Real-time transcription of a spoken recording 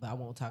but I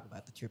won't talk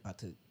about the trip I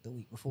took the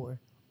week before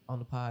on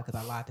the pod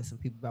because I lied to some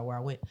people about where I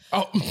went.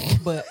 Oh,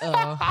 but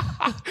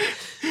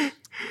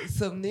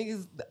some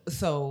niggas.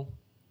 So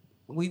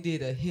we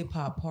did a hip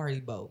hop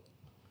party boat.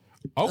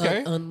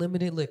 Okay.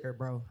 Unlimited liquor,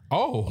 bro.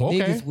 Oh, okay.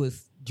 Niggas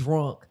was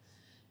drunk.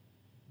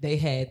 They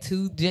had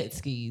 2 jet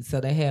skis. So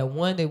they had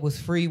one that was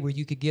free where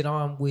you could get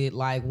on with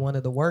like one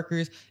of the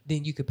workers.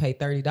 Then you could pay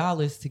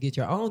 $30 to get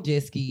your own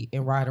jet ski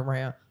and ride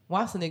around.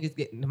 Watch the niggas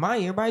get in my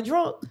everybody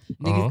drunk.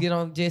 Niggas get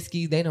on jet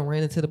skis. They done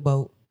ran into the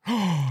boat.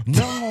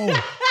 No.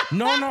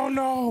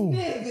 No.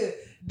 Nigga,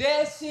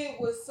 that shit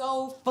was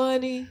so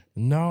funny.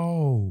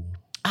 No.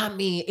 I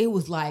mean, it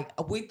was like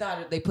we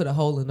thought they put a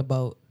hole in the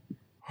boat.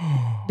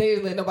 They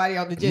didn't let nobody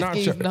on the jet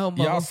skis no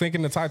more. Y'all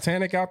sinking the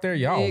Titanic out there?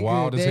 Y'all Nigga,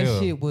 wild as hell.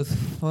 That shit was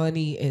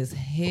funny as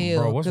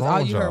hell. Bro, what's wrong all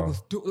with you y'all? heard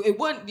was it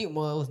wasn't it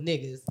was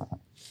niggas.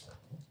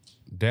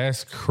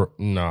 That's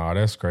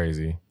that's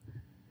crazy.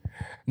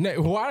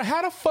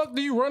 How the fuck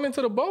do you run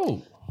into the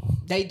boat?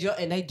 They jumped.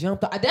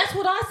 That's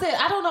what I said.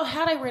 I don't know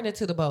how they ran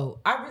into the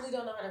boat. I really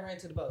don't know how they ran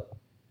into the boat.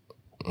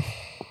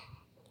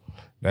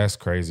 That's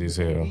crazy as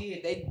hell.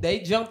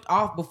 They jumped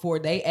off before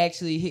they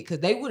actually hit because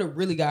they would have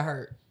really got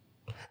hurt.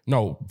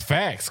 No,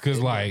 facts, because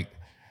like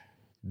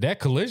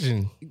that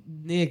collision.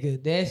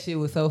 Nigga, that shit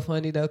was so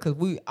funny though, because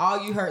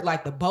all you heard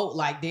like the boat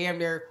like damn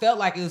near felt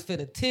like it was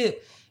finna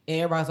tip, and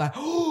everybody's like,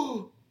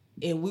 oh,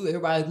 and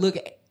everybody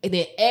looking, and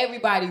then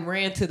everybody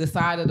ran to the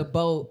side of the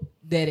boat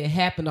that it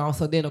happened on.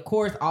 So then of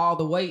course all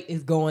the weight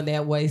is going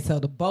that way, so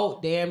the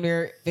boat damn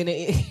near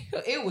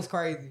it was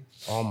crazy.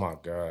 Oh my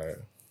God,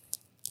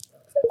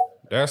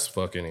 that's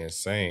fucking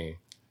insane.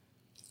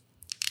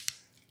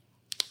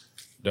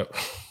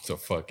 So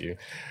fuck you.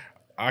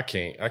 I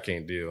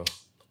can't deal.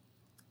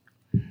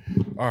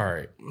 All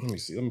right, let me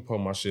see. Let me pull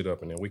my shit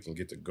up and then we can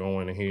get to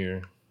going in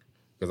here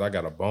because I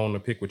got a bone to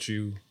pick with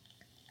you.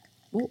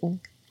 Ooh.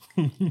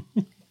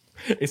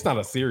 It's not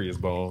a serious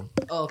bone.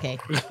 Oh, okay.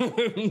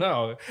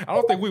 No, I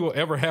don't think we will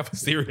ever have a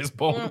serious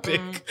bone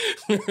pick.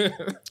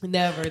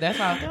 Never. That's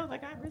how I felt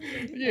like I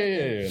really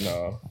did.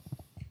 No.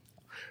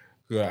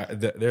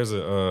 There's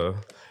a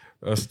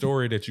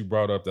story that you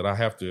brought up that I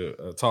have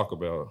to talk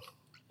about.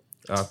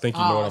 I think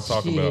you know what I'm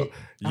talking about.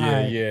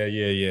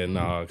 Yeah.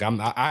 No, I'm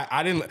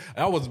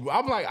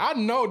like, I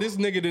know this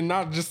nigga did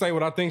not just say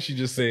what I think she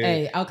just said.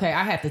 Hey, okay,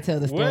 I have to tell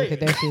the story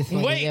because that shit's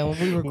funny. Yeah, when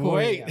we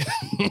record.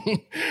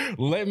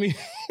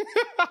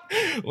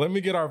 Let me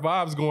get our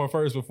vibes going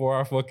first before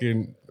I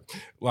fucking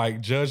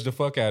like judge the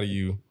fuck out of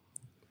you.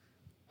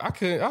 I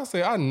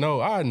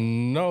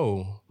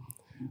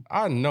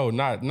know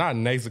not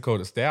Naxico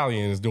the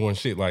Stallion is doing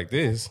shit like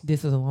this.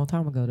 This was a long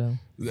time ago though.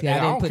 See, I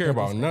don't care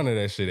about none of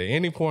that shit at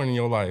any point in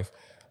your life.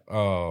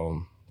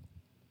 I'm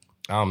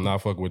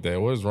not fucking with that.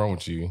 What is wrong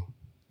with you?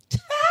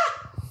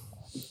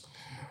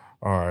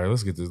 All right,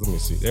 let's get this. Let me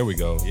see. There we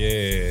go.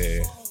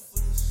 Yeah.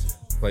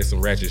 Play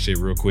some ratchet shit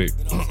real quick.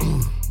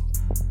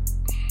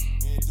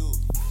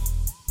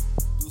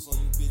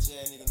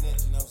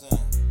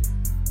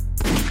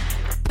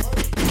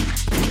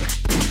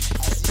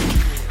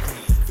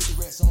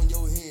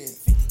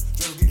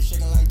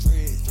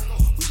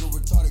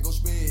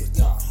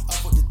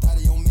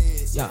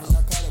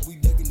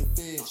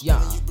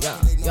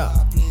 Yeah.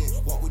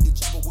 Walk with the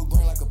chopper with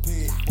brain like a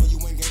pig. Boy,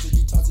 you ain't gangster,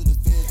 you talk to the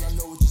feds. I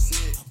know what you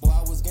said. Boy, I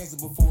was gangster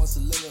before I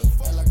celeb.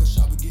 Act like a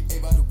shopper, get A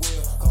by the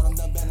well. Caught him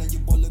down bad, now your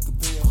boy look a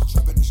bill.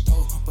 Trap at the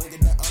stove, break it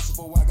down ounce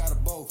before I got a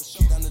bow.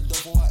 Get down the door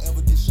before I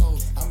ever did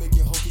shows. I make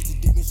your hoe get to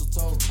deep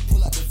mistletoe.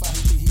 Pull out the fire,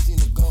 he seen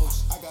the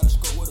ghost. I got a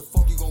scope, where the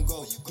fuck you gon'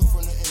 go? Good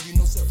from the end, you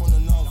know set from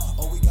the nose.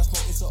 Oh, we got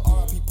smoke, it's a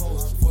RIP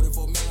post.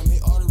 44 man, I'm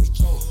hit arteries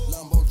choke.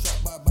 Lambo truck,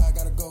 bye,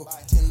 gotta go.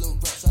 10 little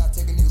raps, I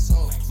take a nigga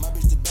soul. My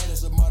bitch the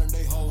baddest of modern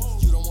day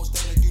hoes. You don't want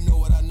static, you know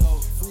what I know.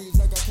 Freeze,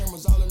 I got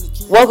cameras all in the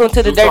tree. Welcome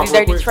to the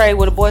Dirty Tray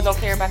where the boys don't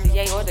care about the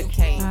yay or the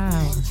K.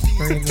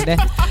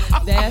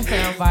 That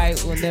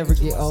soundbite will never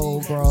get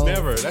old, bro.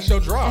 Never. That's your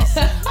drop.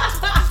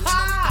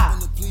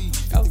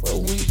 I'm so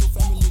weak.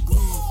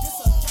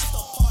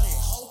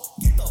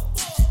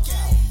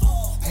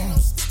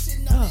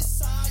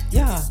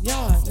 Yeah.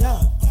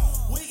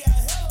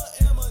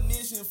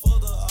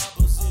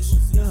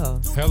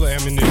 Hella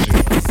ammunition.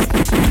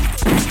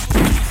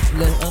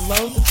 Let's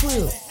unload the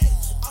clip.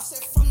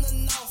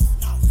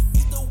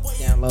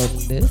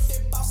 Downloading this.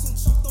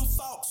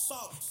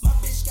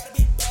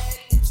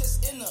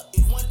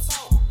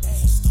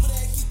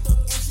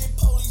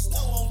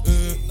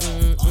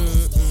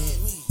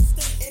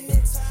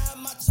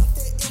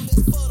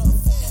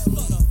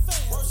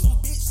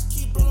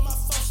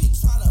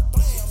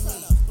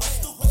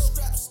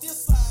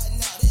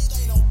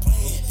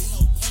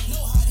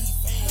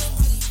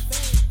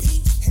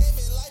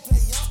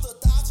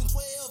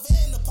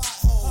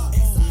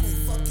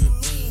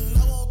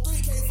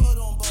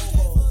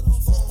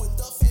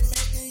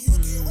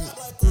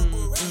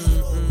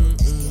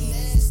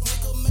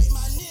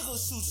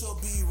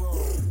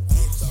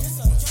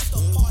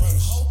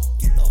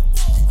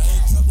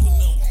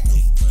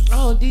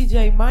 Oh,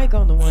 DJ Mike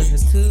on the ones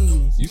and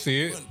twos. You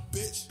see it?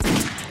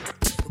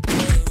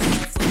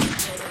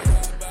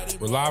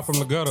 We're live from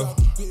the gutter.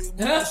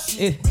 It's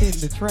in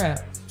the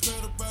trap.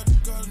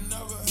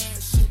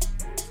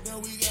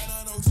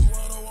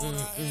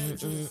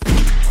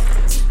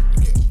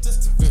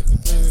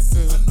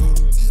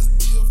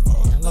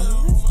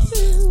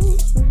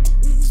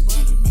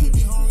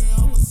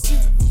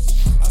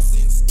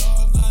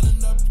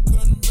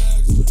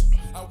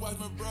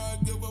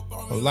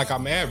 Like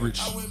I'm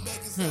average.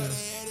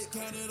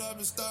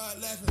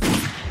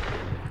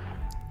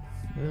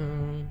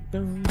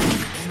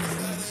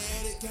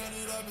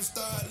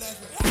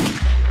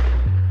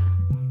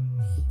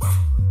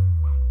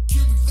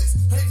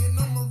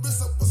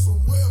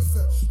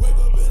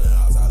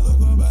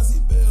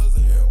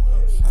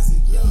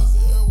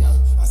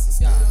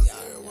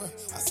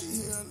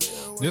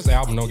 This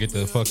album don't get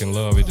the fucking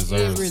love it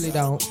deserves. It really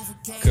don't.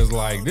 Cause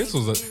like this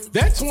was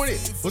that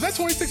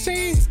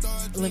 2016?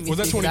 Was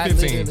that 2015? I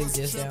literally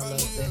just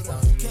downloaded that song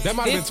again. That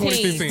might have been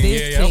 2015.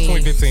 Yeah, that was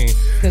 2015.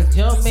 Cause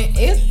Jumpman,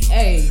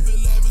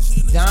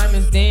 it's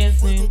Diamonds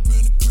Dancing.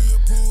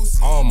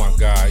 Oh my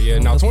god, yeah.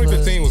 Now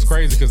 2015 was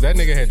crazy because that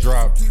nigga had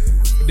dropped.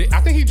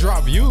 I think he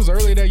dropped Views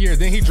earlier that year.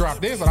 Then he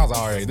dropped this, and I was like,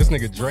 all right, this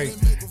nigga Drake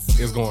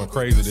is going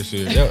crazy this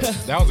year.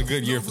 That was a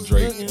good year for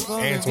Drake and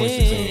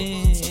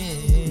 2016.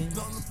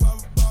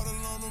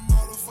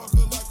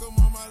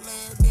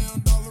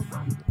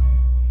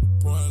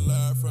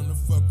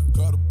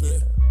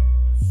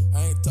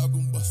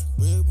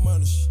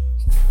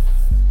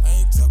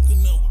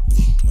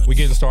 We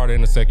getting started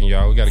in a second,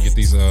 y'all. We got to get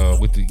these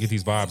get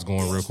these vibes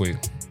going real quick.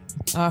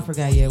 Oh, I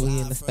forgot. Yeah, we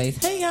in the space.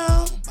 Hey,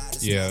 y'all.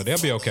 Yeah,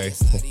 they'll be okay.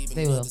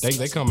 They will.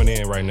 They coming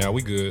in right now.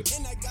 We good.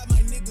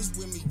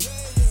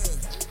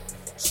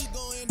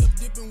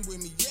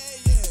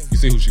 You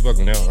see who she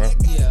fucking now, right?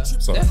 Yeah.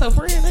 So, that's her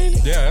friend, ain't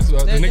it? Yeah, that's the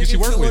nigga she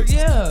worked with.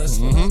 Yeah.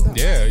 Mm-hmm.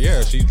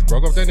 Yeah. She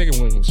broke up that nigga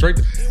and went straight.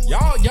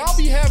 Y'all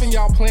be having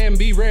y'all plan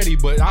B ready,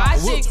 but I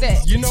think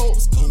that. You know.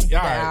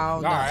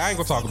 All right. I ain't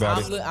gonna talk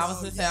about it. I was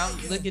gonna say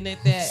I'm looking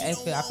at that.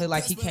 I feel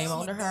like he came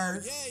on to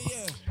her.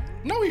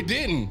 No, he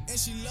didn't.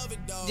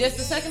 Just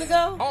a second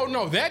ago? Oh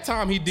no, that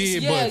time he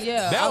did, Yeah, but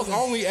yeah. that was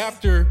only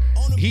after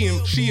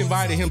she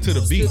invited him to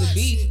the beach. To the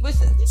beach. But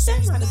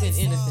that might have been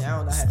innocent. I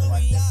don't know how to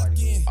watch that part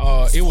again.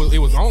 It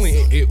was only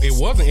it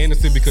wasn't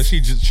innocent because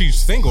she's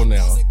single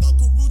now.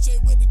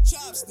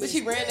 But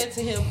she ran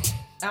into him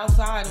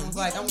outside and was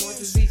like, I'm going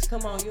to the beach.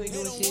 Come on, you ain't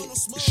doing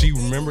shit. She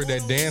remembered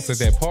that dance at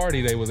that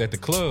party. They was at the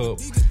club,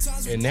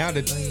 and now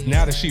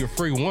that she a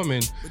free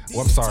woman.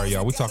 Well, I'm sorry,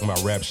 y'all. We talking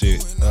about rap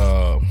shit.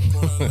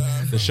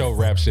 The show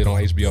Rap Shit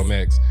on HBO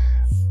Max.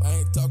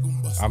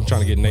 I'm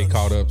trying to get Nate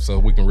caught up so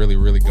we can really,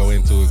 really go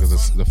into it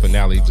because the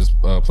finale just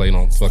played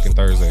on fucking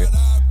Thursday.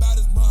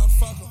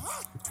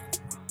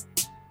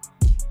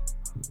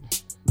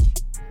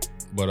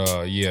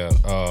 But yeah.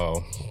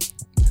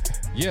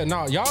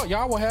 No,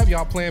 y'all will have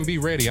y'all plan B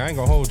ready. I ain't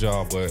gonna hold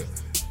y'all, but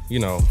you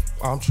know,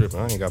 I'm tripping.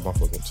 I ain't got my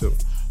fucking tip.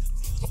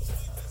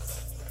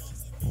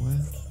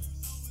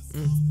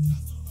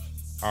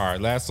 All right,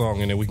 last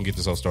song, and then we can get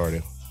this all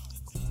started.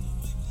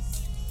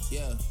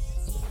 Yeah.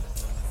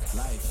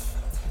 Life.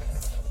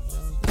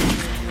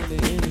 They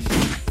need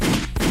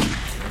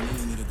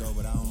me to go,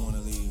 but I don't want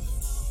to leave.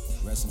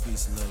 Rest in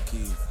peace, Lil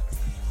Keith.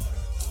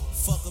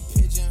 Fuck a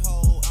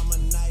pigeonhole. I'm a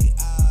night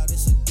owl.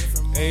 It's a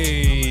different mode.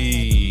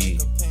 Hey.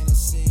 Make a pain of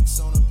 6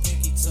 on a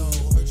pinky toe.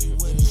 Heard you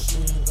with a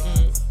shooting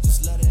guard.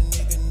 Just let a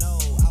nigga know.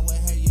 I would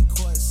have you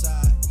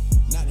courtside,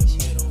 not the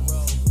middle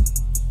row.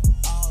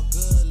 All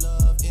good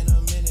love in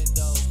a minute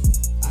though.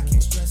 I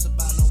can't stress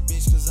about no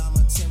bitch cause I'm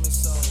a timid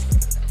soul.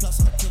 Plus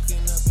I'm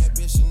cooking up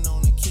ambition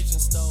on the kitchen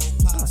stove.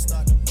 Pop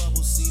start to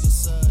bubble, see the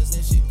suds,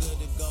 that shit good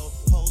to go.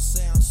 Whole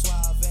sound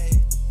suave,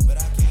 but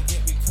I can't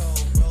get me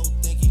cold. Bro,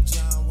 think he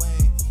John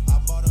Wayne.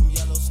 I bought him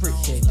yellow stones.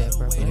 Appreciate that,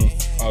 bro.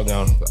 Oh,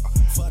 down.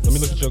 Let me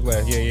look at your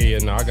glass. Yeah.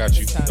 No, I got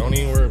you. Don't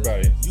even worry about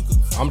it.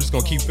 I'm just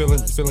gonna keep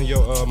filling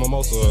your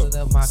mimosa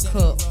up. My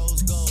cup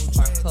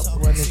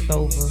running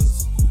over.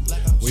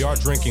 We are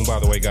drinking, by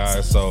the way,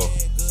 guys. So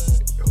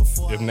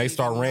if Nate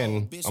start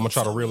ranting, I'm gonna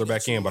try to reel her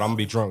back in, but I'm gonna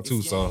be drunk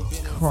too, so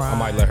I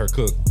might let her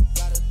cook.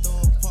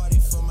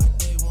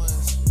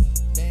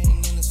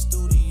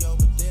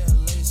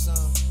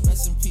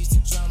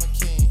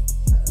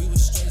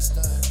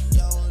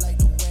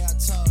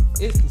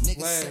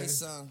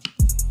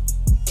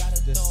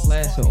 Just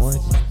splash of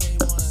orange.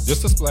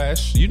 Just a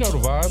splash. You know the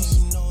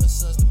vibes.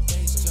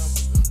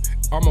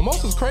 Our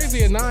mimosa's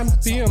crazy at 9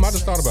 p.m. I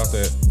just thought about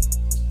that.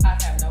 I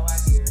have no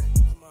idea.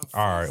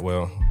 All right,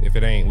 well, if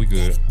it ain't, we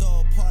good.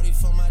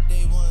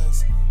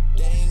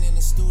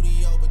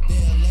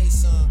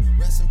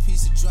 Rest in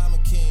peace to Drama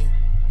King.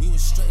 We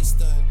was straight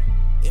stunned.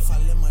 If I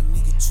let my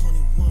nigga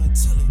 21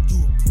 tell him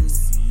you a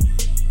pussy.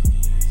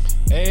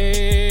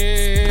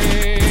 Hey.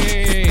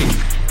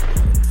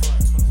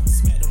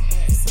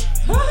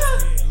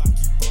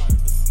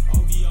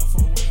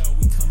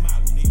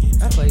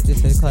 I played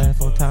this in class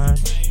one time.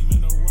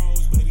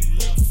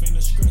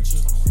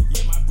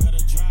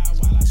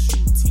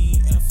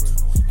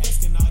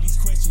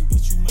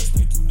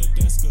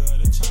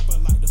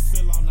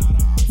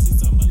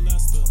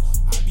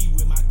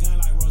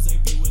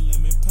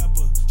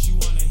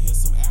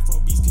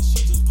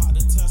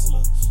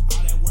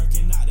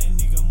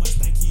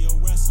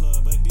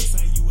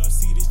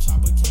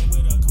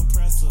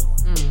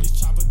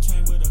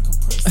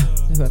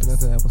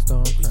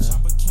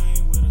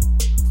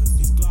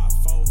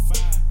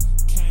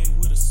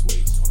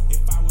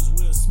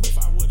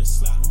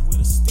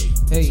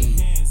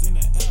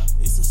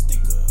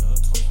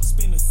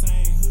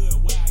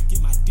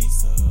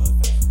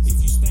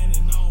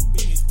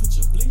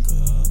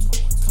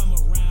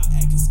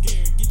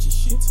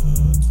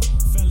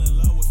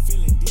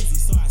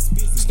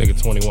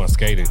 21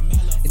 skated.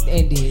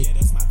 And did.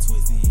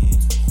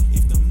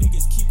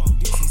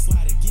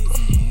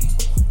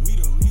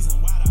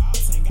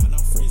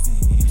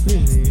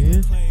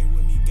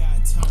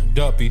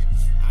 Duppy.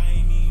 I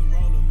ain't even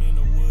roll him in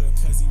the wood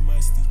cause he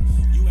musty.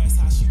 You ask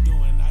how she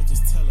doing, I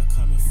just tell her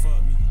come and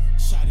fuck me.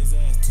 Shot his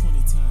ass 20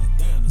 times.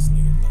 Damn, this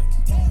nigga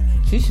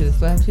lucky. She should have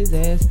slapped his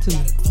ass too.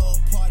 Throw a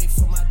party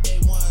for my day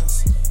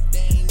ones. They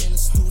ain't in the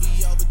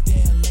studio, but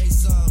they'll lay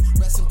some.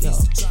 Rest in peace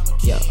to Drama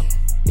King.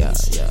 Yeah.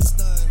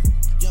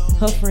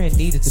 Her friend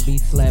needed to be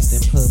slapped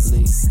in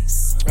public.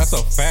 That's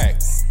a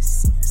fact.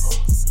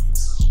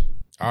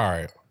 All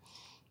right.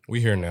 We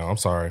here now. I'm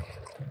sorry.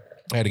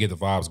 I had to get the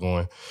vibes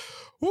going.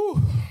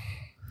 Woo.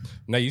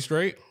 Now you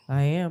straight?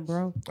 I am,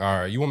 bro. All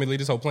right. You want me to leave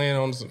this whole plan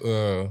on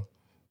the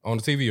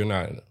TV or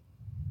not?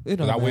 It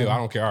don't I will. matter. I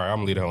don't care. All right, I'm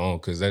gonna leave it on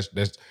because that's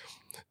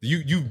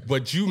you.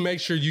 But you make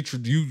sure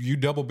you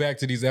double back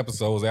to these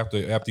episodes after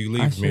you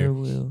leave I from here. sure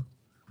will.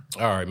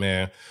 All right,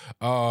 man.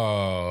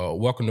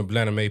 Welcome to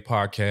Blend May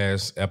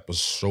Podcast,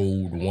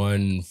 episode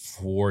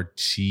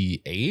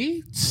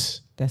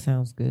 148. That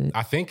sounds good.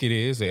 I think it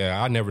is.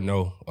 Yeah, I never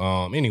know.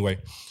 Anyway,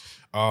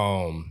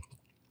 I'm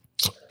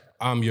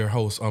your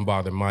host,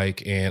 Unbothered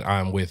Mike, and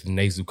I'm with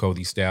Nezuko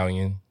the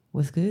Stallion.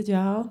 What's good,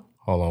 y'all?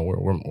 Hold on, where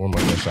my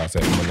gunshots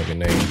at? My nigga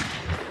name.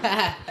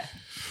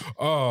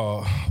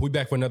 We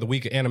back for another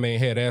week of Anime and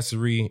Head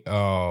Assery.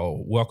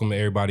 Welcome to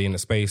everybody in the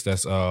space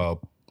that's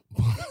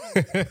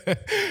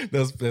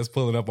that's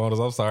pulling up on us.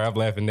 I'm sorry, I'm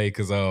laughing, Nate,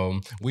 because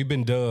we've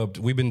been dubbed.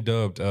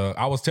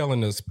 I was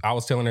telling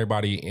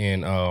everybody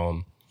in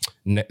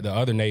the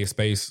other Nate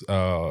space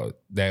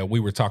that we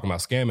were talking about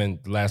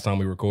scamming the last time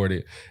we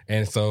recorded,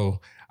 and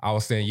so I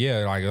was saying, yeah,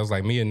 like it was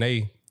like me and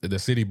Nate, the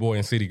city boy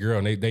and city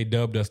girl, and they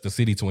dubbed us the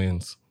City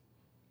Twins.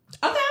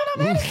 Okay, I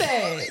don't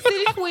understand.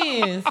 City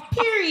Twins.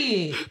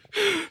 Period.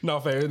 No,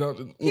 fair. No.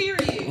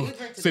 Period. We'll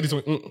drink to City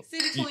that. Twins.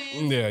 City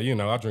Twins. Yeah, you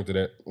know, I drink to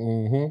that.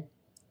 Mm-hmm.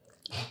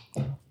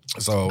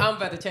 So I'm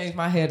about to change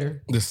my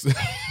header. this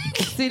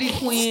City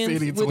Twins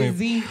City with Twins. a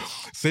Z.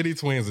 City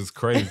Twins is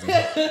crazy.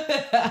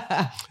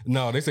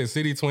 No, they say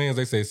City Twins.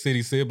 They say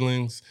City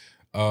Siblings.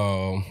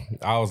 I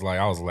was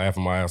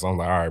laughing my ass. I'm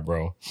like, all right,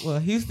 bro. Well,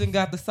 Houston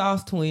got the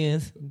Sauce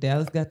Twins.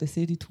 Dallas got the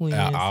City Twins.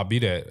 I'll be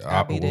that.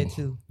 I'll be that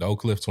too. The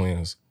Oak Cliff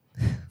Twins.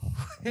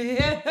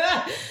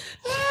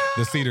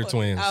 The Cedar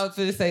Twins. I was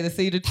going to say the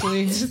Cedar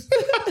Twins.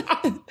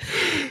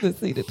 The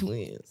Cedar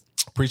Twins.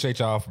 Appreciate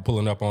y'all for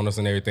pulling up on us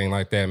and everything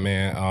like that,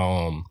 man.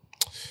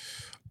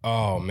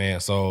 Oh man,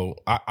 so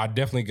I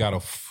definitely got a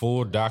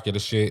full docket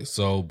of shit.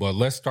 So, but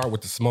let's start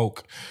with the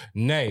smoke.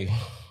 Nay.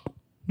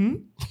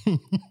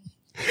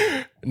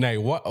 Nay,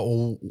 what?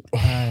 Oh.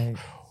 Right.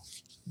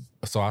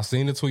 So I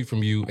seen the tweet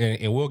from you,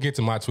 and we'll get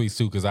to my tweets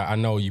too, because I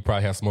know you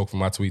probably have smoke from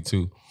my tweet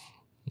too.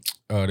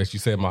 That you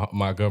said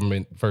my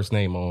government first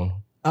name on.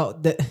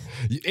 Oh,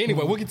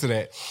 Anyway, we'll get to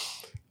that.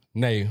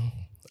 Nay,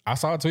 I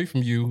saw a tweet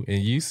from you,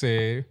 and you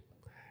said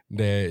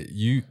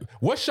that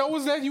what show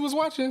was that you was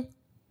watching?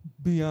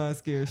 Beyond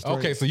Scared Straight.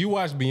 Okay, so you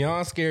watched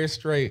Beyond Scared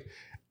Straight,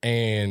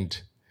 and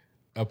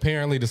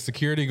apparently the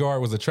security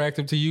guard was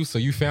attractive to you, so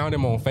you found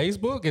him on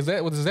Facebook? Is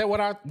that what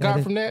I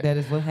got from that? That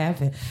is what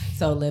happened.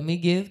 So let me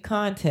give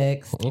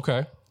context.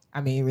 Okay.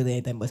 I mean, it really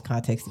ain't that much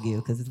context to give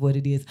because it's what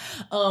it is.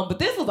 But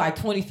this was like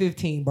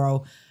 2015,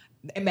 bro.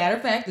 And matter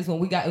of fact, it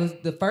was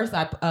the first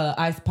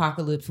ice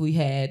apocalypse we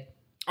had.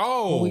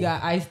 Oh. When we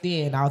got iced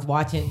in. I was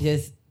watching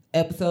just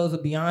episodes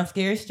of Beyond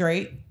Scared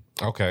Straight.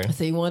 Okay.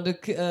 So he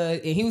wanted to,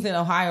 and he was in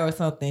Ohio or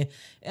something.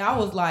 And I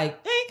was like,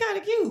 hey, kind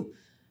of cute.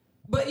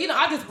 But,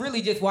 I just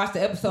really just watched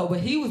the episode, but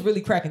he was really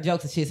cracking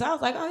jokes and shit. So I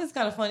was like, oh, this is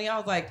kind of funny. I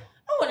was like,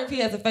 I wonder if he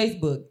has a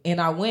Facebook.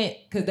 And I went,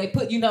 because they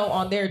put,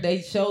 on there,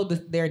 they showed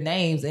their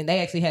names, and they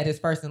actually had his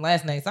first and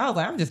last name. So I was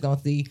like, I'm just going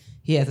to see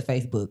he has a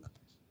Facebook.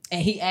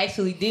 And he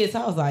actually did.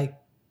 So I was like,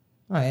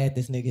 I'll add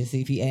this nigga and see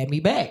if he add me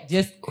back.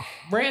 Just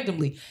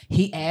randomly.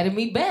 He added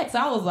me back. So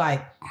I was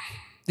like,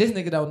 this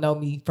nigga don't know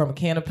me from a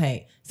can of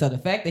paint. So the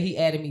fact that he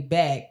added me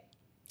back,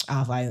 I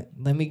was like,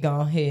 let me go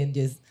ahead and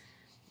just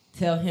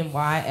tell him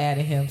why I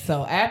added him.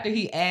 So after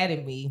he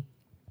added me,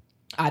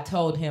 I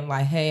told him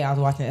like, hey, I was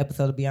watching an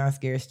episode of Beyond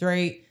Scared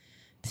Straight.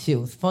 The shit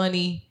was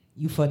funny.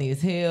 You funny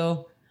as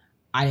hell.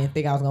 I didn't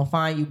think I was going to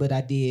find you, but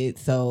I did.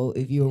 So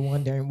if you were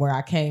wondering where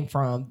I came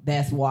from,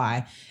 that's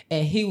why.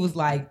 And he was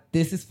like,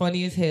 this is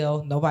funny as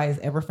hell. Nobody's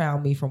ever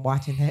found me from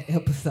watching that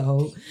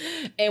episode.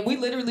 And we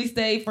literally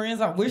stayed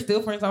friends. We're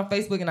still friends on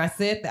Facebook. And I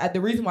said that,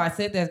 the reason why I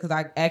said that is because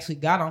I actually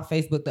got on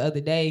Facebook the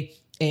other day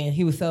and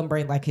he was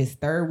celebrating like his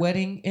 3rd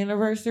wedding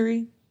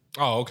anniversary.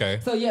 Oh, okay.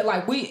 So yeah,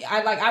 I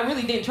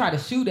really didn't try to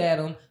shoot at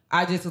him.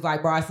 I just was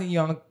like, bro, I seen you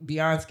on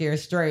Beyond Scared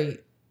Straight.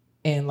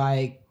 And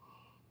like,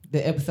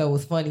 the episode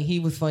was funny. He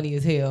was funny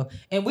as hell.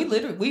 And we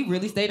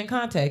really stayed in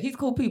contact. He's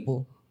cool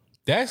people.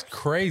 That's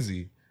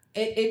crazy.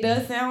 It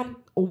does sound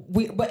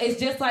weird, but it's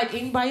just like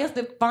anybody else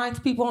that finds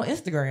people on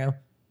Instagram.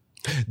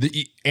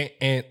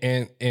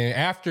 And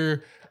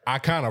after I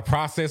kind of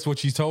processed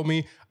what you told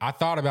me, I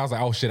thought about, I was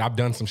like, oh shit, I've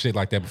done some shit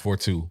like that before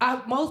too.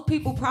 most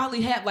people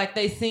probably have like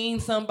they seen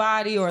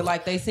somebody or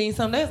like they seen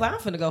something. They're like, I'm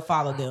finna go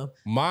follow them.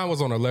 Mine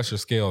was on a lesser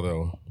scale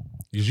though,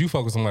 because you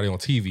focus somebody on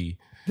TV.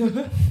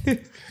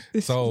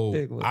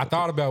 So I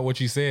thought about what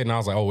you said, and I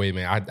was like, "Oh wait,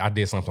 man, I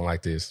did something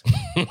like this."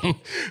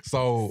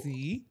 So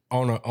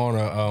on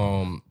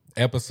a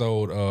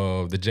episode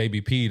of the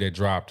JBP that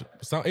dropped,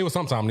 it was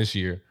sometime this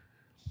year.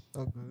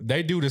 Okay.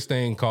 They do this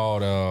thing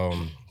called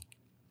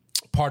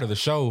part of the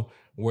show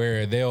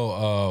where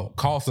they'll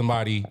call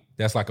somebody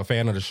that's like a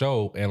fan of the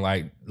show and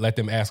like let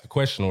them ask a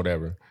question or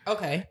whatever.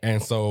 Okay.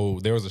 And so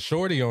there was a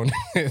shorty on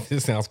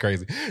this sounds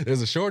crazy.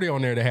 There's a shorty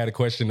on there that had a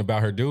question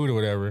about her dude or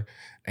whatever,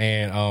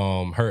 and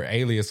her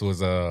alias was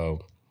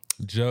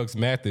Jugs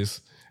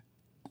Mathis.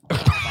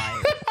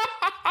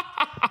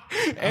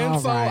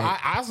 And so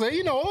I said,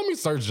 let me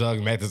search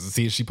Jugs Mathis and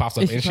see if she pops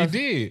up, and she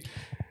did.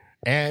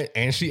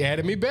 And she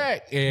added me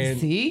back, and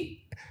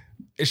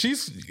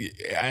she's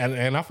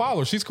and I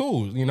follow her. She's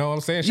cool. You know what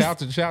I'm saying? Shout out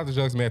to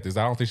Jugs Mathis.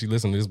 I don't think she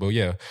listened to this, but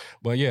yeah.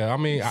 I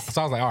mean,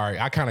 so I was like, all right,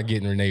 I kind of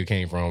get where Renee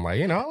came from. Like,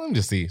 let me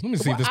just see. Let me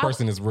see if this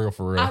person is real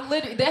for real.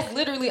 That's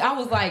literally, I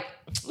was like,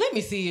 let me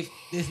see if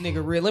this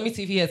nigga real. Let me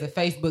see if he has a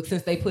Facebook,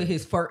 since they put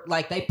his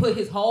they put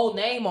his whole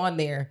name on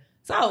there.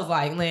 So I was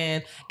like,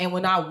 man, and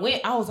when I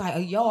went, I was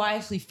like, yo, I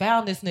actually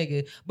found this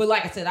nigga. But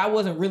like I said, I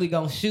wasn't really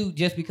gonna shoot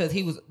just because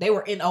they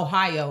were in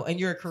Ohio, and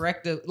you're a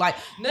corrective. Like,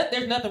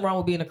 there's nothing wrong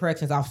with being a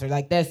corrections officer.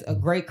 Like, that's a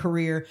great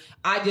career.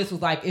 I just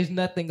was like, there's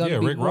nothing gonna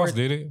be. Yeah, Rick Ross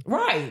did it.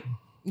 Right.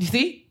 You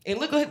see? And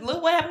look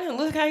what happened to him.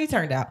 Look how he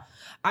turned out.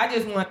 I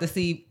just wanted to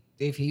see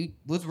if he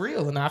was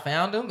real, and I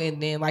found him.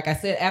 And then, like I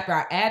said, after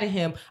I added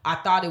him, I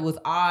thought it was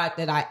odd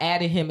that I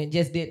added him and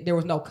just there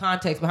was no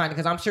context behind it,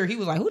 because I'm sure he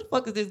was like, who the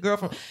fuck is this girl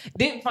from?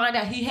 Didn't find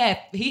out he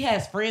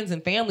has friends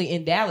and family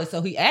in Dallas,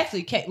 so he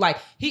actually came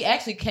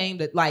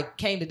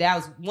to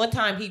Dallas. One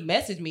time he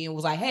messaged me and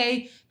was like,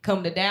 hey,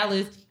 come to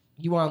Dallas.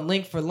 You want to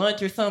link for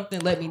lunch or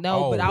something? Let me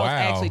know. But I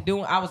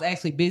was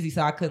actually busy,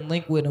 so I couldn't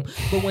link with him.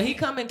 But when he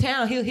come in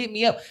town, he'll hit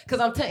me up,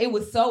 because it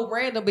was so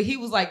random. But he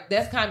was like,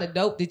 "That's kind of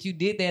dope that you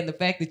did that," and the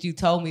fact that you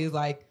told me is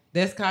like,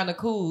 that's kind of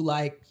cool.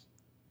 Like,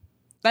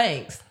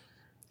 thanks.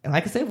 And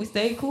like I said, we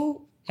stayed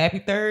cool. Happy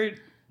 3rd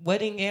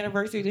wedding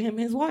anniversary to him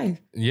and his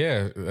wife.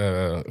 Yeah,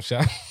 I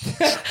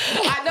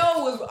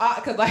know it was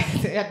because, like I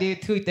said, I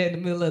did tweet that in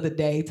the middle of the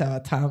day to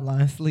our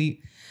timeline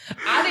sleep.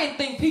 I didn't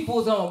think people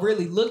was gonna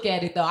really look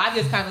at it though. I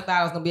just kind of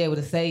thought I was gonna be able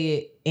to say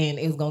it and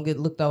it was gonna get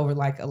looked over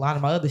like a lot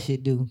of my other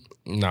shit do.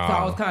 Nah. So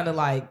I was kind of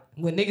like,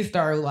 when niggas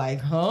started like,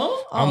 huh?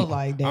 I was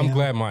like, damn. I'm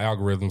glad my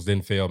algorithms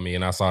didn't fail me,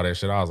 and I saw that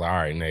shit. I was like, all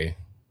right, Nay.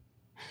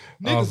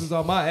 Niggas is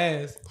on my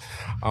ass.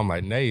 I'm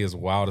like, Nay is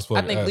wild as fuck.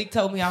 I think Leak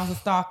told me I was a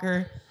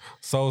stalker.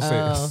 Soul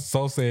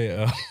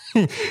tweeted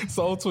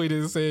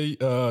and said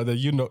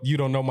that you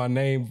don't know my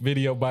name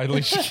video by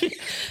Alicia.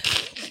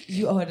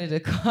 You ordered a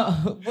car.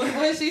 What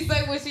did she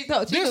say when she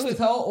told? She knew his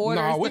whole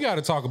order. No, we got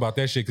to talk about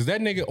that shit, because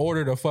that nigga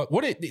ordered a fuck.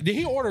 What did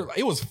he order?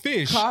 It was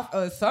fish.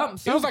 Something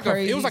it was like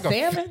crazy. It was like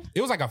salmon. It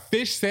was like a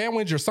fish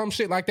sandwich or some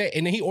shit like that,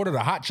 and then he ordered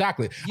a hot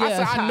chocolate. Yeah, I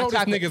said, I know this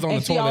nigga's on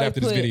the toilet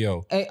after this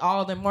video.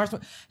 All them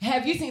marshmallows.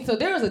 Have you seen? So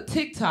there was a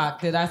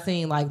TikTok that I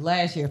seen like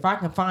last year. If I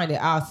can find it,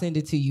 I'll send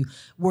it to you.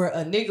 Where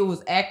a nigga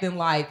was acting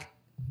like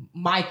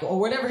Michael or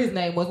whatever his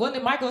name was. Wasn't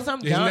it Michael or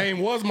something? His name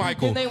was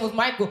Michael. His name was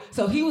Michael.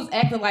 So he was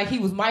acting like he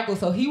was Michael.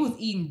 So he was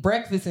eating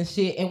breakfast and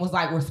shit and was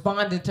like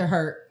responding to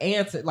her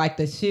answer. Like,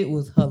 the shit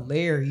was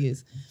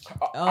hilarious.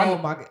 Oh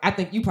my God. I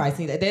think you probably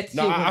seen that. That shit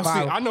was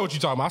viral. I know what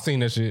you're talking about. I seen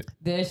that shit.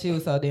 That shit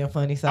was so damn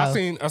funny. So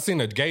I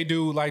seen a gay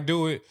dude like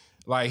do it.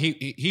 Like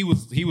he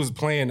was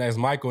playing as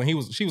Michael, and he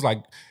was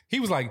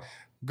like,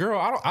 girl,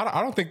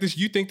 I don't think this.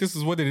 You think this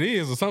is what it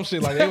is, or some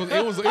shit like that.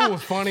 It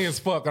was funny as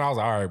fuck, and I was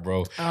like, all right,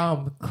 bro.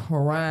 I'm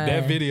crying.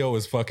 That video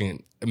is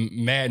fucking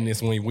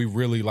madness when we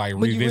really like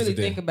when revisit it. You really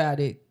think about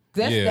it.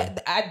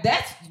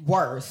 That's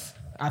worse.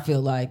 I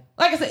feel like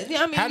I said.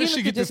 I mean, how did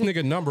she get this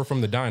nigga number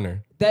from the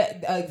diner?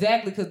 That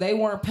exactly, because they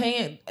weren't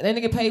paying. That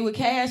nigga paid with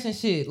cash and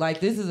shit. Like,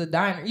 this is a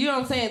diner. You know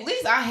what I'm saying? At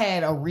least I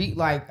had on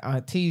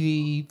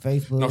TV,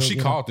 Facebook. No, she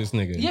called this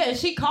nigga. Yeah, and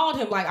she called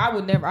him. Like, I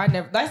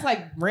never. That's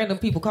like random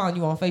people calling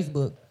you on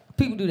Facebook.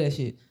 People do that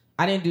shit.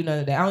 I didn't do none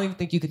of that. I don't even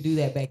think you could do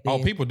that back then.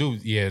 Oh, people do.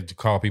 Yeah, to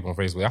call people on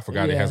Facebook. I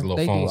forgot it has a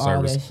little phone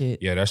service. That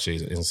shit. Yeah, that shit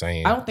is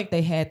insane. I don't think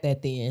they had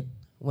that then.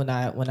 When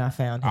I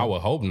found him. I would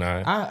hope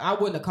not. I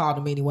wouldn't have called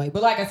him anyway.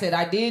 But like I said,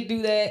 I did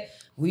do that.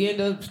 We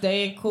ended up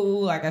staying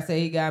cool. Like I said,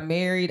 he got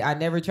married. I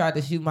never tried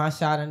to shoot my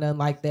shot or nothing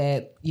like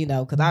that,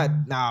 because I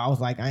was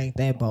like, I ain't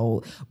that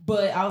bold.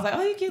 But I was like,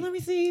 oh, you can let me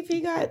see if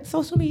he got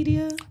social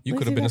media. You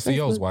could have been a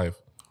CEO's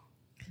wife.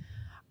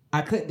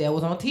 I could. That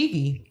was on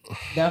TV.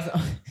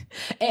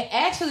 And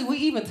actually, we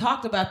even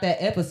talked about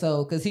that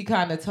episode, because he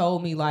kind of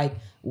told me like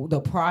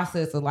the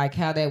process of like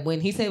how that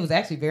went. He said it was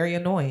actually very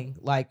annoying,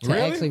 like to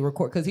actually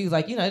record, because he was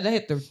like, they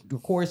had to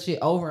record shit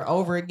over and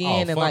over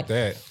again, and fuck like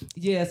that.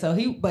 Yeah, so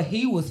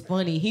he was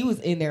funny. He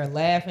was in there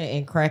laughing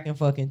and cracking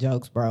fucking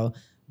jokes, bro.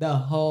 The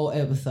whole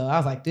episode, I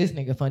was like, this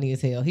nigga funny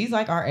as hell. He's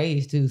like our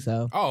age too,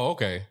 so. Oh,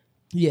 okay.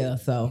 Yeah,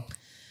 so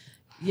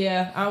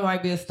yeah, I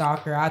might be a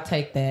stalker. I'll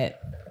take that.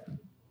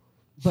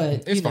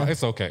 But It's fine.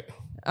 It's okay.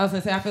 I was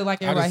gonna say I feel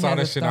like I everybody just saw has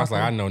that a shit and I was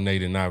like, I know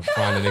Nate did not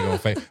find a nigga on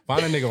Facebook.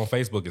 Find a nigga on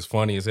Facebook is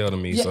funny as hell to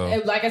me. Yeah, So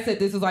and like I said,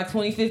 this was like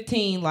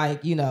 2015.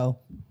 Like,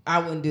 I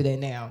wouldn't do that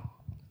now.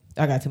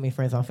 I got too many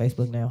friends on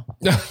Facebook now.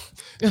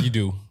 you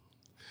do.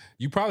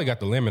 You probably got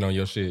the limit on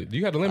your shit. Do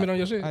you have the limit on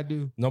your shit? I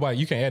do. Nobody.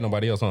 You can't add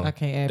nobody else, huh? I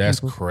can't add That's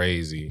people.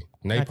 crazy.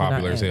 Nate I cannot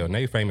popular as add. hell.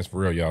 Nate famous for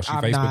real, y'all. She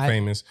I'm Facebook not.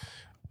 famous,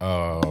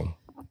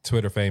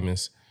 Twitter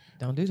famous,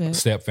 Don't do that.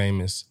 Step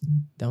famous,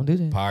 Don't do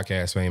that.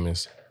 podcast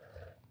famous.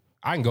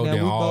 I can go Yeah,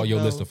 down we all both your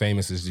know. list of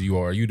famouses you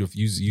are.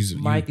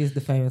 Mike is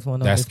the famous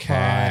one on That's this pod.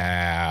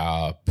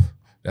 cap.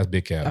 That's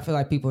big I cap. feel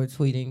like people are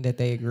tweeting that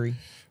they agree.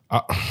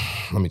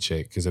 Let me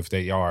check because if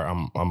they are,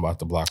 I'm about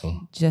to block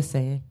them. Just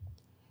saying.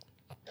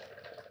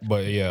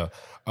 But yeah,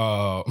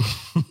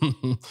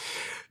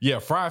 yeah,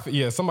 fried.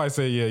 Yeah, somebody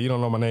said you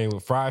don't know my name.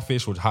 Fried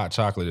fish with hot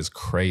chocolate is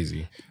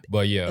crazy.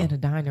 But yeah, In a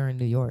diner in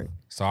New York.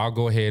 so I'll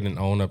go ahead and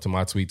own up to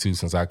my tweet too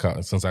since I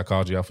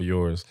called you out for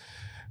yours.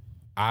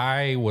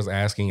 I was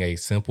asking a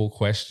simple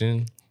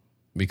question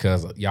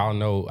because y'all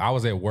know I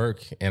was at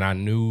work and I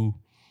knew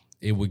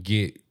it would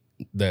get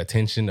the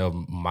attention of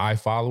my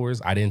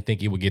followers. I didn't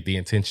think it would get the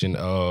attention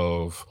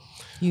of.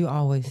 You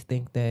always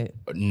think that.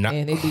 Not,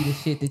 And it be the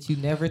shit that you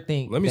never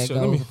think let me that show,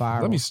 goes let me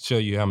viral. let me show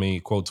you how many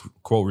quote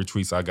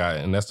retweets I got,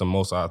 and that's the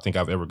most I think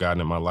I've ever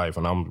gotten in my life,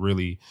 and I'm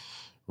really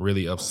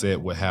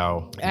upset with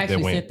how I actually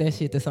that went. sent that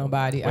shit to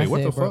somebody. Wait, I what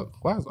said, the bro,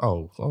 fuck? Why?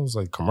 I was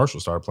like commercial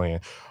started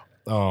playing.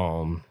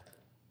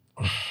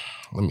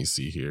 Let me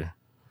see here.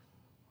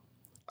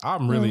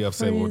 I'm really No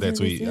upset with that friends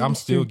in this tweet. I'm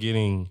still industry.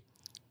 getting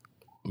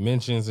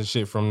mentions and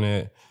shit from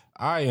that.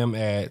 I am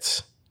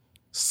at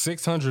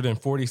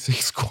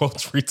 646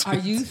 quotes retweets. Are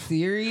you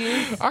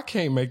serious? I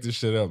can't make this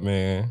shit up,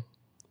 man.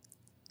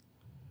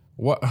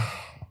 What?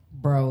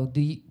 Bro,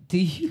 do you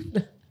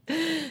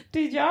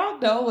did y'all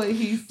know what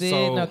he said?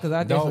 No, because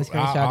I definitely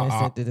screenshot and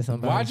sent it to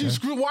somebody.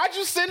 Why'd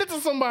you send it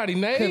to somebody,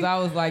 Nate? Because I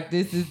was like,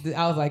 because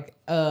I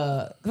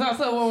was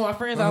telling one of my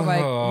friends, I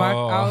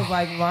was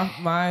like,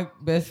 my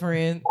best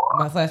friend,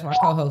 my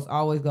co-host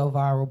always go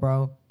viral,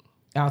 bro.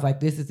 I was like,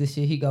 this is the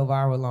shit he go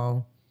viral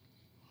on.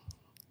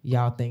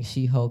 Y'all think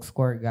She-Hulk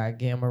squirt got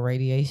gamma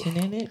radiation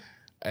in it?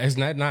 It's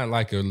not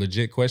like a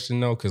legit question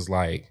though, because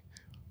like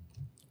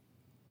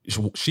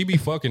she be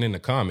fucking in the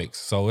comics,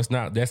 so it's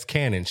not, that's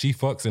canon. She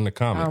fucks in the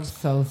I'm comics.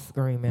 so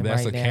screaming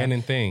That's right a now.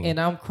 canon thing. And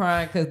I'm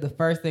crying because the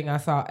first thing I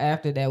saw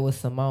after that was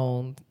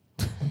Simone.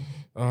 She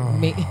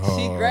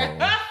grabbed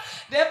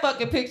that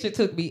fucking picture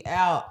took me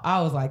out.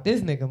 I was like,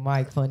 this nigga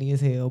Mike funny as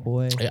hell,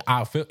 boy.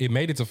 I feel it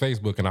made it to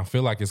Facebook, and I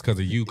feel like it's because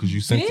of you, because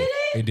you sent Did it.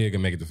 it? It did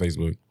make it to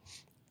Facebook.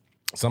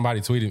 Somebody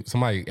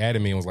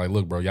added me and was like,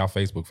 "Look, bro, y'all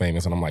Facebook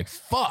famous," and I'm like,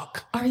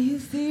 "Fuck." Are you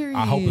serious?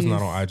 I hope it's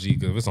not on IG,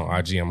 because if it's on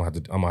IG, I'm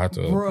gonna have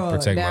to Bruh,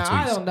 protect my now, tweets.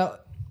 I don't know.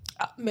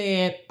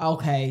 Man,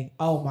 okay.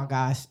 Oh my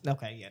gosh.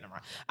 Okay, yeah, never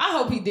mind. I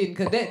hope he didn't,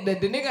 because the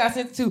nigga I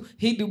sent it to,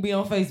 he do be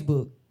on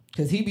Facebook.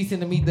 Because he be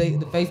sending me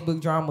the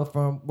Facebook drama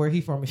from where he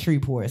from in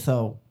Shreveport.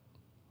 So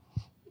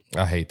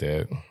I hate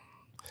that.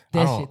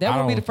 that shit. That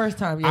won't be the first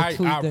time your tweet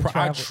done I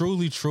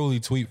traveled. truly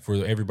tweet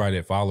for everybody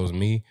that follows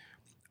me.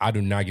 I do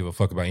not give a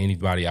fuck about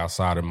anybody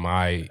outside of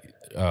my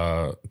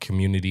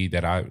community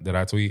that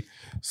I tweet.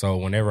 So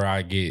whenever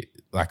I get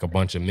like a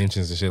bunch of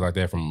mentions and shit like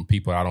that from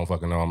people I don't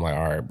fucking know, I'm like,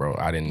 all right, bro,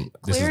 I didn't.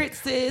 Clear it,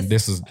 sis.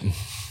 This is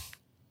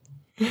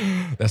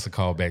that's a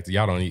callback to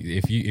y'all. Don't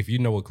if you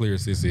know what Clear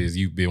Sis is,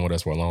 you've been with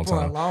us for a long For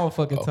a time. long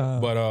fucking time.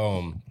 But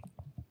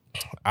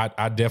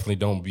I definitely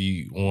don't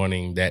be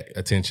wanting that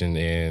attention,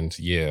 and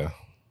yeah,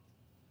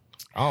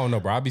 I don't know,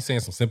 bro. I be saying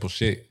some simple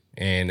shit,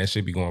 and that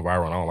shit be going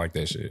viral, and I don't like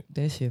that shit.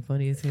 That shit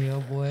funny as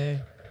hell, boy.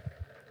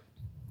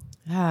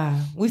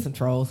 We some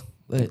trolls,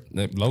 but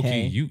Low key,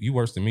 hey. you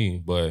worse than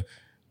me, but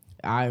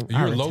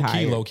you're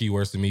low key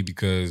worse than me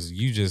because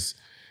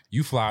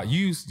you fly.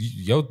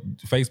 Your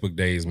Facebook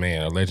days,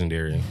 man, are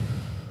legendary.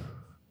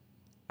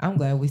 I'm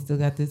glad we still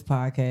got this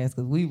podcast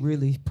because we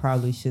really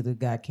probably should have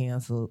got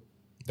canceled.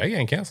 They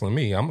ain't canceling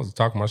me. I'm gonna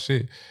talk my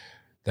shit.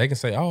 They can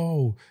say,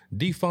 "Oh,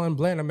 defund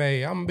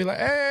Blaname." I'm gonna be like,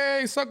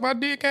 "Hey, suck my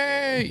dick,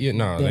 hey." Yeah,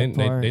 no,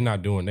 they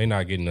not doing. They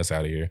not getting us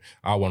out of here.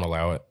 I won't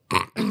allow it.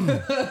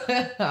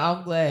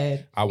 I'm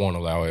glad. I won't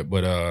allow it.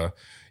 But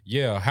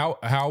yeah.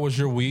 How was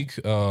your week?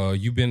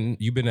 You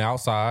been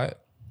outside?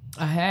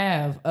 I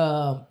have.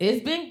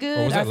 It's been good.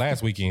 Or was that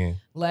last weekend?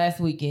 Last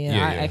weekend.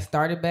 Yeah. I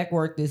started back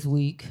work this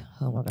week.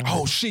 Oh my god.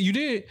 Oh shit, you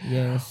did?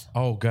 Yes.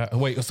 Oh god.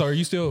 Wait. So are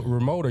you still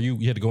remote, or you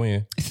had to go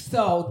in?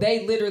 So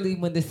they literally,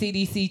 when the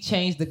CDC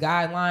changed the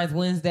guidelines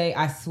Wednesday,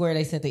 I swear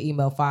they sent the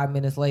email 5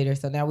 minutes later.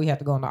 So now we have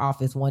to go in the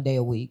office 1 day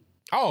a week.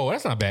 Oh,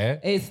 that's not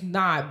bad. It's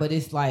not, but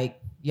it's like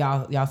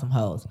y'all some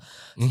hoes.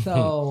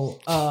 So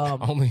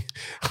Only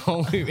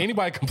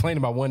anybody complaining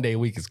about 1 day a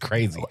week is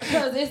crazy.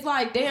 because it's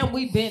like, damn,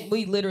 we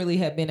literally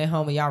have been at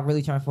home and y'all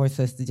really trying to force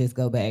us to just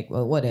go back.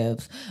 Well,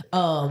 whatevs.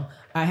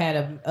 I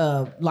had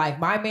like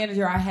my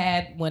manager I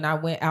had when I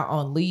went out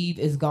on leave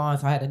is gone.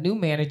 So I had a new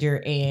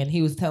manager and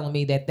he was telling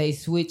me that they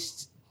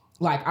switched,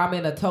 like I'm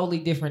in a totally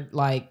different,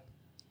 like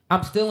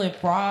I'm still in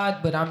fraud,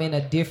 but I'm in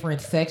a different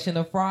section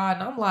of fraud.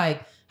 And I'm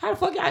like, how the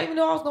fuck y'all even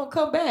know I was going to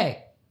come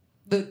back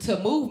to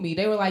move me?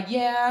 They were like,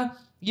 yeah,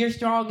 you're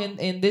strong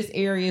in this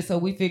area, so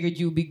we figured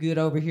you'd be good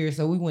over here.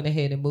 So we went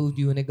ahead and moved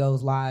you, and it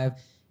goes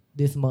live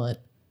this month,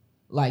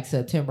 like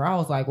September. I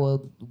was like,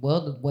 well,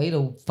 the way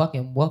to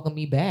fucking welcome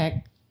me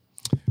back.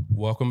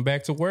 Welcome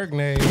back to work,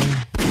 Nate.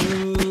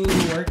 Ooh,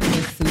 working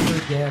is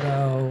super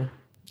ghetto.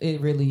 It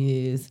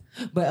really is.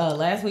 But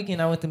last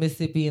weekend I went to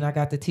Mississippi and I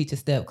got to teach a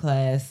step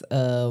class.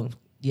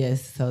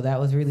 Yes, so that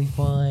was really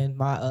fun.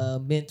 My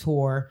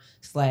mentor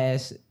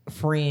 /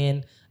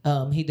 friend,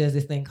 he does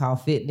this thing called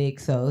Fitnik.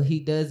 So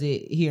he does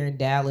it here in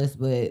Dallas,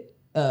 but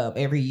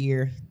every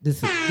year.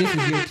 This is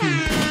year 2.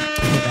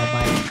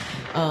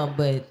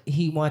 But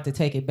he wanted to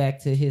take it back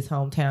to his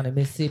hometown in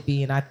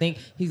Mississippi, and I think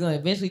he's going to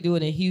eventually do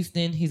it in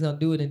Houston. He's going to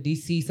do it in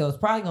DC, so it's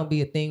probably going to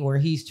be a thing where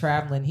he's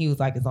traveling. He was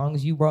like, as long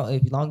as you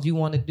want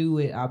to do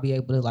it, I'll be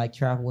able to like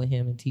travel with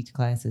him and teach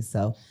classes.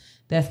 So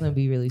that's going to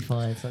be really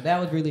fun. So that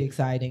was really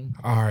exciting.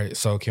 All right,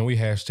 so can we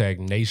hashtag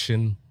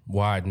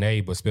nationwide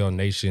Nay, but spell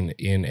nation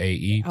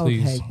NAE,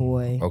 please? Okay,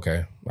 boy.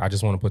 Okay, I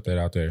just want to put that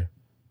out there.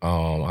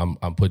 I'm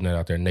putting that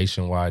out there.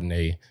 Nationwide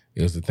Nay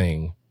is the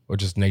thing, or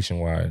just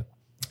nationwide.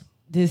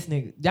 This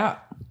nigga, y'all,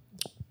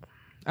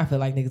 I feel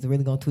like niggas are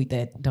really gonna tweet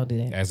that. Don't do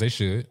that. As they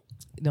should.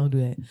 Don't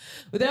do that.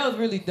 But that was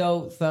really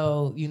dope.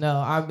 So,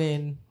 I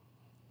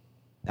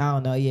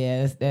don't know.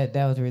 Yeah, that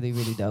was really,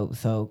 really dope.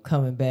 So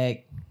coming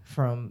back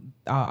from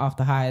off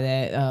the high of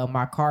that,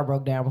 my car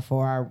broke down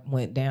before I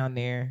went down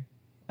there.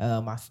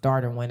 My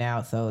starter went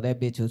out, so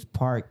that bitch was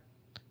parked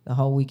the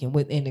whole weekend.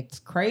 And it's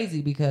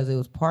crazy because it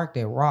was parked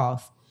at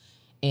Ross.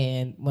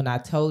 And when I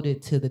towed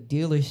it to the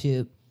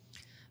dealership,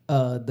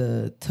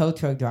 the tow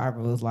truck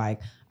driver was like,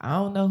 I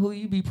don't know who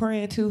you be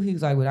praying to. He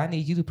was like, but I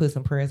need you to put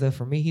some prayers up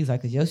for me. He's like,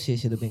 because your shit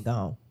should have been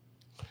gone.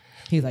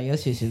 He's like, your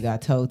shit should have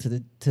got towed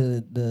to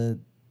the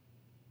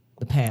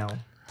pound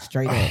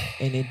straight up,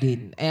 and it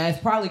didn't. And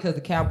it's probably because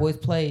the Cowboys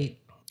played.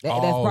 You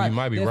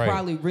might be right. That's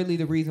probably really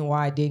the reason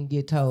why it didn't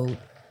get towed.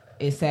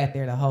 It sat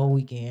there the whole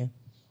weekend.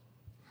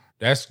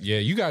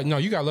 You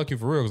got lucky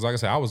for real. Because like I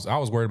said, I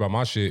was worried about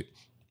my shit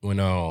when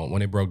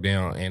it broke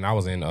down, and I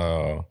was in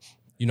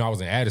I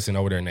was in Addison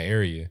over there in the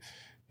area.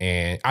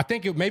 And I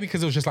think it maybe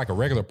because it was just like a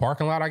regular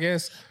parking lot, I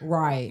guess.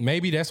 Right.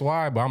 Maybe that's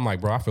why. But I'm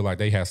like, bro, I feel like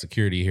they have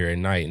security here at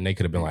night, and they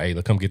could have been like, hey,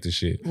 look, come get this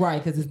shit.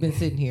 Right, because it's been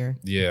sitting here.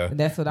 Yeah. And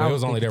that's what I was. It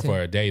was only there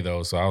for a day,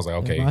 though. So I was like,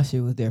 okay. And my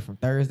shit was there from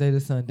Thursday to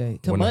Sunday.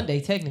 To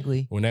Monday,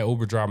 technically. When that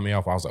Uber dropped me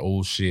off, I was like,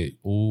 oh, shit.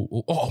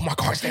 Ooh, oh, my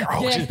car's there.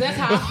 Oh, yes, shit. That's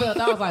how I felt.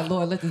 I was like,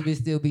 Lord, let this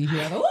bitch still be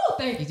here. I was like, oh,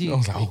 thank you, Jesus. I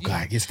was like, oh,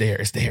 God, it's there.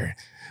 It's there.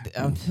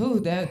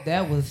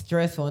 That was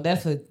stressful, and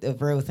that's what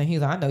Fred was saying. He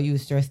was like, I know you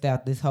was stressed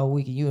out this whole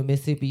week, and you in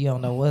Mississippi, you don't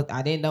know what.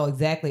 I didn't know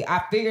exactly.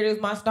 I figured it was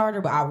my starter,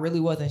 but I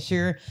really wasn't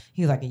sure.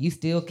 He was like, and you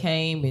still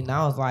came, and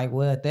I was like,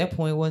 well, at that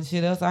point, wasn't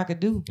shit else I could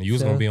do. You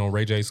was gonna be on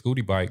Ray J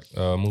Scooty bike,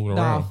 moving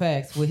around. No,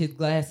 facts with his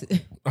glasses,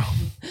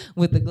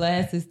 with the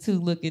glasses too.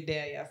 Looking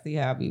down, y'all see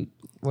how I be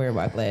wearing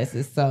my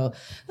glasses. So,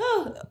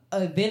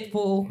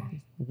 eventful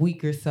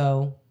week or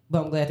so,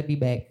 but I'm glad to be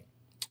back.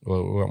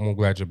 Well, I'm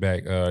glad you're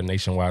back.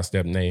 Nationwide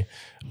Step Nay.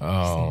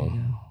 All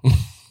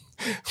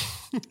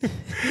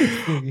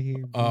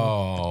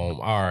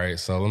right.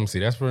 So let me see.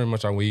 That's pretty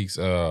much our weeks.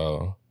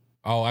 I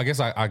guess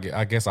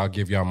I'll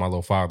give y'all my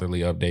little fatherly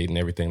update and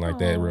everything like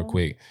that real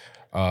quick.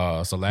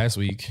 So last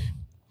week,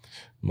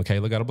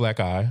 Michaela got a black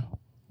eye.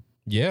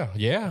 Yeah.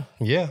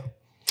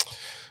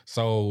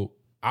 So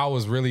I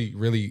was really,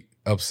 really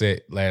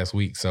upset last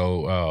week.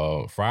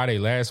 So Friday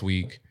last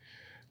week,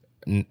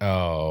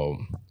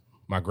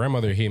 my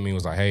grandmother hit me and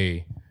was like,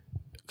 hey,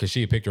 because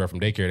she had picked her up from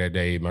daycare that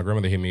day. My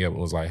grandmother hit me up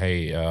and was like,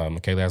 hey,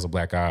 Michaela has a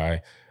black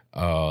eye.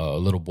 A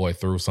little boy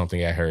threw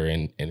something at her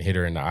and hit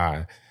her in the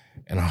eye.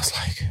 And I was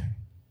like,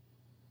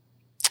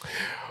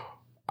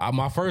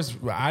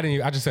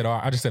 I just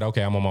said,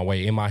 okay, I'm on my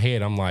way. In my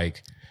head, I'm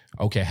like,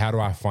 okay, how do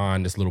I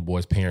find this little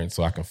boy's parents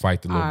so I can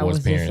fight the little boy's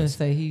parents? I was just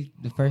going to say,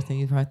 the first thing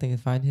you probably think is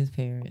find his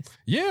parents.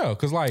 Yeah,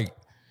 because like,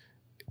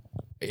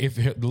 if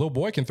the little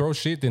boy can throw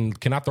shit, then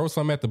can I throw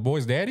something at the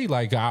boy's daddy?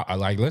 Like,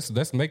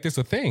 let's make this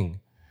a thing.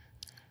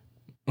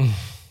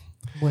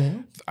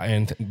 Well,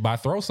 and by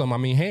throw some, I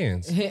mean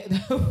hands.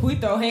 We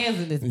throw hands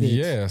in this bitch.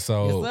 Yeah,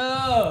 so.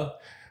 Yes,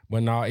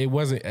 but no, it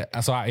wasn't.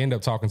 So I ended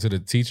up talking to the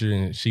teacher,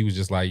 and she was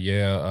just like,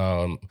 yeah,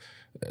 her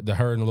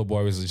and the little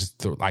boy was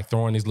just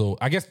throwing these little,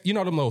 I guess, them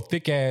little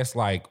thick ass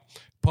like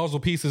puzzle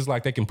pieces,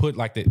 like they can put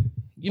like the.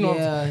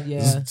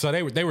 Yeah. So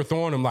they were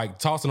throwing them, like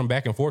tossing them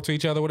back and forth to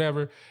each other,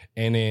 whatever.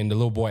 And then the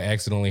little boy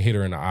accidentally hit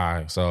her in the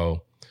eye.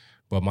 So,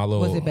 but my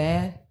little, was it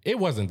bad? It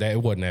wasn't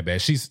that bad.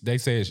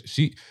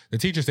 The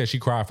teacher said she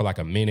cried for like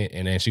a minute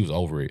and then she was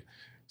over it.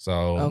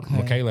 So okay.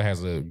 Michaela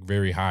has a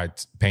very high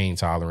pain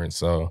tolerance.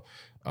 So,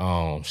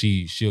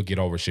 she'll get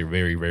over shit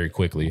very, very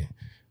quickly.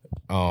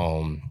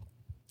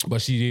 But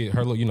she did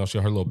her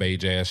little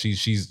beige ass.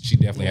 She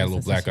definitely had a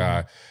little black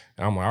eye.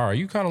 I'm like, all right,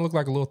 you kind of look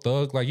like a little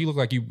thug. Like, you look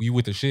like you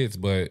with the shits,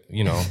 but,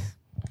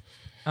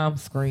 I'm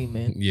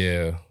screaming.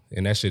 Yeah.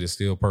 and that shit is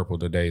still purple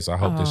today. So I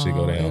hope this shit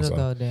go down. It'll So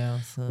go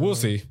down soon.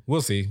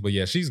 we'll see. But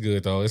yeah, she's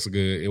good though. It's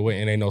good. It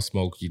ain't no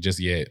smoke just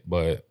yet.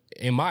 But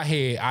in my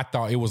head, I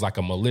thought it was like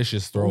a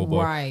malicious throw.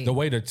 But the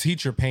way the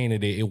teacher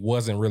painted it, it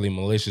wasn't really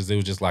malicious. It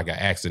was just like an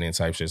accident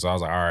type shit. So I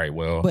was like, all right,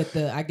 well. But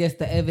I guess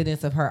the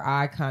evidence of her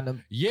eye kind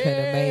of could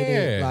have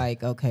made it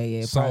like, okay,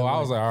 yeah. So I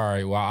was like, all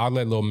right, well, I'll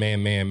let little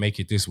man make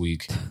it this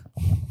week.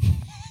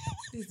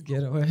 This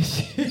getaway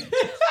shit.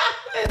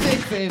 They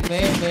said,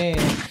 man.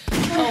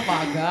 Oh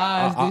my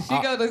gosh.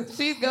 Did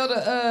she go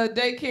to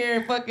daycare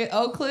in fucking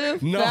Oak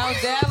Cliff? No.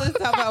 South Dallas?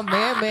 Talk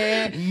about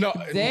man. No.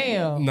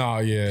 Damn.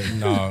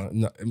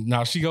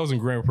 No, she goes in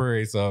Grand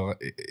Prairie, so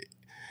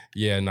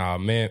Man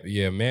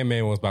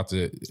was about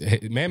to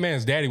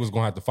Man's daddy was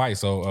gonna have to fight,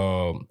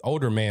 so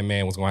older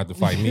Man was gonna have to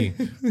fight me.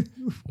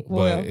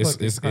 But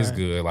it's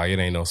good. Like it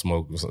ain't no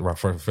smoke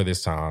for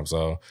this time.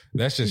 So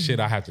that's just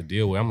shit I have to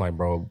deal with. I'm like,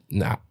 bro,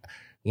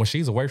 when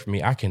she's away from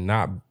me, I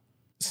cannot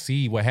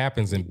see what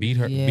happens and beat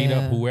up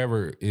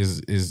whoever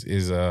is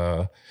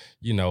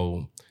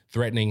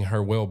threatening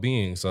her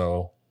well-being.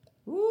 So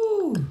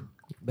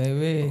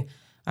baby,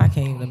 I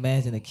can't even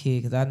imagine a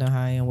kid because I know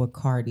how I am with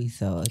Cardi.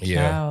 So a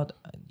child,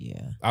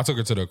 I took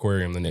her to the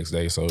aquarium the next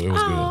day, so it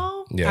was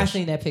good. Yeah, I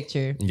seen that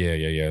picture.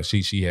 Yeah.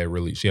 She had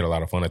a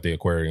lot of fun at the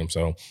aquarium.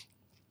 So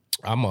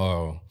I'm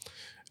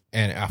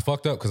and I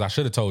fucked up because I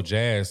should have told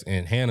Jazz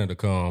and Hannah to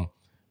come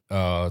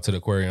to the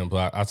aquarium,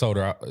 but I told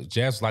her,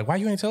 Jazz was like, why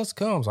you ain't tell us to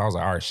come? So I was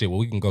like, all right, shit, well,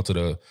 we can go to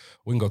the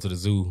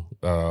zoo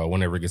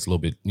whenever it gets a little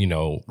bit,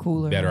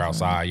 cooler, better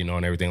outside, and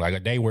everything. Like a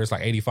day where it's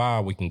like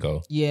 85, we can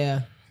go.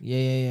 Yeah.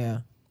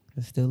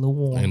 It's still a little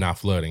warm. And not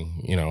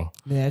flooding,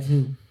 That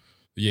too.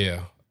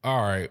 Yeah.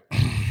 All right.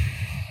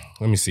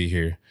 Let me see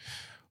here.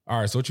 All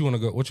right, so what you want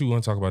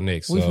to talk about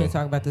next? We finna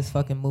talk about this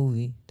fucking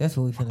movie. That's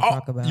what we finna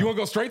talk about. You want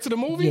to go straight to the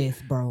movie?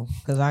 Yes, bro,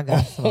 because I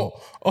got some.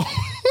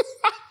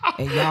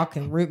 And y'all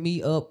can rip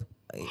me up.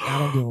 I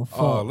don't give a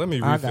fuck. Let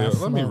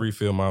me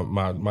refill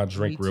my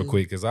drink real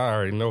quick because I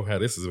already know how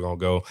this is gonna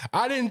go.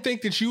 I didn't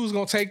think that you was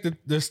gonna take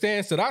the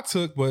stance that I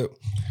took, but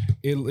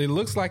it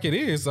looks like it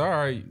is. All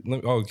right,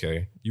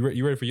 okay. You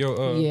ready for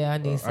your? Yeah, I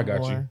need some I got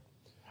more. You.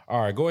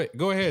 All right,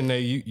 go ahead,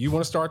 Nate. You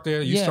want to start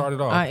there? You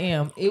started off. I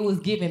am. It was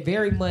giving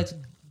very much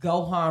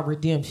Gohan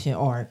redemption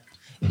arc.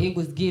 It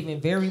was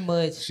giving very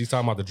much. She's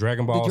talking about the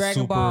Dragon Ball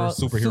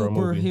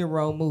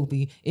superhero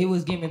movie. It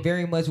was giving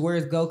very much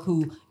Where's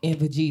Goku and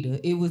Vegeta.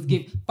 It was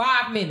giving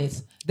 5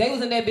 minutes. They was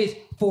in that bitch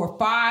for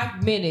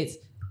 5 minutes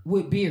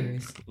with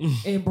Beerus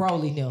and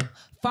Broly them.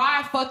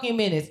 5 fucking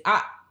minutes.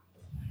 I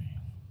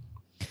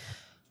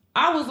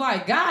was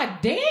like, God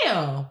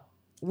damn.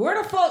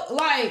 Where the fuck,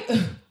 like,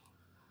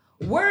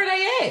 where are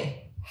they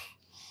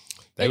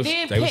at?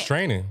 They was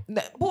training.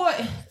 Boy,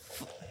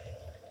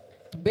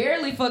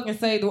 barely fucking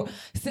saved the.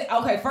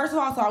 Okay, first of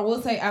all, so I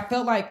will say I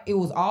felt like it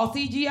was all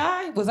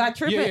CGI. Was I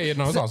tripping? Yeah,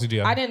 no, it's all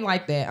CGI. I didn't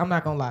like that. I'm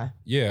not gonna lie.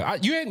 Yeah,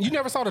 you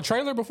never saw the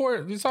trailer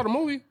before you saw the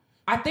movie?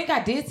 I think I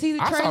did see the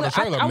trailer. I saw the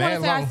trailer. I want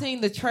to say I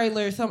seen the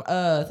trailer.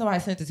 Somebody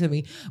sent it to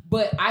me,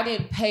 but I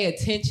didn't pay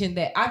attention.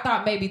 That I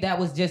thought maybe that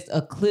was just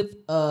a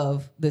clip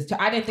of this.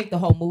 I didn't think the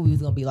whole movie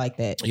was gonna be like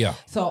that. Yeah.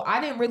 So I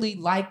didn't really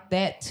like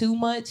that too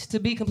much, to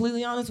be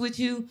completely honest with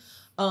you.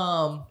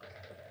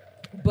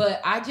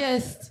 But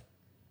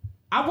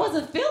I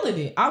wasn't feeling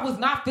it. I was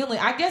not feeling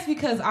it. I guess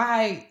because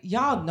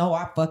y'all know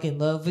I fucking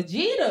love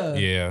Vegeta.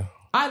 Yeah.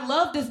 I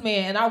love this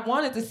man and I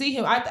wanted to see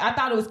him. I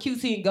thought it was cute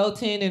seeing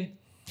Goten and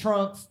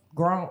Trunks,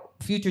 grown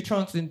future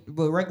Trunks and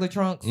regular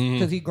Trunks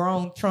because he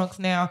grown Trunks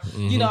now.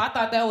 Mm-hmm. I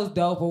thought that was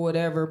dope or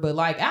whatever. But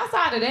like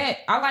outside of that,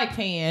 I like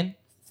Pan.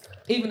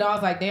 Even though I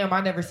was like, damn, I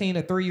never seen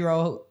a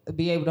 3-year-old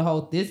be able to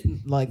hold this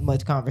like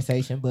much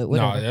conversation. But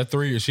whatever. No, that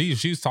 3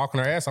 she was talking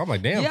her ass. I'm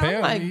like, damn, Pan.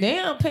 I'm like,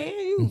 damn, Pan,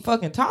 you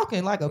fucking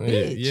talking like a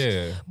bitch.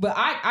 Yeah. But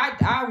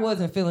I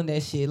wasn't feeling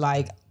that shit.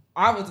 Like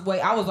I was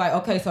like,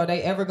 okay, so are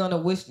they ever gonna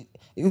wish?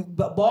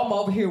 Bulma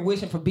over here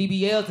wishing for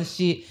BBLs and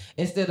shit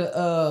instead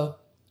of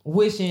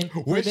wishing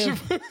for fucking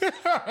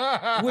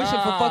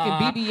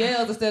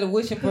BBLs instead of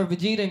wishing for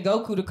Vegeta and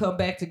Goku to come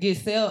back to get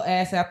Cell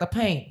ass out the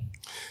paint.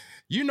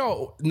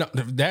 No,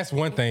 that's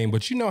one thing,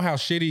 but you know how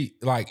shitty,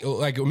 like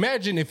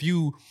imagine if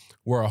you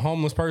were a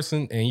homeless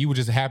person and you would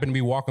just happen to be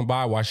walking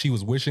by while she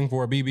was wishing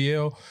for a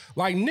BBL.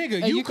 Like,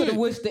 nigga, and you could have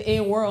wished to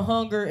end world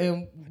hunger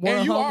and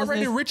world you homelessness.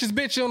 already the richest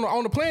bitch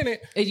on the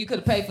planet. And you could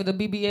have paid for the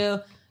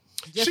BBL.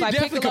 Just she like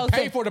definitely Piccolo could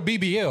pay for the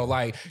BBL.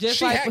 Like,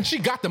 she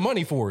got the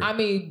money for it. I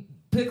mean,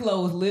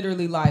 Piccolo was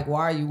literally like,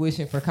 why are you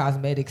wishing for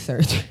cosmetic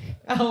surgery?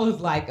 I was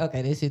like,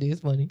 okay, this shit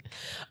is funny.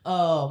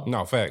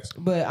 No, facts.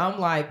 But I'm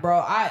like, bro,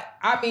 I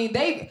mean,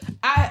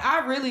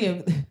 I really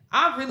am.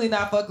 I'm really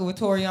not fucking with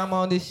Toriyama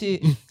on this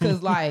shit.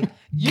 Cause like,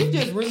 you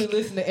just really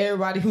listen to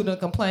everybody who done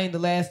complained the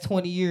last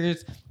 20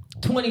 years,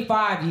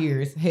 25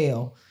 years,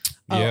 hell.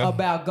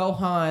 About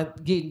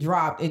Gohan getting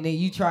dropped, and then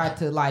you tried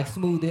to like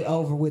smooth it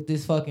over with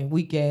this fucking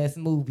weak ass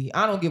movie.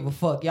 I don't give a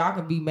fuck. Y'all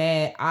can be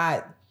mad.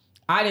 I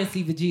didn't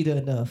see Vegeta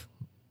enough.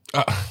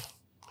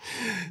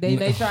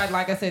 They tried,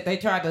 like I said, they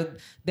tried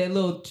that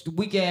little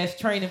weak ass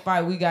training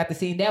fight we got to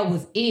see. And that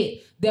was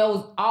it. That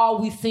was all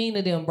we seen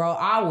of them, bro.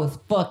 I was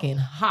fucking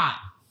hot.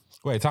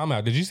 Wait, time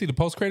out. Did you see the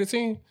post-credit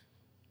scene?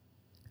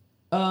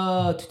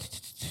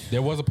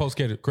 There was a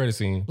post-credit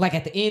scene. Like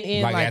at the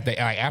end, like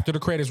after the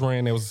credits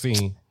ran, there was a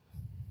scene.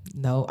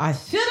 No, I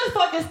should have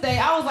fucking stayed.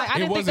 I was like, I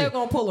didn't think they were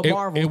gonna pull a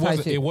Marvel type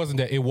shit. It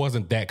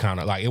wasn't that kind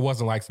of like. It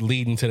wasn't like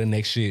leading to the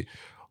next shit.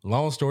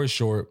 Long story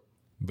short,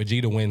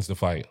 Vegeta wins the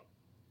fight,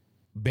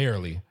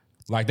 barely.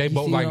 Like they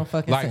both like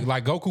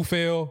Goku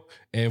fell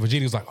and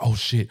Vegeta was like, oh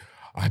shit,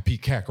 I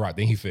beat Kakarot.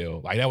 Then he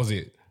fell. Like that was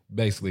it.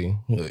 Basically,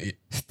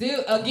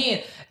 still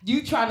again,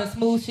 you trying to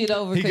smooth shit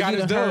over because you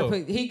done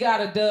heard he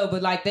got a dub,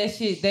 but like that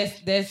shit,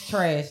 that's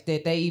trash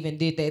that they even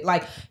did that.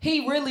 Like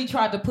he really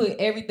tried to put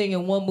everything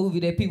in one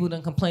movie that people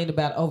done complained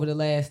about over the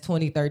last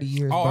 20, 30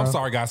 years. Oh, bro. I'm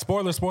sorry, guys.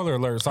 Spoiler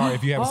alert. Sorry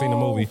if you haven't seen the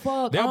movie.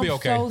 Fuck. They'll be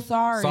okay. So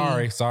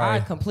sorry. Sorry. I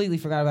completely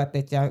forgot about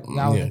that. Y'all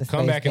was in the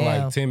come back in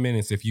like 10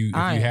 minutes if you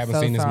haven't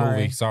seen this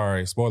movie.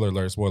 Sorry. Spoiler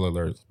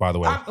alert. By the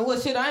way,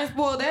 I ain't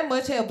spoiled that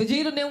much. Hell,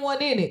 Vegeta didn't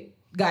want in it.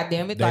 God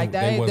damn it! That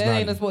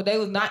ain't a sport. They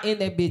was not in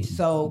that bitch.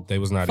 So they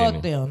was not fuck in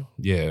it. them.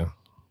 Yeah.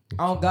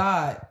 Oh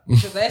God,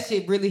 because that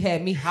shit really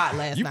had me hot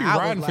last night. You be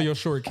riding for your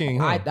short king,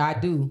 huh? I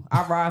do.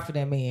 I ride for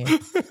that man.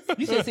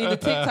 You should see the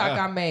TikTok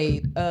I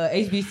made.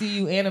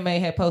 HBCU anime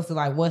had posted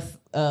like what's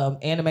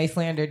anime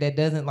slander that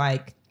doesn't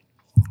like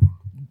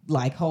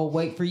hold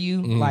weight for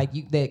you, like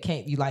you that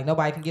can't you like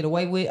nobody can get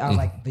away with. I was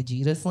like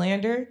Vegeta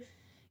slander,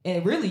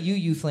 and really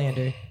you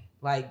slander.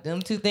 Like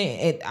them two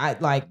things, I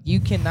like you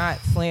cannot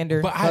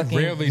slander. But I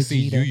rarely Vegeta.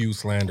 see you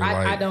slander.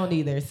 I don't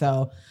either.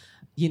 So,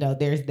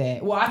 there's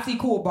that. Well, I see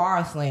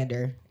Kuwabara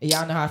slander.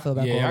 Y'all know how I feel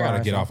about Kuwabara. Yeah, I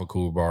gotta get off of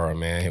Kuwabara,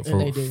 man.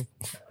 They do.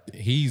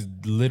 He's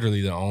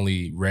literally the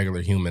only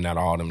regular human out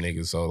of all them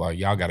niggas. So like,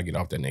 y'all gotta get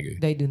off that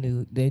nigga. They do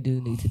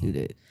need to do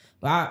that.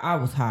 But I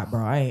was hot, bro.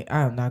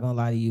 I'm not gonna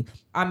lie to you.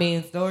 I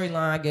mean, storyline,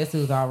 I guess it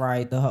was all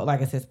right. The whole,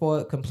 like I said,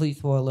 complete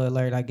spoiler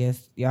alert. I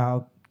guess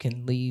y'all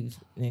can leave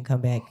and come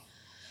back.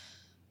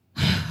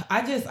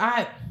 I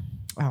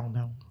don't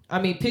know. I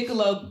mean,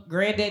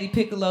 Granddaddy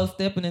Piccolo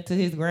stepping into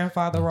his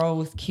grandfather role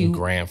was cute.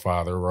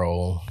 Grandfather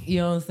role. You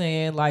know what I'm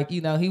saying? Like,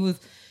 he was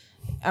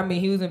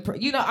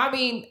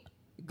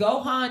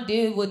Gohan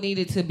did what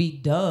needed to be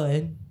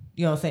done.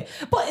 You know what I'm saying?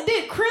 But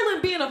then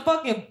Krillin being a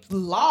fucking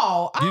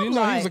law. You didn't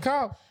know he was a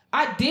cop?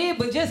 I did,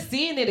 but just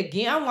seeing it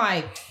again, I'm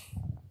like,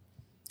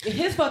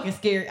 his fucking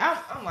scary.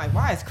 I'm like,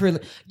 why is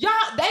Krillin?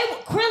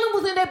 Krillin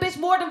was in that bitch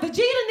more than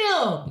Vegeta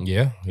and them.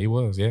 Yeah, he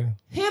was. Yeah,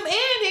 him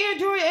and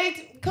Android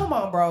 8. Come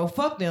on, bro.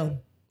 Fuck them.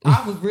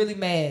 I was really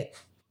mad.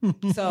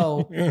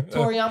 So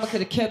Toriyama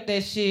could have kept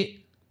that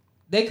shit.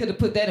 They could have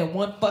put that in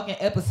one fucking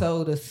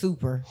episode of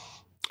Super,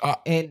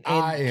 and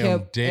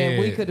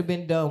we could have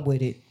been done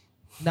with it.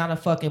 Not a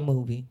fucking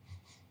movie.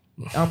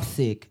 I'm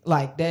sick.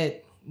 Like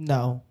that.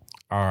 No.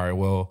 All right.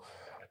 Well,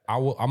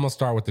 I'm gonna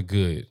start with the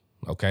good.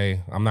 Okay,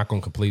 I'm not gonna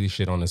completely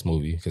shit on this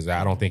movie because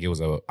I don't think it was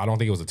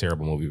a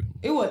terrible movie.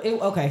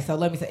 Okay. So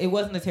let me say it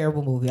wasn't a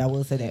terrible movie. I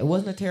will say that it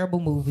wasn't a terrible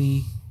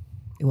movie.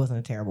 It wasn't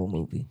a terrible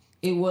movie.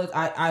 It was.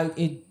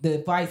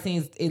 The fight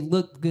scenes. It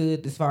looked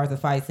good as far as the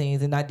fight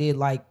scenes, and I did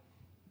like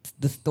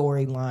the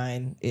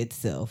storyline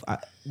itself.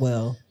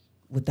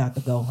 Without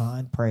the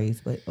Gohan praise,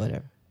 but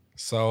whatever.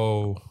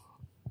 So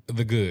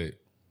the good.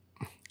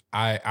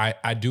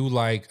 I do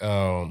like.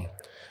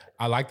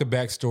 I like the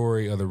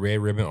backstory of the Red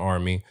Ribbon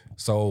Army.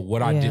 So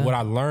what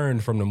I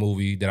learned from the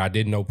movie that I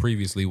didn't know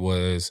previously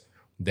was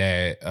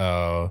that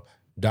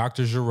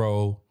Dr.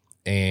 Gero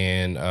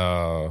and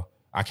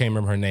I can't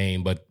remember her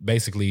name, but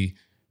basically,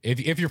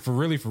 if you're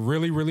really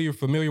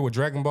familiar with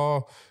Dragon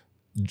Ball,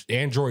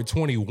 Android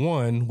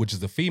 21, which is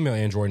the female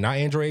android, not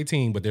Android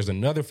 18, but there's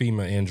another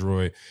female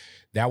android,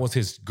 that was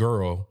his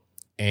girl,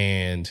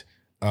 and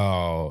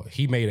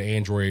he made an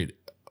android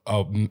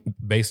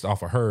based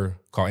off of her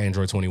called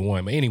Android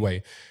 21. But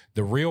anyway,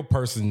 the real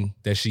person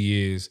that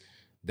she is,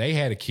 they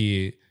had a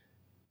kid,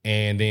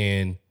 and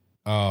then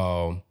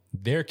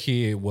their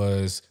kid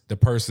was the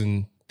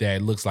person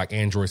that looks like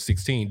Android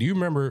 16. Do you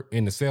remember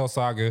in the Cell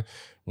Saga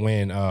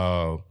when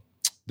the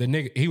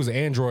nigga, he was an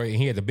android and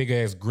he had the big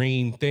ass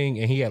green thing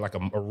and he had like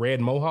a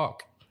red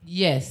mohawk?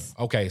 Yes.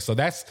 Okay, so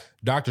that's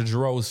Dr.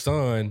 Gero's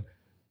son.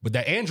 But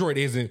that android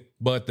isn't,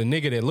 but the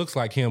nigga that looks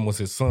like him was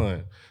his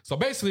son. So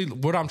basically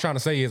what I'm trying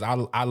to say is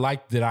I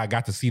like that I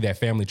got to see that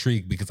family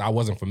tree because I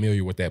wasn't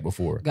familiar with that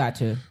before.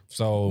 Gotcha.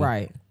 So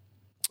right.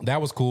 That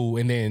was cool.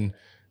 And then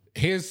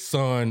his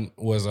son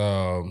was,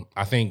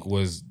 I think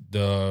was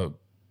the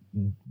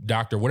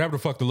doctor, whatever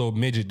the fuck the little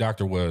midget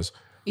doctor was.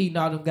 Eating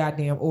all them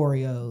goddamn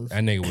Oreos.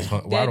 That nigga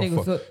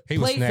was he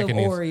was snacking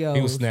Oreos.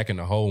 He was snacking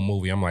the whole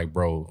movie. I'm like,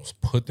 bro,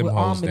 put them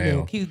hoes down.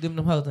 Milk. He was them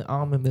hoes in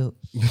almond milk.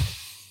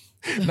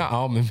 Not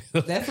almond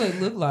milk. That's what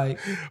it looked like.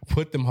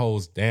 Put them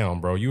hoes down,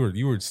 bro. You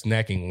were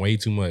snacking way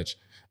too much.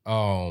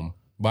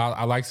 But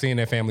I like seeing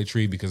that family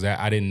tree because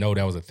I didn't know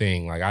that was a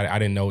thing. Like I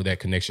didn't know that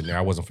connection there.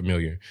 I wasn't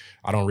familiar.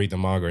 I don't read the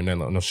manga or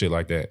no shit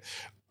like that.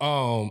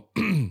 So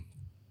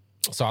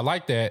I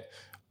like that.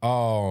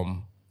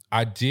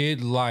 I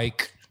did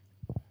like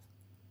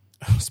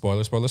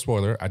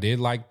spoiler. I did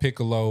like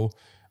Piccolo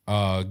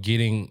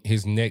getting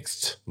his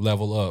next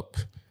level up.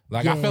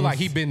 Like I feel like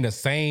he's been the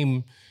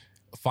same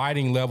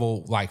fighting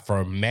level like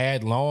for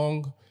mad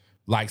long.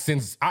 Like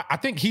since I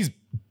think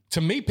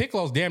to me,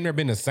 Piccolo's damn near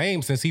been the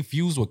same since he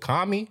fused with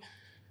Kami.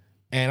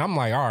 And I'm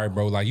like, all right,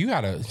 bro, like you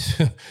gotta,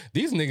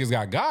 these niggas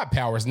got God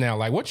powers now.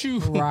 Like what you,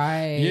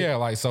 right? Yeah,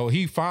 like so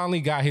he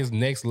finally got his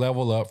next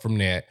level up from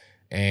that.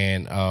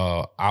 And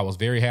I was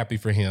very happy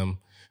for him.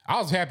 I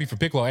was happy for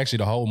Piccolo actually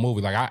the whole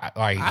movie. Like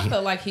I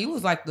felt like he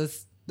was like the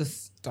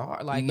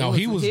star. Like no,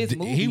 he was a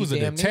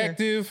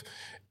detective.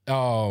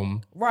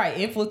 Right,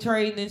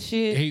 infiltrating and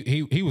shit.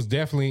 He was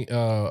definitely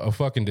a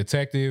fucking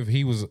detective.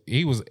 He was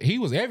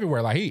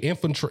everywhere. Like he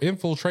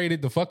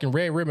infiltrated the fucking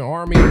Red Ribbon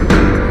Army.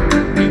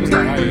 He was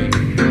like, hey.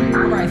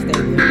 Right, stay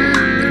with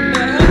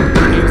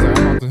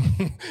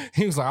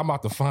He was like, I'm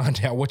about to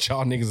find out what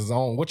y'all niggas is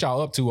on, what y'all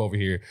up to over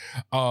here.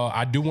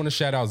 I do want to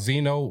shout out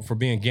Zeno for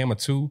being Gamma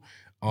 2.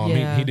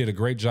 He did a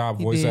great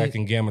job voice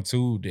acting Gamma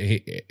 2.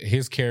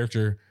 His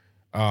character,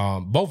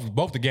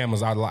 both the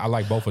Gammas, I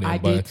like both of them.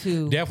 But did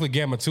too. Definitely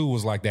Gamma 2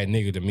 was like that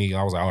nigga to me.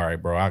 I was like, all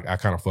right, bro, I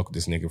kind of fuck with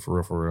this nigga for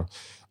real.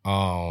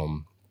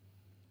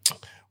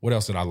 What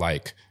else did I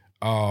like?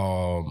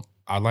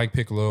 I like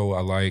Piccolo. I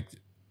like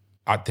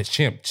the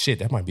Chimp. Shit,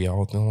 that might be the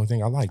only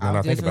thing I like. Now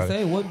I think about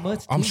it. What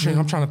much? I'm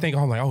trying to think.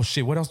 I'm like, oh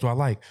shit, what else do I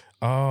like?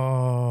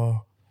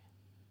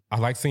 I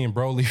like seeing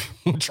Broly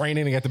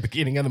training at the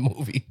beginning of the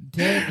movie.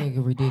 That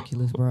nigga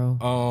ridiculous,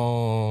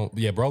 bro.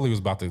 Yeah, Broly was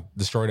about to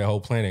destroy that whole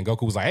planet, and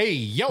Goku was like, "Hey,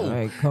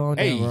 yo,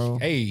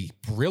 hey,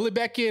 reel it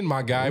back in,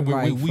 my guy.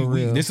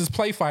 We this is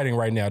play fighting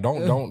right now.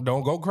 Don't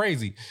go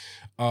crazy."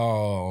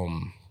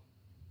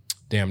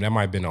 Damn, that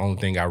might have been the only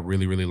thing I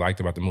really, really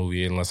liked about the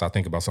movie, unless I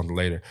think about something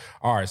later.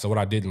 All right, so what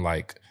I didn't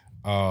like.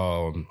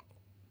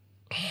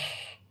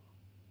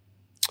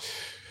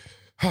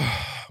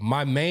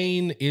 My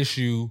main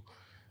issue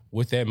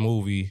with that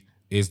movie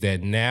is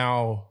that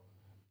now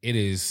it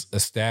is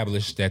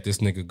established that this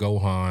nigga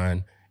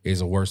Gohan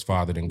is a worse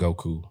father than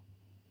Goku.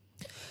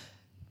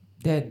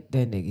 That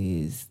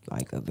nigga is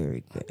like a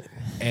very good.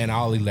 And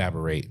I'll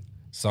elaborate.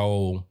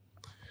 So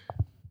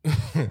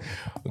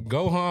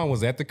Gohan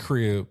was at the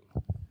crib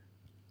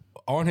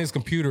on his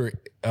computer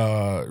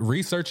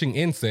researching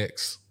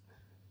insects,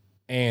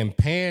 and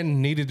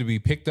Pan needed to be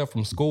picked up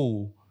from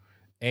school,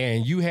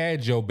 and you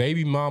had your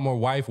baby mama,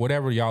 wife,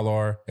 whatever y'all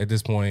are at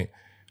this point,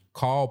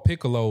 call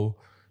Piccolo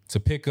to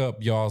pick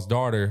up y'all's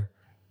daughter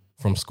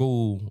from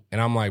school. And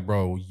I'm like,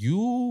 bro, you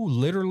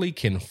literally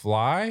can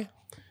fly.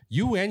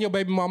 You and your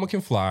baby mama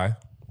can fly.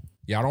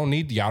 Y'all don't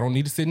need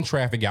to sit in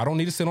traffic. Y'all don't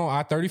need to sit on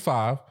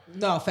I-35.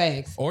 No,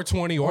 facts. Or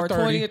 20 or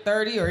 30. 20 or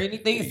 30 or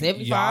anything.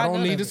 75. Y'all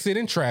don't need to sit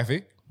in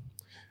traffic.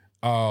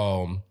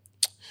 Y'all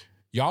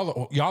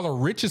are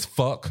rich as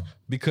fuck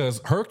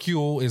because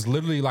Hercule is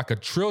literally like a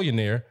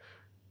trillionaire.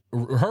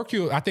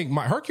 Hercule, I think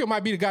Hercule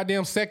might be the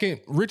goddamn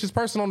second richest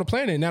person on the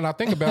planet. Now that I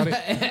think about it,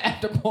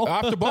 after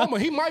Bulma,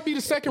 he might be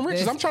the second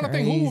richest. I'm trying to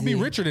think who would be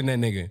richer than that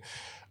nigga.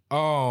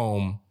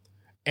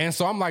 And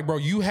so I'm like, bro,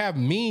 you have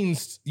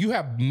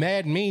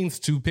mad means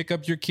to pick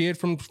up your kid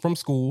from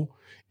school,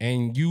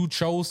 and you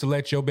chose to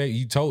let your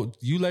baby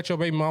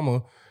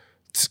mama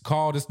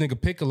call this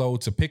nigga Piccolo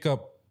to pick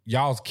up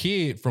y'all's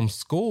kid from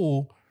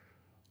school.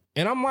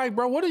 And I'm like,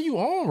 bro, what are you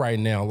on right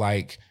now?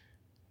 Like,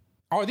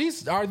 Are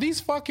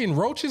these fucking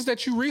roaches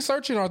that you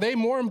researching, are they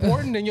more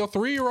important than your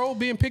 3-year-old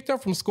being picked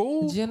up from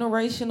school?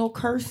 Generational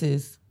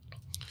curses.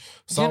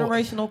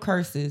 Generational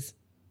curses.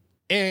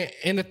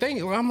 And the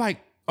thing, I'm like,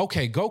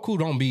 okay, Goku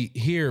don't be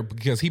here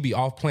because he be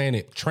off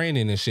planet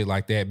training and shit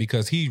like that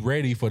because he's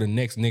ready for the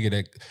next nigga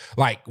that,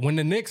 like, when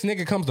the next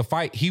nigga comes to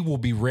fight, he will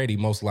be ready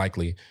most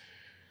likely.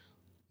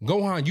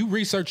 Gohan, you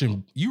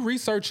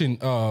researching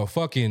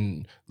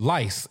fucking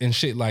lice and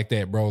shit like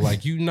that, bro.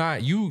 Like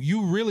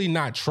you really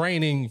not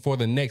training for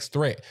the next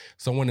threat.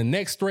 So when the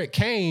next threat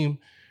came,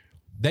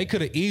 they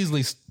could have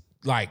easily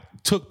like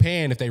took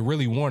Pan if they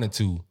really wanted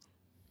to.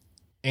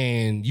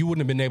 And you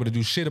wouldn't have been able to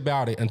do shit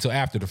about it until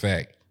after the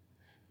fact.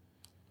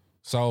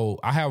 So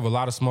I have a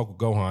lot of smoke with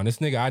Gohan. This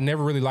nigga, I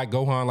never really liked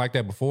Gohan like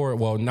that before.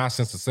 Well, not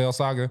since the Cell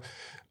Saga.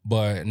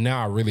 But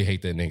now I really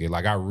hate that nigga.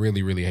 Like, I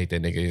really, really hate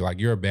that nigga. Like,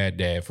 you're a bad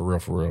dad, for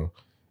real.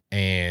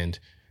 And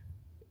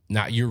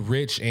now you're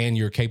rich and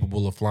you're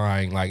capable of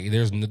flying. Like,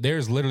 there's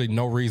literally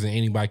no reason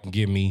anybody can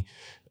give me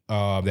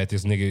that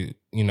this nigga,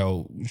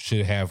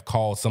 should have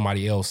called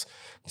somebody else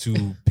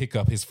to pick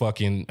up his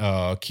fucking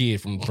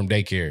kid from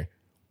daycare.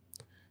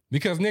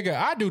 Because, nigga,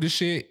 I do this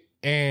shit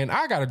and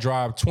I gotta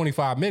drive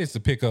 25 minutes to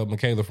pick up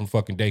Michaela from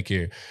fucking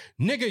daycare.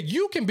 Nigga,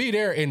 you can be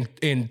there in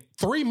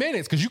 3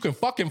 minutes because you can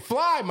fucking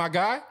fly, my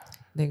guy.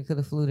 Nigga could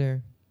have flew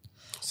there.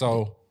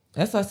 So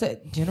that's what I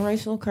said.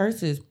 Generational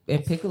curses.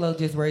 And Piccolo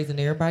just raising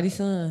everybody's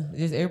son.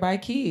 Just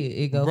everybody's kid.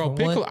 It goes from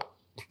Piccolo.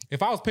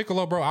 If I was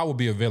Piccolo, bro, I would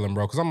be a villain,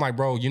 bro. Because I'm like,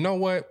 bro, you know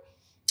what?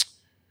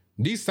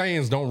 These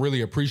Saiyans don't really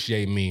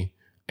appreciate me.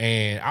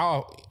 And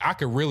I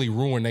could really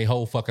ruin their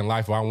whole fucking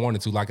life if I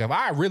wanted to. Like, if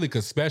I really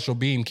could special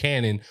beam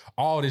Cannon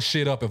all this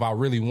shit up if I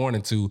really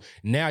wanted to,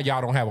 now y'all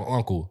don't have an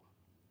uncle.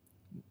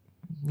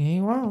 You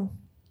ain't wrong.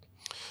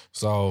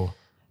 So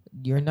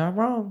you're not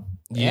wrong.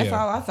 Yeah. That's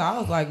all I saw. I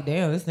was like,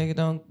 damn, this nigga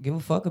don't give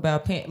a fuck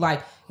about Pan.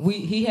 Like,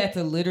 he had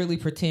to literally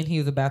pretend he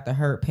was about to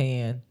hurt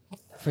Pan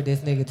for this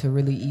nigga to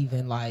really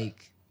even,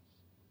 like,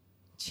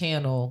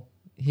 channel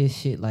his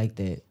shit like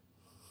that.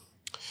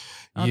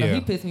 I don't know.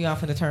 He pissed me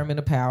off in the Tournament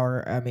of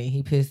Power. I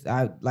mean,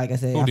 like I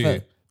said. Who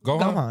did?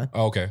 Gohan?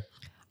 Oh, okay.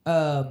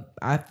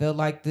 I felt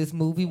like this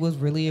movie was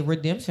really a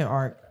redemption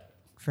arc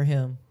for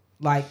him.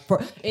 Like,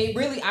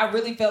 I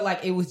really felt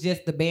like it was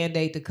just the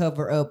Band-Aid to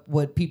cover up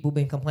what people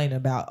been complaining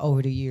about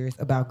over the years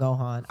about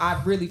Gohan. I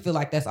really feel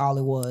like that's all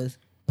it was,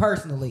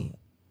 personally.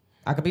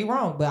 I could be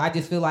wrong, but I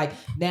just feel like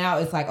now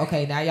it's like,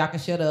 okay, now y'all can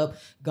shut up.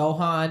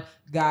 Gohan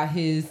got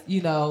his,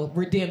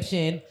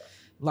 redemption.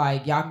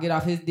 Like, y'all can get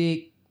off his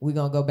dick. We're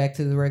going to go back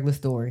to the regular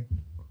story.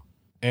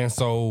 And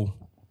so,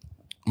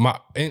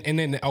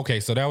 then, okay,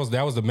 so that was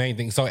the main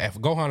thing. So, if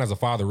Gohan as a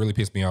father really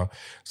pissed me off.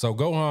 So,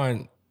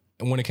 Gohan,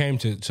 when it came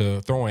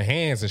to throwing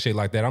hands and shit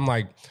like that, I'm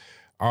like,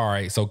 all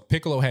right, so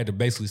Piccolo had to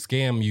basically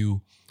scam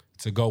you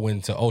to go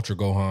into Ultra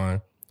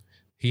Gohan.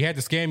 He had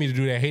to scam you to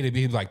do that.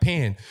 He was like,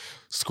 Pan,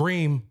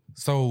 scream,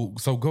 so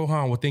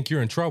Gohan would think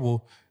you're in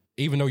trouble,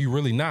 even though you're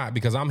really not,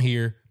 because I'm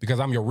here, because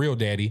I'm your real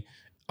daddy.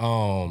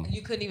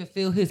 You couldn't even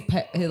feel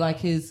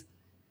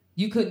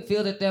you couldn't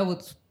feel that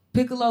was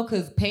Piccolo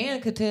because Pan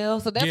could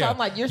tell. So that's why I'm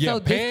like, you're so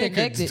Pan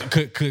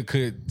disconnected.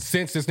 Could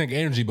sense this nigga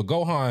energy, but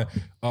Gohan,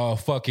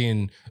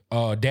 fucking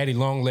daddy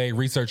long leg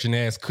researching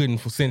ass couldn't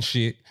sense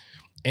shit.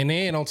 And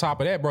then on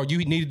top of that, bro, you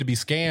needed to be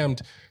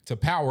scammed to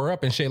power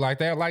up and shit like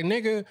that. Like,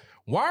 nigga,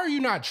 why are you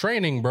not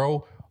training,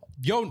 bro?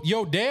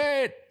 Yo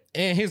dad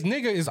and his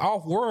nigga is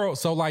off world,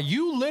 so like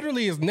you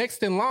literally is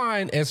next in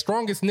line as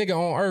strongest nigga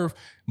on earth,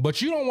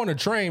 but you don't want to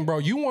train, bro.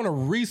 You want to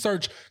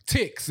research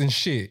ticks and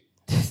shit.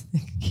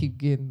 Keep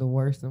getting the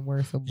worse and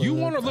worse. You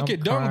want to look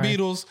at dung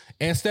beetles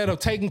instead of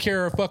taking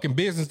care of fucking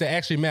business that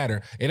actually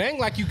matter. It ain't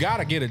like you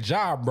gotta get a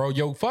job, bro.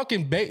 Your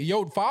fucking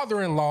your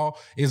father-in-law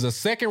is the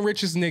second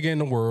richest nigga in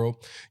the world.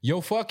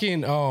 Your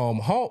fucking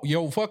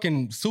your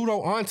fucking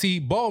pseudo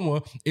auntie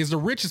Bulma is the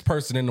richest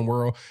person in the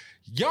world.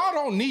 Y'all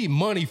don't need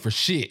money for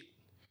shit.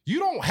 You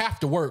don't have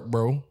to work,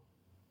 bro.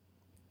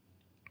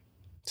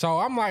 So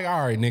I'm like,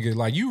 all right, nigga,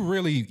 like you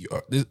really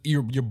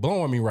you're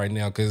blowing me right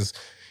now because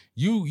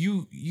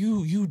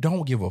you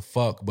don't give a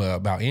fuck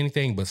about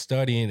anything but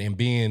studying and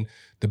being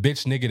the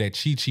bitch nigga that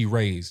Chi-Chi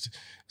raised.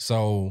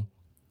 So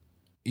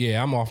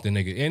yeah, I'm off the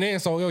nigga. And then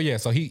so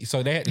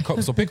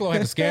Piccolo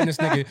had to scam this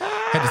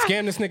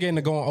nigga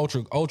into going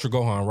Ultra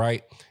Gohan,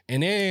 right?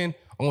 And then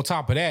on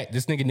top of that,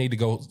 this nigga need to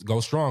go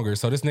stronger.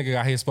 So this nigga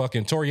got his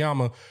fucking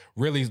Toriyama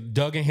really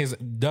dug in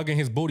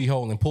his booty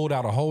hole and pulled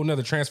out a whole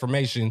nother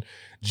transformation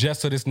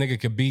just so this nigga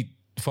could beat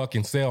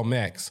fucking Cell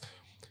Max,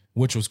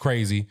 which was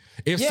crazy.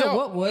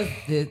 What was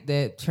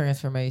that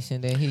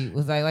transformation that he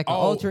was like an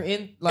ultra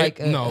in like?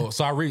 No,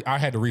 so I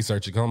had to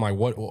research it because I'm like,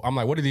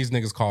 what do these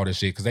niggas call this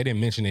shit? Because they didn't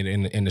mention it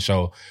in the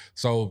show.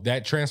 So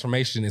that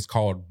transformation is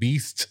called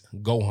Beast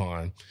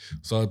Gohan.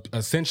 So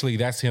essentially,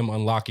 that's him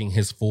unlocking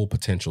his full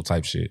potential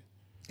type shit.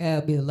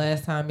 That'll be the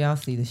last time y'all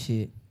see the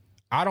shit.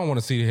 I don't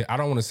want to see him. I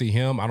don't want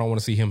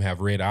to see him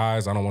have red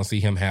eyes. I don't want to see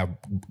him have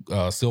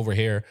silver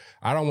hair.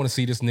 I don't want to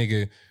see this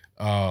nigga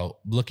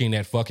looking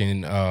at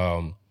fucking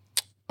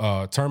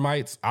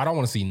termites. I don't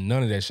want to see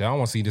none of that shit. I don't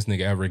want to see this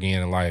nigga ever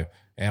again in life.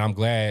 And I'm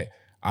glad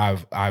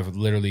I've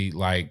literally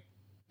like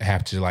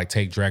have to like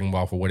take Dragon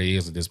Ball for what it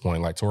is at this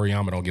point. Like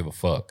Toriyama don't give a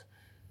fuck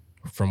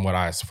from what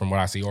I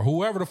see, or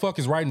whoever the fuck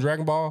is writing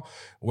Dragon Ball,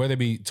 whether it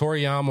be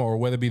Toriyama or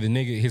whether it be the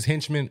nigga his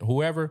henchman,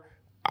 whoever.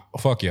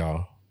 Fuck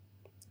y'all.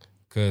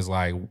 Cause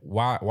like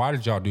why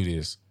did y'all do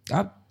this?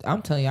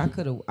 I'm telling you,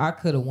 I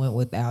could have went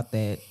without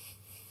that.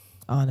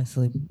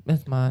 Honestly,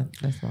 that's my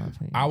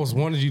opinion. I was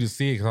wanted you to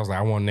see it because I was like,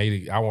 I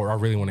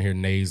really want to hear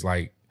Nate's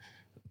like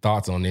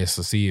thoughts on this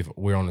to see if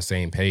we're on the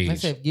same page. I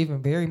said,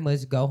 giving very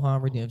much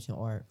Gohan redemption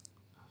arc.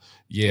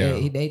 Yeah,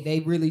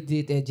 they really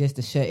did that just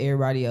to shut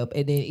everybody up,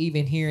 and then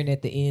even hearing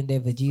at the end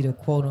that Vegeta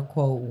quote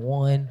unquote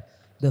won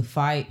the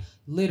fight.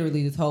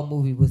 Literally, this whole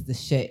movie was to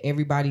shut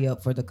everybody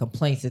up for the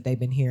complaints that they've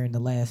been hearing the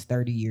last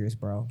 30 years,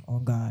 bro.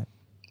 On God.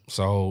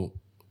 So,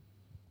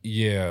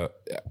 yeah.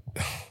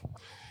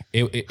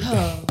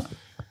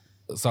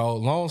 So,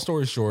 long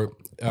story short,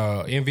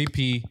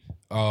 MVP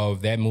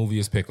of that movie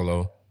is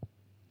Piccolo.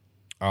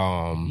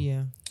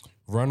 Yeah.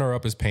 Runner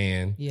up is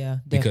Pan. Yeah,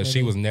 definitely. Because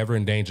she was never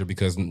in danger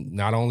because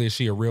not only is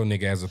she a real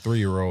nigga as a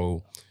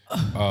 3-year-old.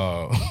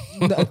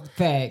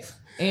 Facts.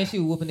 And she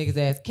was whooping niggas'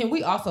 ass. Can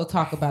we also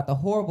talk about the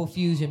horrible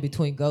fusion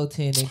between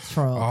Goten and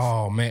Trunks?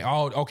 Oh man.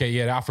 Oh, okay.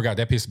 Yeah, I forgot.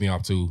 That pissed me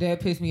off too. That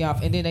pissed me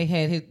off. And then they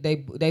had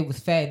they was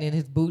fattening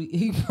his booty.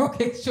 He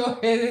broke his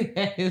short head.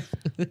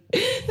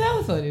 That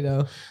was funny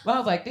though. But I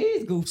was like,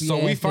 these goofy. So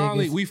ass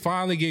we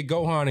finally get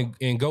Gohan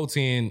and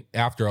Goten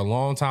after a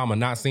long time of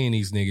not seeing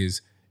these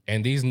niggas,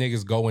 and these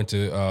niggas go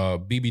into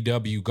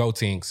BBW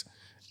Gotenks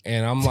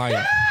And I'm like,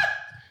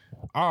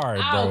 all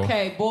right, bro.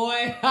 Okay,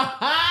 boy.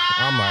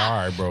 I'm like, all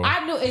right, bro.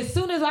 I knew as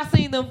soon as I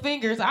seen them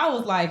fingers, I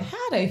was like,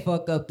 how they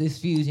fuck up this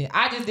fusion?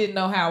 I just didn't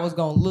know how it was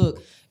gonna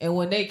look. And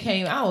when they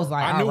came, I was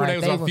like, I knew when they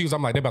was on fuse.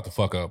 I'm like, they about to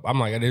fuck up. I'm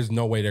like, there's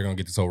no way they're gonna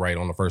get this so right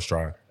on the first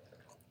try.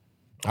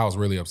 I was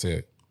really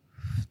upset.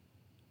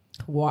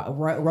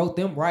 Wrote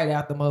them right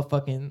out the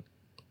motherfucking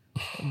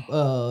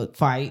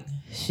fight.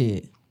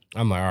 Shit.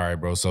 I'm like, all right,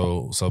 bro.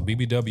 So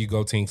BBW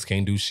Gotenks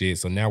can't do shit.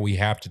 So now we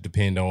have to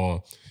depend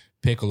on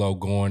Piccolo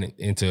going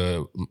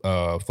into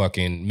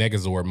fucking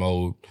Megazord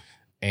mode,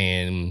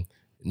 and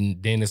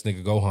then this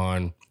nigga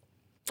Gohan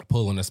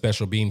pulling a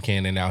special beam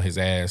cannon out his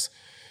ass.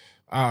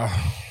 I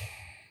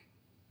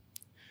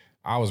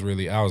was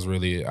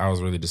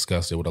really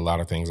disgusted with a lot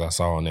of things I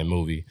saw in that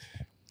movie.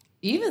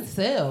 Even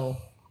Cell,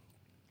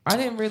 I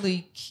didn't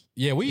really.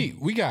 Yeah,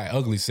 we got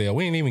ugly Cell.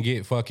 We didn't even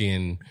get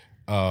fucking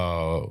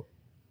bougie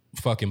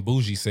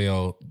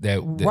Cell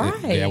that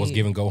was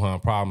giving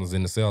Gohan problems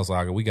in the Cell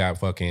saga. We got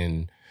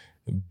fucking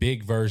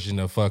big version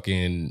of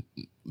fucking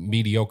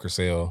mediocre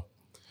Cell.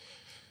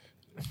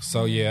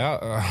 So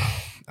yeah,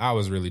 I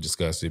was really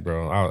disgusted,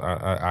 bro.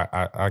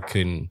 I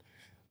couldn't.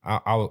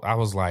 I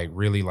was like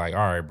really like, all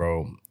right,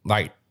 bro.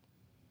 Like,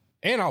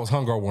 and I was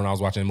hungover when I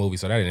was watching the movie,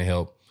 so that didn't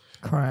help.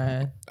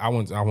 Crying. I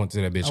went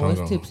to that bitch. I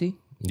was tipsy.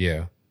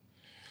 Yeah.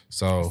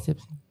 So,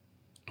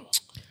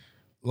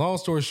 long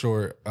story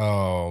short,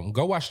 go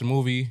watch the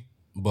movie,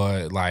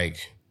 but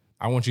like,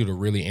 I want you to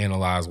really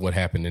analyze what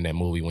happened in that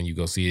movie when you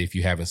go see it. If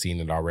you haven't seen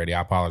it already,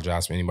 I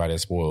apologize for anybody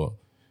that's spoiled,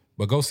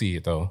 but go see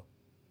it though.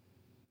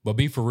 But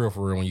be for real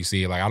when you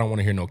see it. Like, I don't want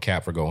to hear no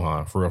cap for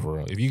Gohan. For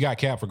real. If you got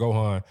cap for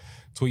Gohan,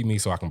 tweet me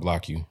so I can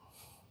block you.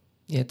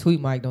 Yeah,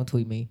 tweet Mike. Don't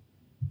tweet me.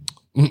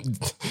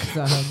 Because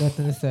I have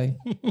nothing to say.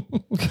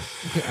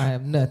 I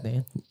have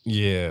nothing.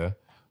 Yeah.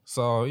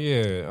 So,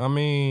 yeah. I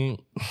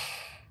mean,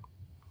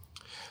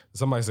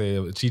 somebody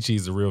said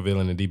Chi-Chi's the real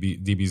villain in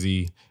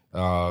DBZ.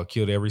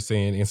 Killed every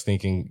Saiyan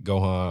instinct in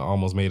Gohan,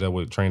 almost made up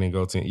with training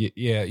Goten.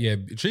 Yeah.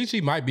 Chi-Chi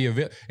might be a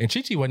villain. And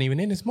Chi-Chi wasn't even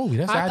in this movie.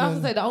 That's I was going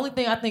to say, the only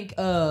thing I think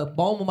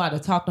Bulma might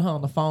have talked to her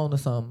on the phone or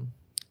something.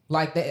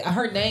 Like,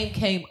 her name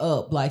came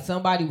up. Like,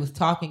 somebody was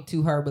talking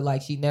to her, but,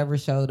 like, she never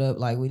showed up.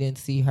 Like, we didn't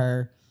see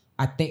her.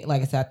 I think,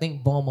 like I said, I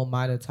think Bulma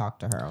might have talked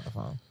to her on the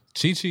phone.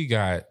 Chi-Chi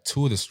got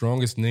two of the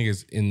strongest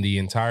niggas in the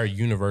entire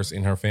universe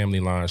in her family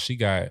line. She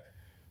got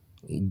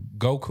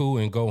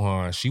Goku and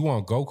Gohan. She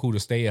want Goku to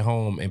stay at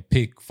home and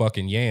pick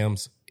fucking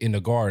yams in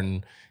the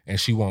garden, and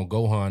she want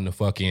Gohan to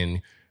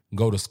fucking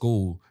go to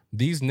school.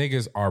 These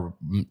niggas are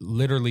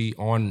literally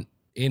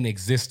in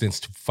existence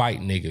to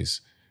fight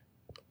niggas.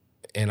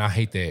 And I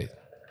hate that.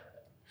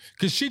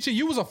 Cause Chi-Chi,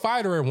 you was a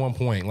fighter at one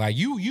point. Like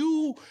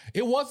you,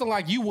 it wasn't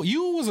like you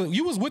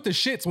was with the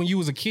shits when you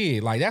was a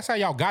kid. Like that's how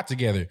y'all got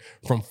together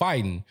from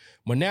fighting.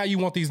 But now you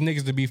want these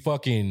niggas to be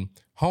fucking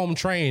home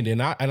trained,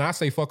 and I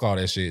say fuck all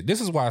that shit. This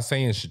is why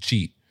Saiyans should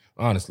cheat,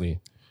 honestly.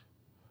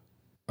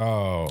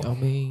 Oh, I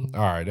mean,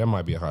 all right, that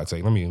might be a hot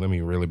take. Let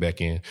me reel it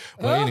back in.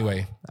 But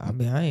anyway, I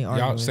mean, I ain't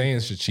arguing. Y'all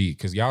Saiyans should cheat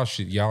because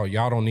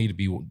y'all don't need to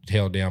be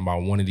held down by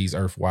one of these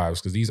Earth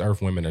wives because these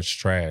Earth women are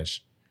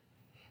trash.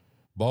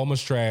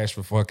 Bulma's trash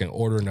for fucking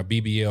ordering a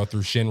BBL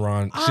through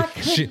Shenron. I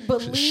couldn't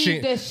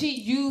believe that she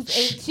used,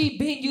 and she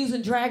been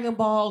using Dragon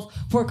Balls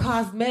for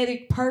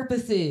cosmetic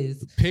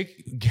purposes.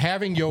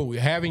 Having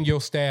your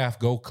staff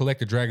go collect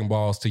the Dragon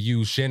Balls to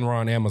use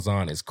Shenron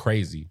Amazon is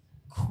crazy.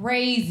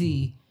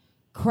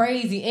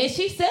 Crazy. And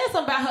she said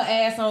something about her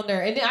ass on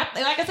there. And then,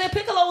 like I said,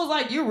 Piccolo was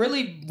like, you're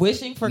really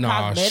wishing for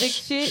cosmetic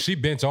shit? She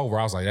bent over.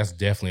 I was like, that's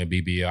definitely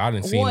a BBL. I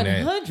didn't see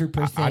that.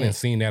 100%. I didn't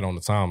see that on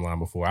the timeline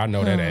before. I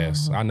know that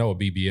ass. I know a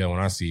BBL when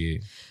I see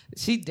it.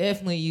 She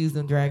definitely used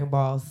them Dragon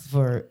Balls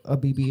for a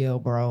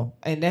BBL, bro.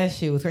 And that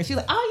shit was crazy. She's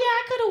like, oh, yeah,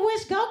 I could have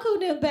wished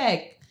Goku them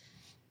back.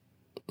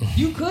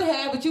 You could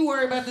have, but you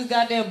worried about this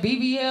goddamn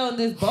BBL and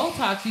this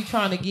Botox you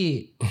trying to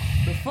get.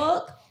 The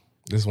fuck?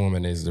 This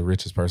woman is the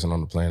richest person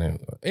on the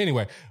planet.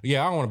 Anyway,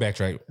 yeah, I don't want to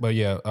backtrack. But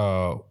yeah,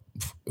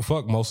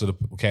 fuck most of the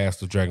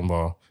cast of Dragon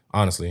Ball,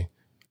 honestly.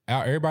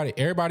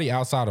 Everybody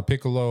outside of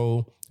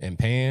Piccolo and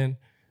Pan,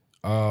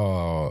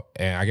 and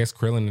I guess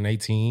Krillin and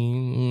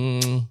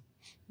 18.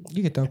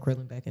 You can throw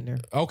Krillin back in there.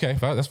 Okay,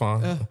 that's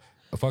fine.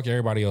 Fuck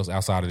everybody else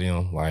outside of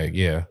them. Like,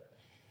 yeah.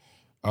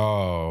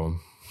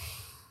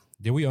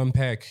 Did we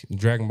unpack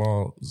Dragon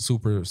Ball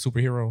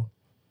Superhero?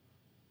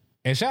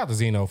 And shout out to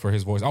Zeno for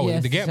his voice. Oh,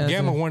 yes, the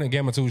Gamma 1 and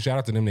Gamma 2, shout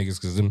out to them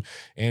niggas because them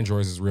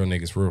androids is real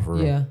niggas for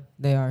real. Yeah,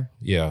 they are.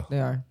 Yeah. They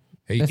are.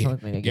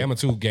 Gamma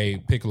 2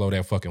 gave Piccolo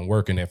that fucking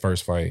work in that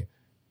first fight.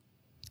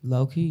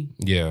 Low key.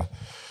 Yeah.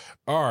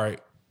 All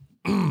right.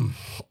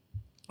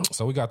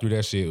 So we got through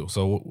that shit.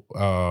 So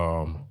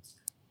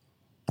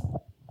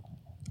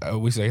I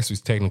guess we're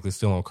technically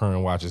still on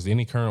current watches.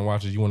 Any current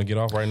watches you want to get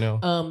off right now?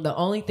 The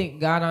only thing,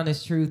 God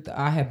honest truth,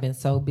 I have been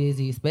so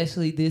busy,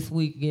 especially this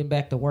week, getting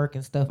back to work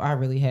and stuff. I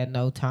really had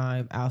no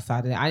time outside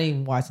of that. I didn't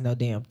even watch no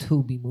damn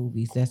Tubi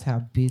movies. That's how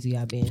busy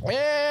I've been.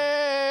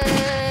 Hey!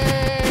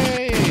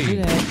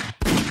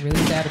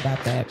 Really sad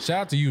about that.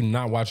 Shout out to you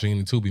not watching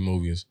any Tubi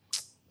movies.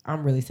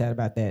 I'm really sad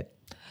about that.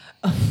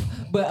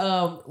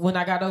 But when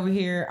I got over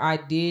here, I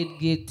did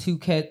get to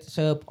catch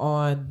up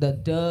on the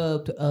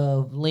dubbed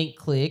of Link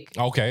Click.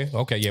 Okay,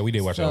 yeah, we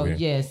did watch that over here.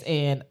 Yes,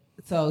 and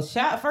so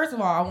first of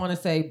all, I want to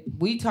say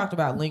we talked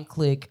about Link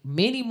Click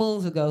many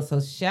moons ago. So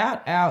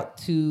shout out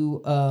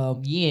to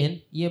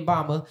Yin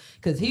Bama,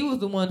 because he was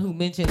the one who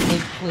mentioned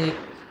Link Click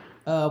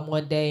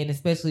one day, and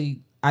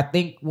especially I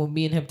think when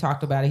me and him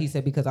talked about it, he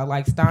said because I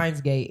like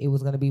Steins Gate, it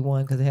was going to be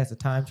one because it has a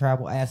time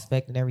travel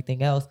aspect and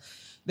everything else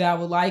that I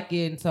would like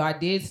it. And so I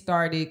did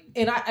start it,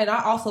 and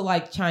I also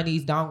like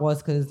Chinese dongwas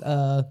because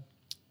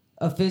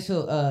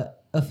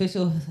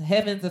official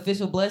Heaven's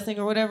Official Blessing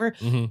or whatever.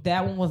 Mm-hmm.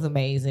 That one was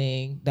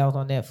amazing. That was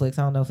on Netflix.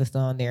 I don't know if it's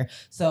still on there.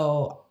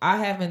 So I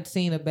haven't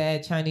seen a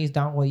bad Chinese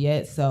dongwa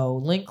yet. So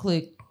Link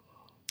Click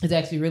is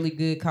actually really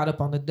good. Caught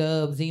up on the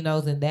dub.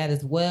 Xeno's in that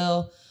as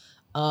well.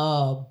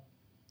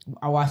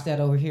 I watched that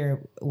over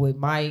here with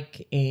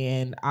Mike,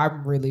 and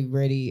I'm really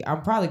ready.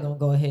 I'm probably gonna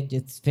go ahead and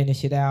just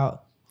finish it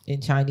out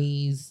in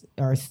Chinese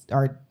or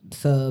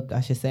subbed,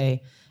 I should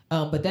say.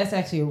 But that's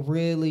actually a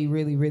really,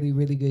 really, really,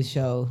 really good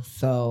show.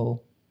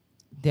 So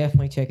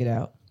definitely check it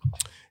out.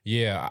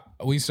 Yeah,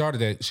 we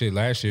started that shit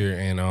last year,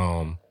 and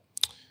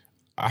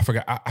I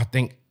forgot. I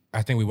think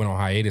we went on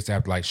hiatus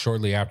after, like,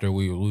 shortly after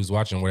we was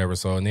watching whatever.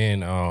 So, and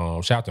then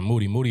shout out to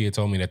Moody. Moody had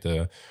told me that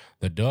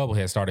the dub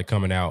had started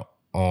coming out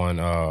on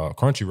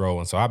Crunchyroll,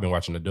 and so I've been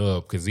watching the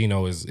dub because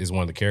Xeno is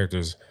one of the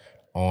characters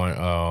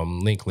on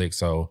Link Click.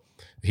 So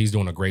he's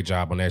doing a great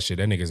job on that shit.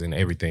 That nigga's in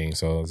everything.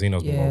 So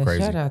Xeno's been going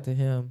crazy. Shout out to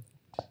him.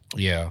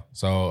 Yeah.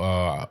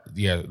 So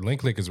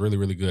Link Click is really,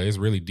 really good. It's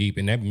really deep.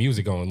 And that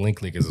music on Link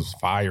Click is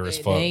fire as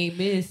fuck. Ain't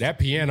missed. That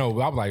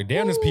piano, I'm like,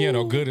 damn, this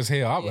piano good as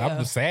hell.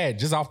 I'm sad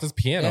just off this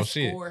piano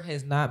shit. That score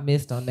has not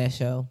missed on that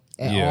show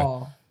at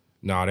all.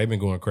 Nah, they've been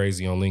going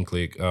crazy on Link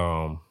Click.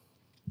 For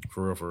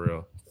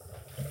real.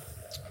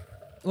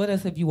 What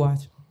else have you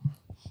watched?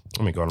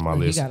 Let me go to my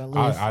list. You got a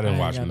list. I didn't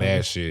watch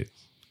mad shit.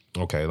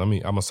 Okay, I'm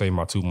gonna save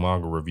my 2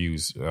 manga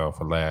reviews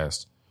for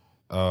last.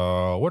 Where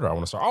do I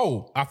want to start?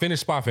 Oh, I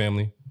finished Spy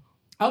Family.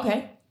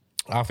 Okay.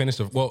 I finished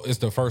it's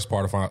the first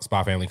part of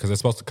Spy Family because it's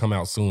supposed to come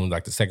out soon.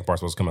 Like the second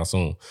part's supposed to come out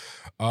soon.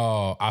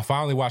 I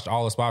finally watched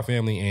all of Spy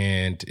Family,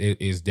 and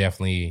it is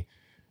definitely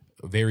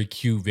very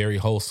cute, very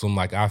wholesome.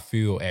 Like, I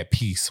feel at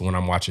peace when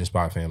I'm watching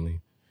Spy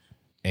Family.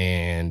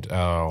 And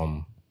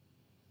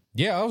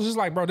yeah, I was just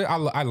like, bro,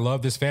 I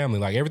love this family.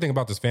 Like, everything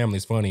about this family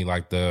is funny.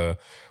 Like the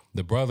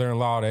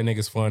brother-in-law, that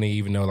nigga's funny,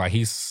 even though, like,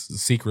 he's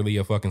secretly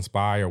a fucking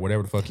spy or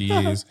whatever the fuck he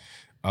is.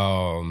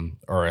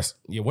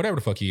 Whatever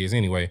the fuck he is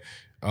anyway.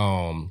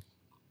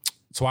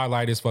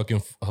 Twilight is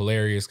fucking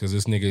hilarious because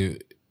this nigga,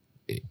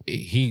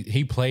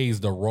 he plays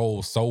the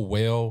role so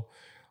well.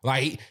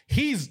 Like,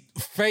 he's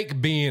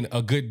fake being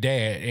a good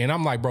dad, and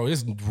I'm like, bro,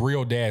 there's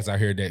real dads out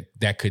here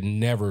that could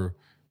never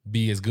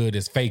be as good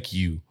as fake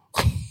you.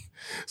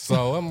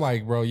 So I'm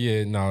like, bro,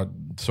 yeah, no,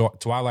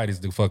 Twilight is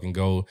the fucking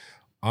gold.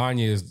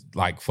 Anya is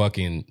like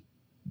fucking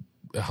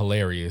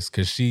hilarious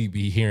because she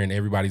be hearing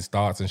everybody's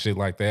thoughts and shit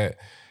like that,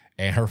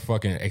 and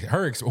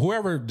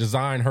whoever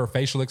designed her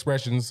facial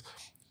expressions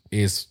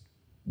is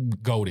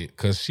goated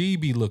because she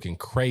be looking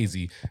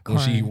crazy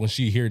when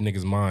she hear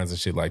niggas' minds and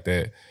shit like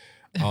that.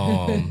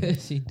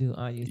 She do.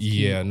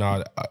 Yeah,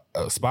 no,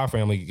 Spy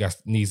Family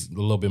needs a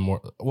little bit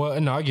more. Well,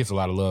 no, it gets a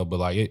lot of love, but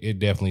like it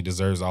definitely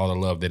deserves all the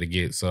love that it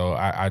gets. So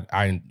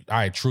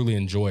I truly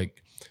enjoyed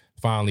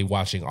finally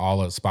watching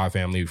all of Spy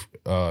Family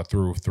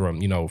through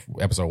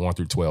episode 1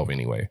 through 12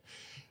 anyway.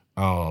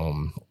 Let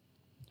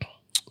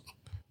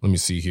me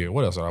see here.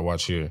 What else did I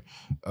watch here?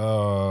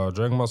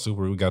 Dragon Ball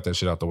Super. We got that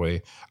shit out the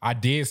way. I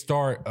did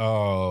start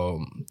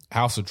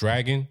House of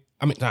Dragon.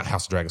 I mean, not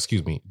House of Dragon.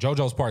 Excuse me.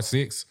 JoJo's Part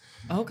 6.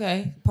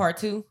 Okay, Part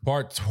 2.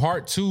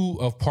 Part 2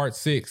 of Part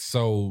 6.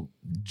 So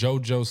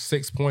JoJo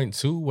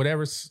 6.2,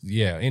 whatever.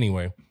 Yeah.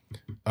 Anyway,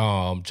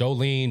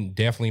 Jolene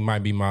definitely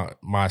might be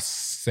my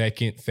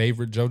second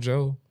favorite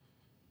JoJo,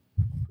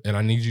 and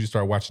I need you to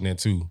start watching that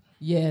too.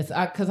 Yes,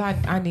 because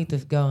I need to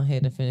go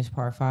ahead and finish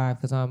Part 5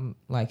 because I'm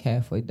like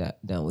halfway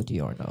done with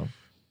Giorno.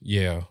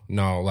 Yeah,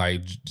 no,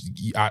 like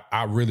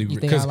I really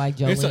because I like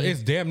Jolene.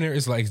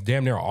 It's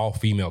damn near all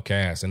female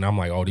cast, and I'm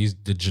like, oh,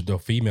 the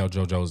female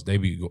JoJos, they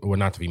be, well,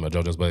 not the female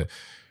JoJos, but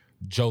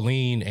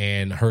Jolene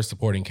and her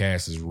supporting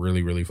cast is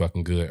really, really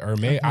fucking good.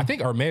 Hermes, I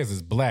think Hermes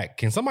is black.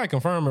 Can somebody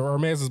confirm if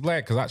Hermes is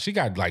black? Because she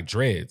got like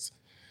dreads.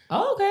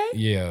 Oh, okay.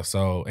 Yeah.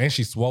 So, and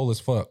she's swole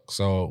as fuck.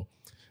 So,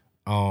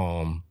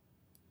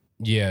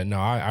 yeah. No,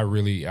 I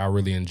really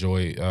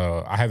enjoy.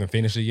 I haven't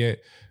finished it yet,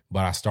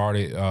 but I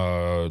started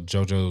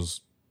JoJo's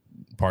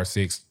Part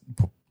 6,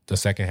 the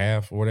second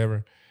half or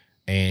whatever,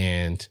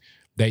 and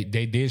they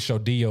did show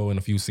Dio in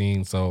a few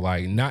scenes. So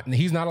like,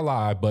 he's not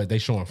alive, but they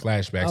showing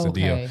flashbacks of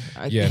Dio.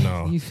 Yeah,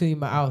 no, you see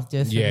my house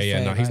just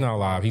no, he's not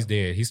alive. He's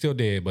dead. He's still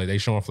dead, but they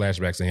showing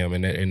flashbacks of him,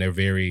 and they're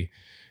very,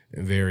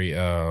 very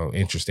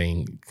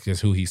interesting because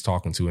who he's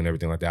talking to and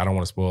everything like that. I don't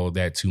want to spoil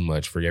that too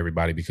much for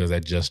everybody because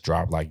that just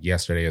dropped like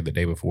yesterday or the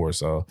day before.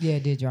 So yeah,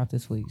 it did drop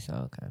this week.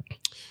 So okay.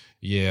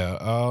 Yeah.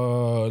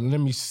 Let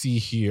me see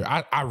here.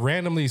 I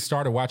randomly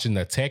started watching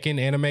the Tekken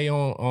anime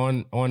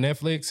on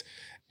Netflix,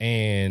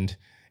 and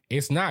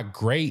it's not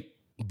great,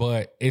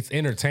 but it's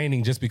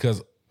entertaining just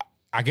because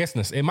I guess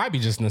it might be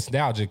just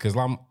nostalgia because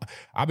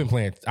I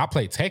played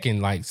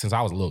Tekken like since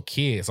I was a little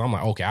kid. So I'm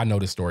like, okay, I know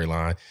this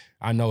storyline.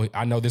 I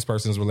know this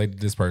person's related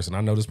to this person. I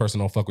know this person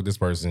don't fuck with this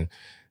person.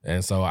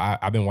 And so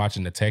I've been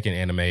watching the Tekken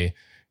anime. And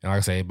like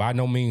I say, by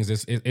no means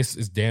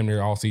it's damn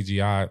near all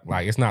CGI.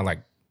 Like it's not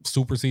like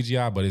super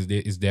CGI, but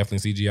it's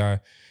definitely CGI.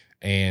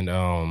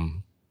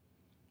 And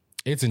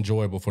it's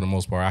enjoyable for the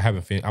most part.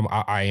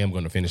 I am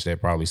going to finish that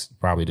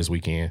probably this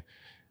weekend.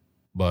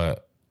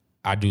 But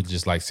I do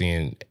just like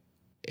seeing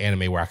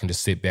anime where I can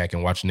just sit back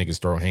and watch niggas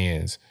throw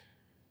hands.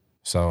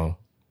 So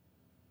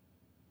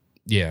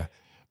yeah.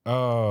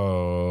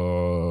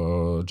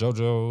 JoJo's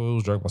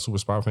Dragon Ball Super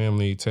Spy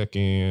Family,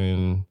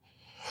 Tekken.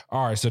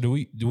 All right, so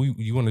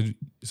you want to?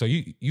 So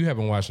you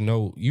haven't watched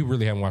you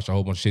really haven't watched a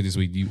whole bunch of shit this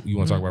week. You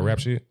want to talk about rap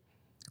shit?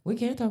 We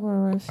can't talk about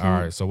rap shit. All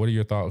right, so what are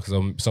your thoughts?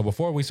 So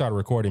before we started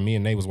recording, me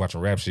and Nate was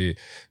watching rap shit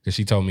because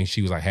she told me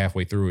she was like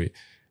halfway through it,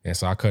 and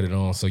so I cut it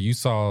on. So you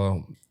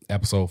saw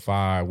episode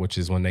 5, which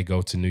is when they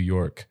go to New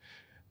York.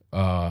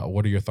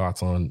 What are your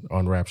thoughts on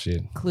rap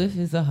shit? Cliff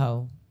is a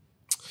hoe.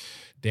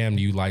 Damn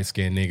you light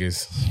skinned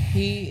niggas.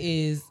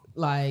 He is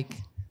like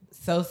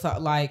so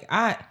like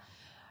I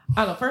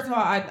don't know. First of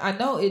all, I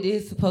know it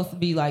is supposed to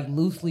be like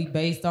loosely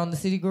based on the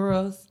City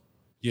Girls.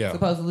 Yeah.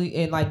 Supposedly,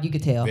 and like you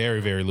could tell.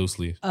 Very, very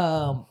loosely.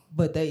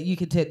 But you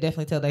could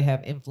definitely tell they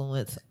have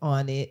influence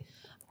on it.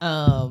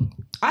 I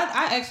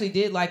actually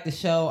did like the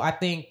show. I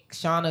think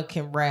Shauna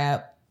can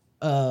rap.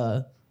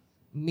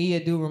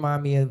 Mia do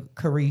remind me of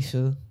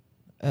Carisha.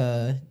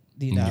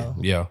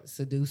 Yeah.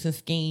 Seduce and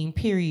scheme,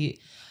 period.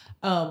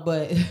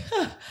 But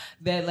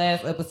that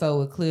last episode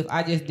with Cliff,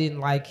 I just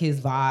didn't like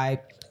his vibe.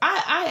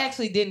 I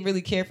actually didn't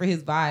really care for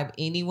his vibe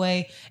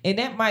anyway. And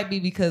that might be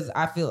because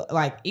I feel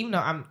like, even though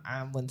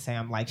I wouldn't say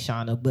I'm like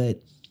Shauna,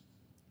 but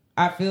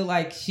I feel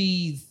like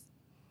she's,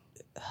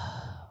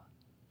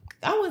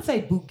 I wouldn't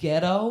say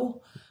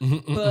Bughetto,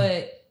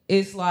 but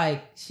it's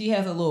like she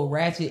has a little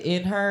ratchet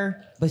in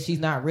her, but she's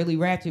not really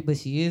ratchet, but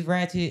she is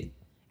ratchet.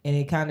 And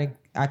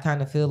I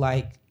kind of feel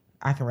like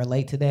I can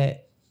relate to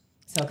that.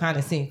 So kind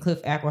of seeing Cliff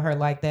act with her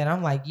like that,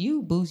 I'm like,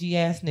 you bougie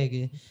ass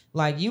nigga.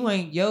 Like you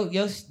ain't,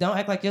 don't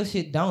act like your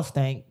shit don't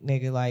stink,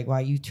 nigga. Like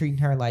why you treating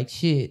her like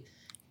shit?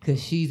 Cause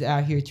she's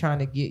out here trying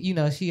to get,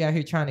 she out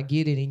here trying to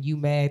get it, and you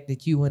mad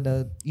that you're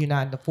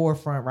not in the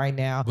forefront right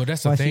now. But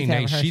that's the thing,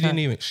 Nate. She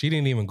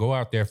didn't even go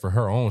out there for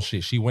her own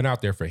shit. She went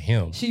out there for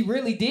him. She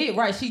really did,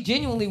 right? She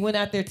genuinely went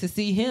out there to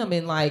see him,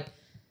 and like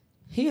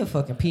he a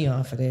fucking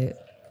peon for that.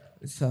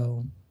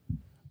 So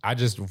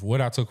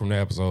what I took from the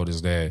episode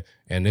is that,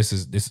 and this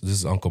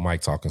is Uncle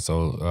Mike talking.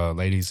 So,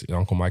 ladies,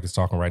 Uncle Mike is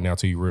talking right now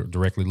to you,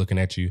 directly looking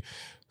at you.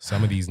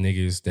 Some of these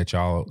niggas that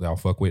y'all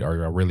fuck with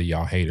are really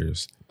y'all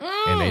haters,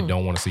 and they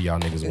don't want to see y'all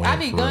niggas win. I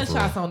need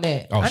gunshots on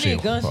that. Oh, I shit.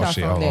 need gunshots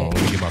on Hold that. on.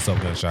 Let me give myself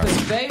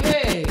gunshots.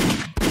 Baby.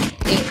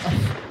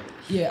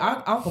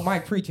 Yeah, Uncle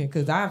Mike preaching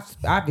because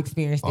I've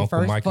experienced it Uncle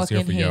first Mike fucking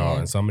is here for y'all,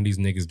 and some of these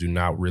niggas do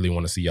not really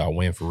want to see y'all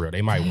win for real.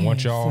 They might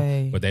want y'all,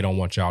 but they don't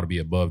want y'all to be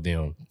above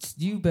them.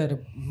 You better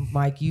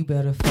fucking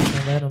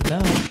let them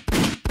know.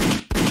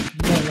 You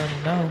better let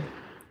them know.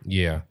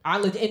 Yeah,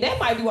 and that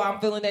might be why I'm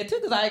feeling that too,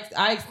 because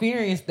I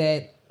experienced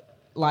that,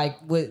 like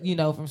with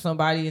from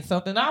somebody and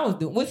something I was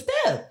doing with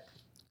Steph.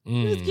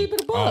 Just keep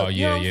it a buck. Oh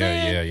yeah,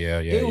 yeah.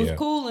 It was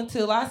cool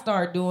until I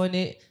started doing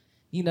it.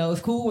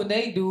 It's cool when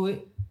they do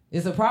it.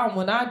 It's a problem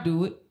when I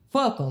do it.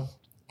 Fuck them.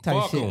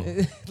 Type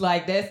shit.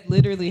 Like that's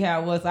literally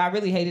how it was. I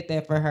really hated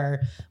that for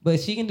her, but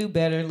she can do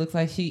better. It looks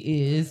like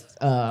she is.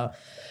 I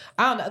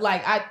don't know.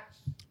 Like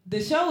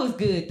the show is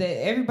good.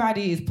 That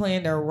everybody is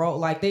playing their role.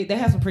 Like they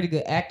have some pretty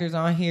good actors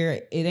on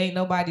here. It ain't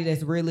nobody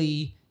that's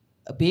really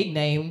a big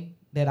name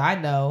that I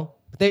know.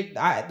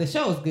 The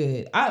show is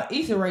good.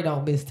 Issa Rae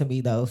don't miss to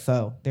me though.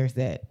 So there's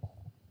that.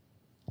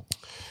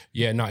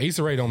 Yeah, no,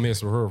 Issa Rae don't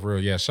miss for real.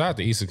 Yeah, shout out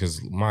to Issa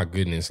because my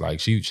goodness, like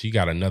she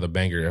got another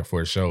banger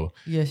for a show.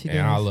 Yeah, she does.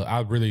 And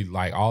I really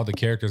like all the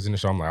characters in the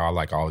show. I'm like, I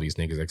like all these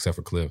niggas except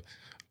for Cliff.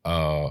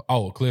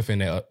 Cliff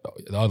and the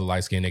other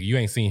light skinned nigga. You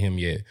ain't seen him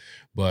yet,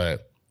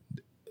 but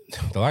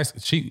the light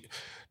skinned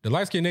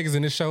niggas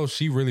in this show,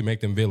 she really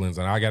make them villains,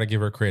 and I gotta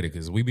give her credit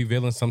because we be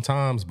villains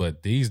sometimes,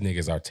 but these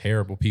niggas are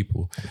terrible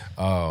people.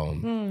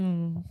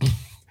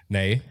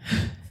 Nay.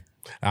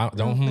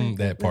 Don't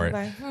that part.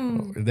 Like,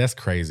 That's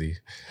crazy.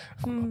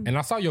 And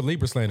I saw your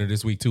Libra slander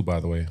this week too, by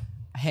the way.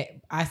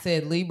 I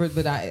said Libras,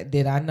 but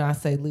did I not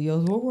say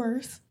Leos were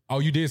worse? Oh,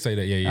 you did say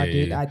that.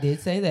 Yeah. I did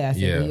say that. I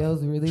said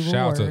Leos really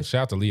were worse.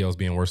 Shout out to Leos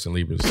being worse than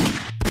Libras.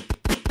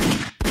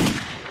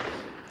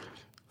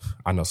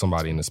 I know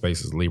somebody in the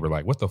space is Libra.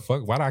 Like, what the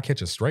fuck? Why did I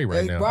catch a stray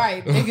right now?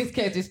 Right, niggas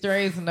catching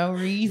strays for no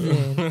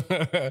reason.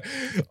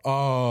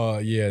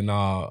 Yeah,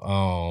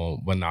 nah.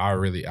 But no, I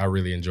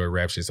really enjoy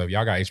Rap Shit. So if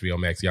y'all got HBO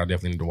Max, y'all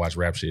definitely need to watch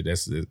Rap Shit.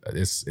 It's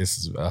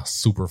a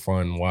super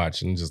fun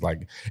watch, and just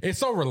like it's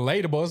so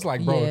relatable. It's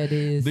like, bro, Yeah, it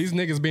is. These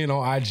niggas being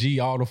on IG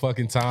all the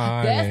fucking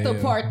time. That's the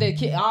part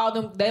that all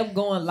them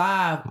going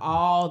live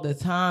all the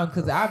time.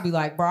 Cause I'd be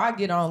like, bro, I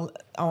get on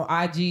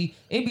IG,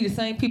 it be the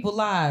same people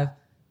live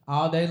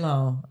all day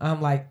long.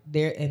 I'm like,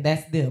 there, and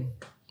that's them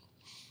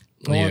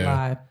going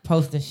live,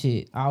 posting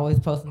shit, always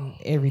posting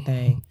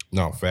everything.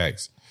 No,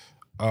 facts.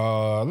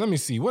 Let me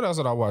see. What else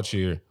did I watch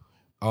here?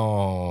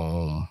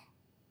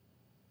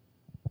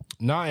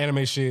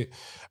 Non-anime shit.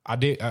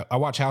 I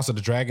watch House of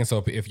the Dragon.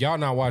 So if y'all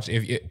not watch,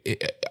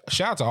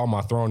 shout out to all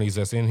my Thronies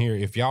that's in here.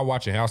 If y'all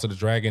watching House of the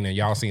Dragon and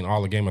y'all seen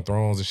all the Game of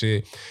Thrones and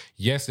shit,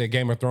 yes, that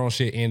Game of Thrones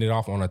shit ended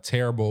off on a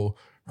terrible,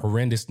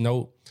 horrendous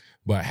note.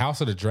 But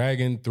House of the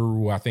Dragon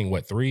through, I think,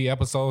 3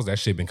 episodes, that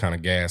shit been kind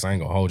of gas. I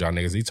ain't gonna hold y'all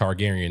niggas. These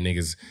Targaryen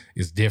niggas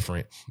is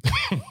different.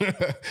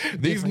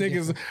 These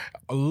niggas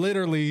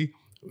literally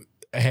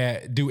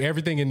do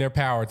everything in their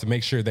power to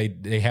make sure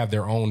they have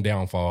their own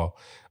downfall.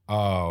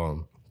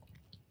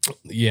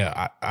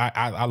 Yeah,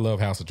 I love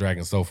House of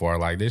Dragon so far.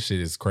 Like, this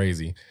shit is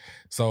crazy.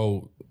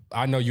 So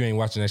I know you ain't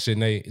watching that shit,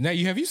 Nate.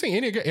 Nate, have you seen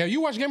any? Have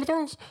you watched Game of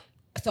Thrones?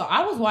 So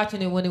I was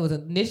watching it when it was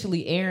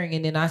initially airing,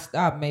 and then I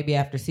stopped maybe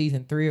after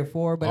season 3 or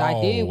 4. But I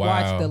did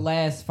watch the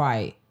last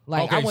fight.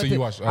 Like, okay, I went to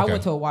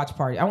a watch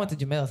party. I went to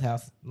Jamel's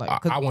house.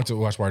 Like, I went to a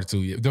watch party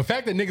too. The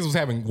fact that niggas was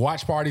having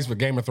watch parties for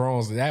Game of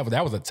Thrones, that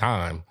was a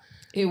time.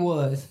 It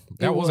was.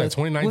 That was at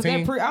 2019. Was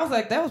that I was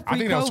like, that was pre-COVID. I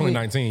think that was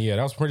 2019. Yeah,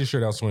 that was pretty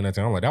sure that was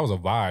 2019. I'm like, that was a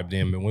vibe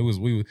then. But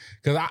we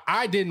because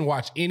I didn't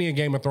watch any of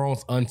Game of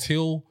Thrones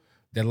until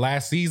the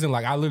last season.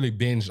 Like, I literally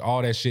binged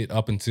all that shit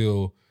up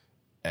until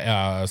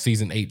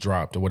season 8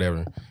 dropped or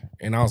whatever.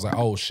 And I was like,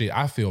 oh shit,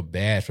 I feel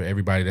bad for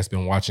everybody that's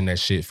been watching that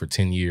shit for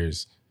 10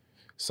 years.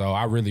 So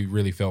I really,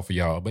 really felt for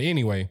y'all. But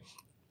anyway,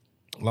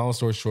 long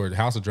story short,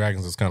 House of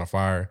Dragons is kind of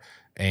fire.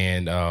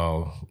 And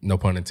no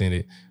pun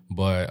intended.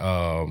 But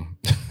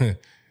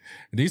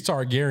these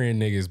Targaryen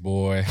niggas,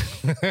 boy.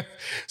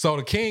 So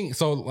the king,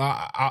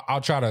 I'll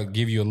try to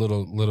give you a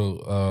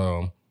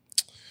little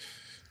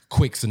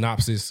quick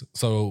synopsis.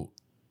 So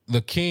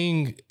the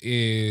king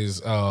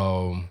is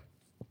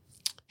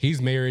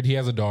he's married, he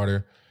has a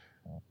daughter.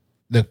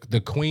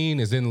 The queen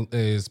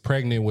is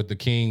pregnant with the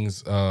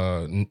king's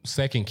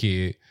second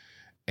kid,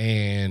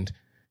 and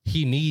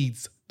he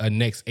needs a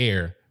next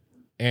heir.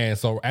 And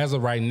so as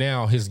of right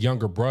now, his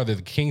younger brother,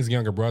 the king's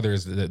younger brother,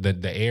 is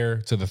the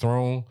heir to the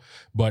throne.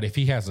 But if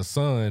he has a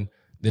son,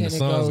 then the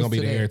son's going to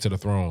be the heir to the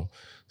throne.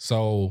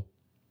 So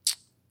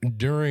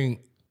the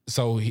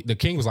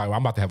king was like, well,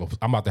 I'm about to have a boy.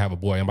 I'm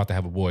about to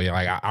have a boy.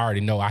 Like, I already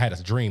know. I had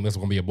a dream. This was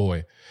going to be a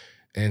boy.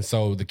 And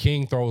so the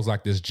king throws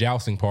like this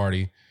jousting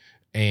party,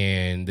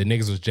 and the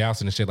niggas was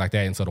jousting and shit like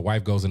that. And so the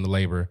wife goes into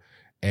labor.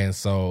 And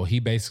so he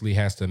basically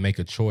has to make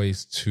a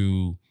choice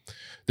to...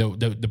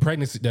 The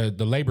pregnancy, the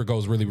labor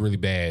goes really, really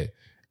bad.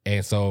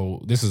 And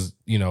so this is,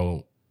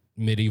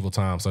 medieval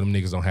times. So them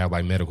niggas don't have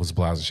like medical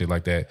supplies and shit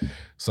like that.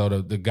 So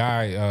the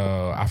guy,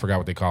 I forgot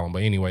what they call him.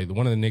 But anyway,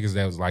 one of the niggas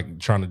that was like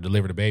trying to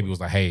deliver the baby was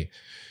like, hey,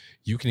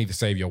 you can either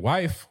save your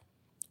wife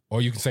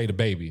or you can save the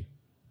baby.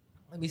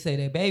 Let me say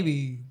that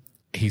baby.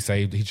 He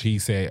said,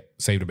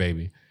 save the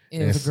baby.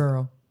 It was a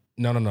girl.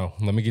 No.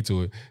 Let me get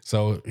to it.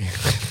 So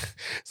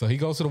he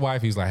goes to the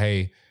wife. He's like,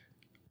 hey,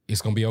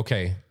 it's going to be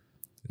okay.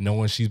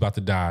 Knowing she's about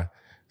to die.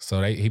 So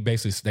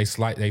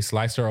they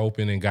sliced her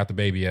open and got the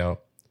baby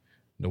out.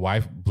 The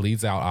wife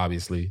bleeds out,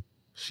 obviously.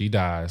 She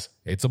dies.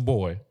 It's a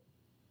boy.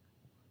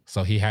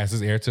 So he has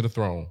his heir to the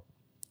throne.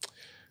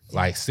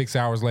 Like 6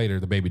 hours later,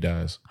 the baby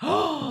dies.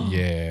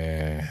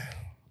 Yeah.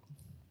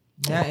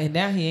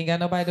 Now he ain't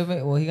got nobody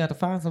to... Well, he got to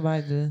find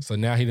somebody to... So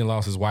now he done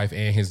lost his wife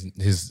and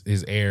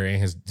his heir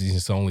and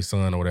his only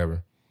son or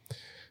whatever.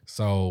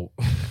 So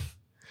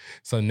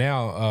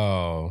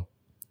now...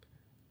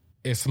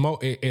 It's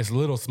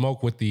little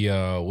smoke with the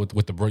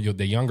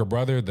younger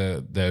brother,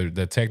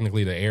 the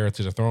technically the heir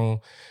to the throne,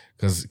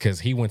 because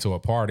he went to a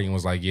party and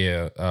was like,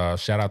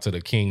 shout out to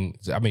the king.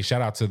 I mean,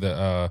 shout out to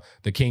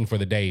the king for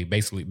the day,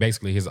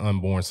 basically his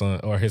unborn son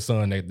or his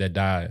son that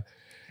died.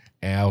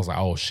 And I was like,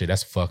 oh shit,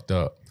 that's fucked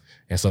up.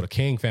 And so the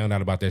king found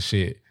out about that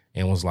shit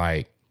and was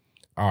like,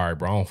 all right,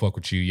 bro, I don't fuck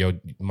with you.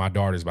 My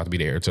daughter's about to be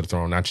the heir to the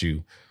throne, not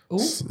you.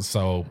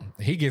 So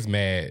he gets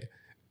mad.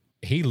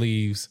 He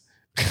leaves.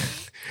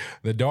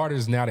 The daughter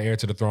is now the heir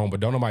to the throne, but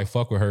don't nobody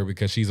fuck with her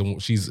because she's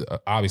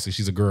obviously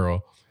she's a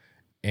girl,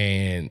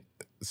 and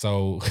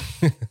so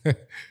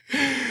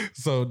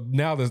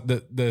now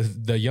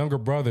the younger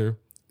brother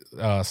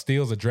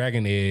steals a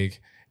dragon egg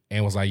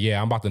and was like,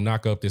 yeah, I'm about to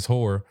knock up this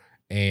whore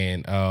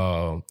and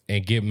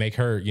make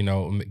her,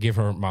 give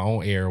her my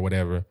own heir or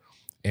whatever.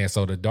 And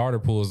so the daughter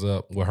pulls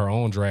up with her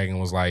own dragon,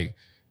 was like,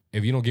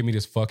 if you don't give me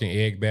this fucking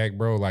egg back,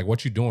 bro, like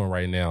what you doing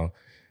right now?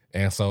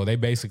 And so they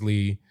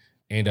basically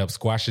end up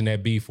squashing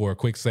that beef for a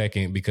quick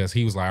second because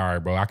he was like, all right,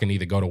 bro, I can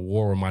either go to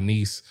war with my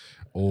niece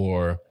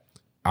or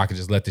I can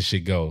just let this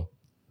shit go.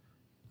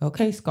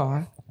 Okay,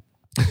 Scar.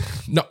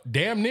 No,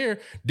 damn near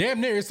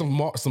is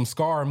some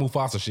Scar and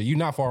Mufasa shit. You're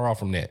not far off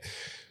from that.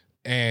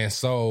 And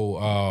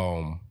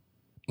so,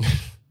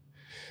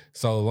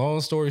 so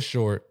long story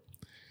short,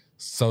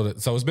 so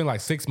it's been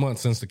like 6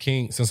 months since the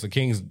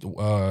king's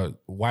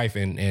wife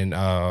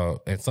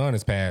and son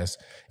has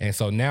passed, and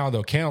so now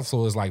the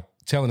council is like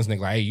telling this nigga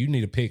like, hey, you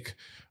need to pick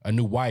a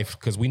new wife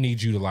because we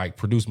need you to like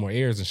produce more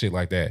heirs and shit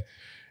like that.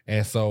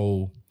 And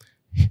so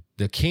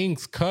the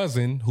king's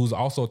cousin, who's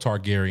also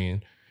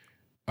Targaryen,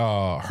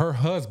 her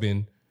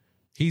husband,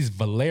 he's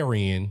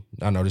Valerian.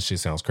 I know this shit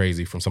sounds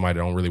crazy from somebody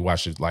that don't really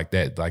watch it like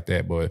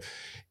that. But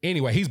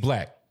anyway, he's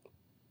black.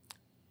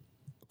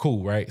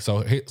 Cool, right?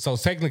 So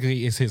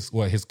technically it's his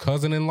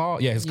cousin-in-law?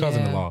 Yeah, his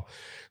cousin-in-law.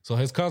 So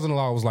his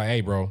cousin-in-law was like,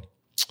 hey, bro,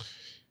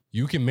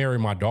 you can marry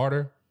my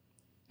daughter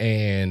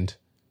and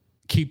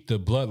keep the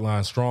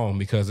bloodline strong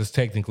because it's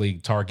technically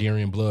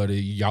Targaryen blood.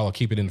 Y'all will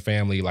keep it in the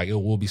family. Like, it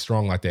will be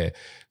strong like that.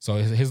 So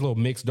his little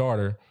mixed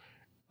daughter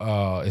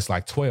is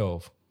like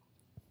 12.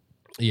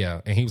 Yeah,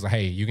 and he was like,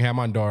 hey, you can have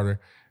my daughter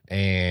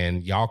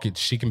and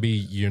she can be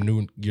your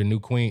new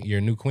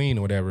queen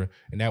or whatever.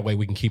 And that way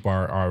we can keep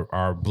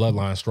our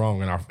bloodline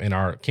strong and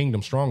our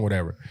kingdom strong or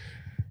whatever.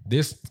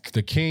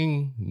 The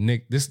king,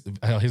 his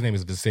name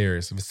is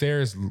Viserys.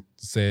 Viserys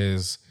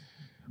says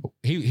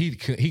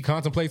he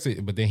contemplates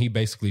it, but then he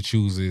basically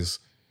chooses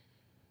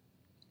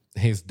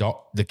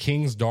the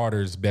king's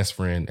daughter's best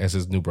friend as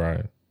his new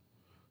bride.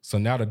 So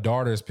now the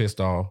daughter is pissed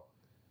off,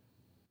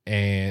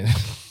 and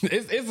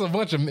it's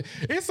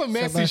some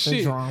messy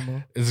shit.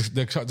 Drama.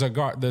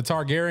 The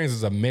Targaryens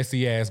is a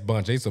messy ass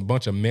bunch. It's a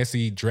bunch of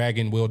messy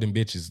dragon wielding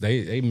bitches.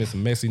 They miss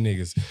some messy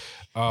niggas.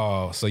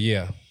 So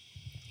yeah.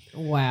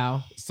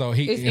 Wow. So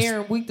it's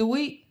airing week to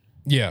week.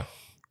 Yeah,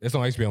 it's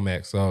on HBO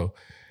Max. So.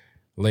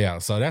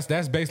 Layout. So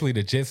that's basically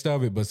the gist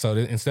of it. But so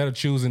instead of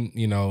choosing,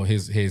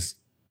 his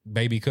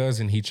baby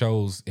cousin, he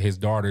chose his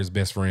daughter's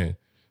best friend,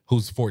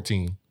 who's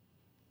 14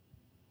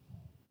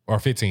 or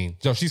 15.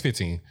 So she's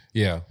 15.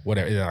 Yeah,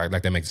 whatever. Yeah,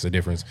 like that makes a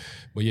difference.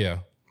 But yeah.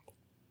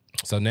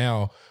 So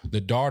now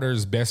the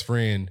daughter's best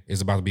friend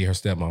is about to be her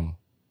stepmom.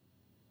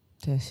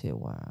 That shit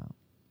wild.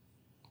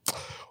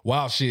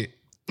 Wild shit.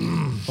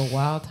 A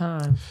wild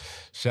time.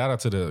 Shout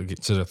out to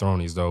the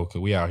Thronies though, because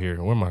we out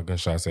here. Where my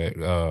gunshots at?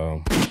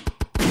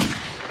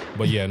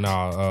 But yeah,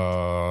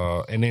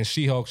 and then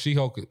She-Hulk,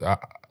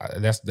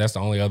 that's the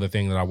only other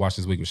thing that I watched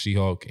this week was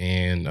She-Hulk,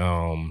 and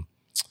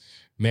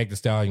Meg Thee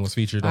Stallion was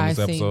featured on this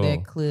episode. I seen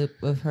that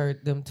clip of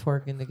them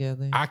twerking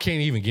together. I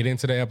can't even get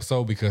into the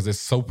episode because it's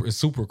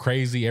super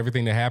crazy,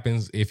 everything that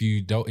happens. If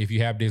you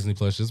have Disney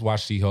Plus, just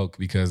watch She-Hulk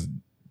because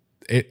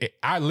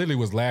I literally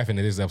was laughing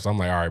at this episode. I'm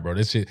like, all right, bro,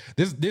 this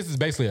is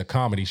basically a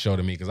comedy show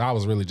to me because I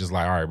was really just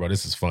like, all right, bro,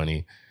 this is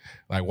funny.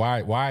 Like,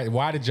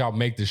 why did y'all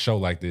make this show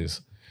like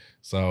this?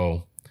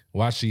 So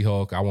watch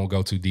She-Hulk. I won't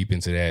go too deep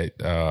into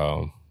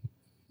that.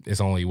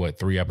 It's only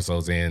 3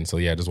 episodes in, so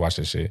yeah, just watch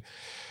that shit.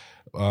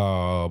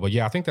 But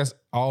yeah, I think that's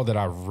all that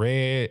I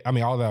read. I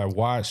mean, all that I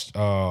watched.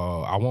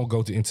 I won't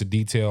go into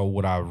detail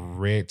what I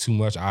read too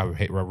much. I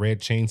read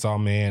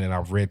Chainsaw Man and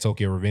I've read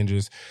Tokyo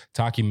Revengers.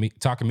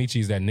 Takamichi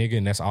is that nigga,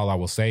 and that's all I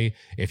will say.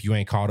 If you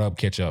ain't caught up,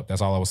 catch up.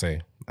 That's all I will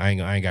say. I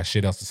ain't got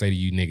shit else to say to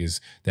you niggas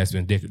that's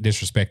been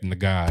disrespecting the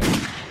God.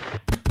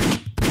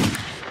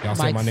 Y'all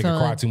say my nigga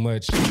cry too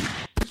much.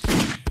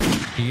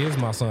 He is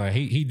my son.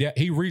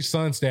 He reached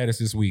son status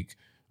this week.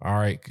 All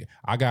right,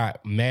 I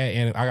got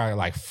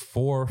like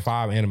 4 or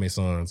 5 anime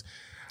sons.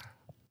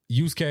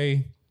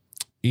 Yusuke,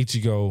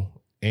 Ichigo,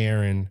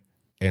 Eren,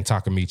 and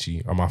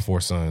Takamichi are my 4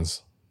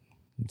 sons.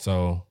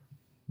 So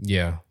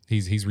yeah,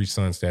 he's reached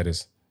son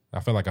status.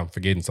 I feel like I'm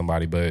forgetting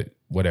somebody, but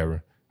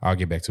whatever. I'll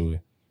get back to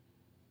it.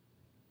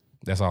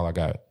 That's all I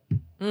got.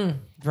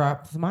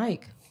 Drop the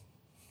mic.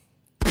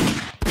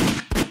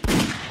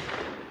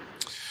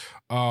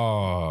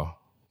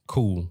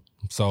 Cool.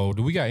 So,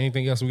 do we got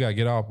anything else we got to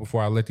get off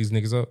before I let these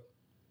niggas up?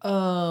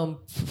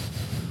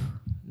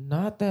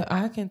 Not that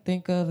I can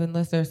think of,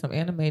 unless there's some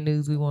anime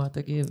news we want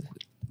to give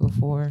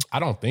before. I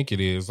don't think it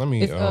is. I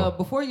mean,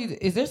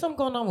 is there something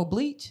going on with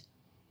Bleach?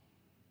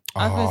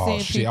 Oh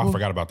shit! I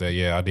forgot about that.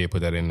 Yeah, I did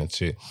put that in the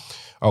shit.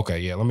 Okay,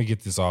 yeah. Let me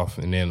get this off,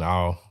 and then we'll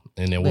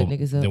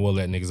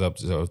let niggas up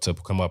to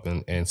come up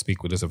and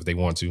speak with us if they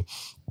want to.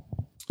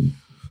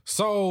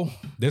 So,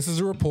 this is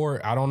a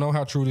report. I don't know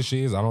how true this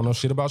is. I don't know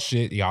shit about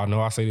shit. Y'all know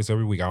I say this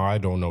every week. I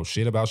don't know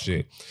shit about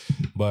shit.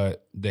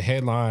 But the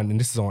headline, and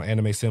this is on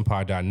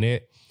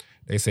animesenpai.net,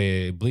 they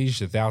say Bleach,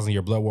 the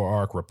 1,000-Year Blood War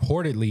arc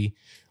reportedly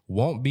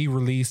won't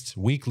release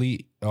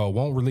weekly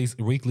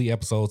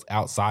episodes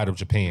outside of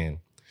Japan.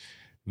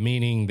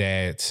 Meaning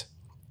that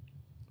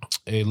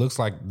it looks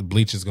like the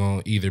Bleach is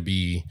going to either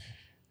be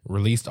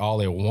released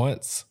all at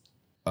once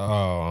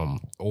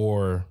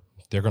or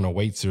they're gonna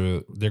wait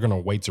to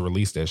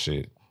release that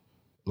shit,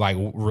 like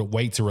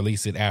wait to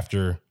release it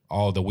after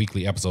all the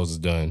weekly episodes is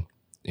done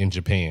in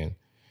Japan.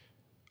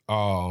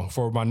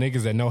 For my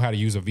niggas that know how to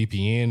use a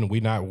VPN,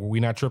 we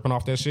not tripping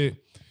off that shit.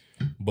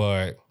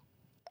 But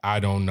I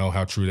don't know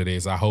how true that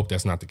is. I hope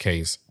that's not the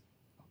case.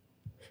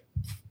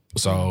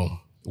 So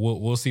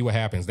we'll see what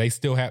happens. They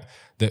still have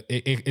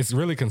it's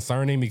really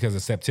concerning because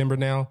it's September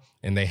now,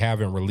 and they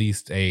haven't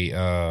released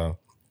a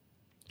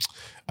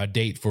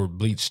date for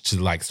Bleach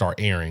to like start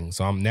airing.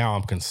 So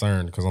I'm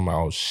concerned because I'm like,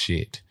 oh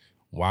shit,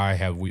 why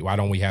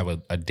don't we have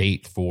a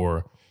date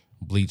for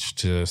Bleach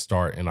to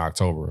start in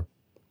October?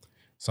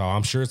 So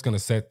I'm sure it's gonna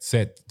set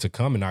to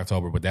come in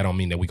October, but that don't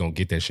mean that we're gonna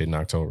get that shit in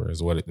October.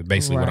 Is what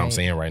I'm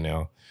saying right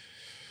now.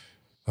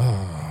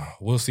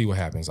 We'll see what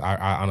happens. I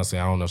honestly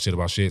I don't know shit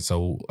about shit.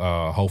 So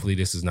hopefully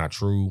this is not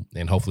true,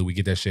 and hopefully we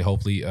get that shit.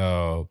 Hopefully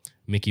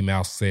Mickey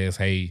Mouse says,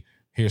 "Hey,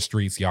 here's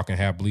streets. Y'all can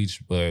have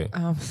Bleach." But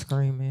I'm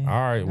screaming. All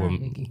right, Not well,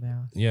 Mickey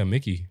Mouse. Yeah,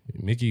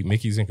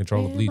 Mickey's in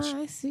control of Bleach,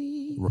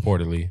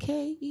 reportedly.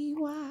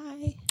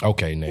 K-E-Y.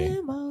 Okay, Nate.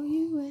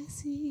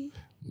 M-O-U-S-E.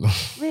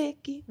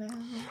 Mickey Mouse.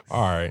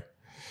 All right.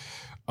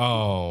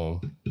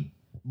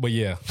 But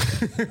yeah,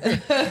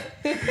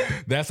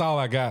 that's all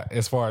I got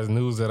as far as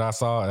news that I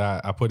saw.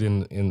 I put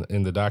in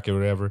the doc or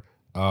whatever.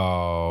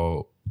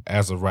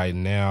 As of right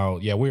now,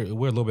 yeah, we're a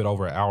little bit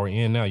over an hour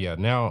in now. Yeah,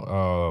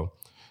 now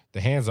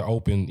the hands are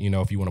open. You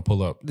know, if you want to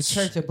pull up the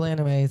Church of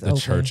Blaname is open.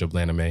 The Church of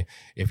Blaname.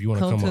 If you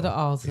want to come to up, the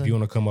altar. If you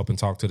want to come up and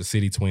talk to the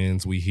City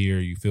Twins, we here.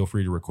 You feel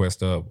free to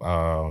request up.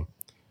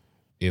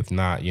 If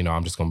not, you know,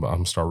 I'm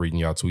gonna start reading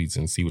y'all tweets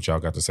and see what y'all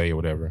got to say or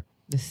whatever.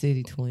 The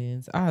City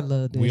Twins. I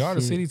love this. We are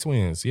the City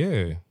Twins.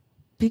 Yeah.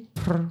 Big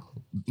purr.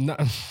 No.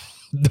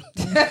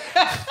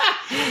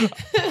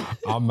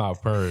 I'm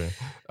not purring.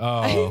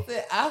 He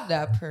said, I'm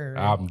not purring.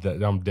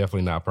 I'm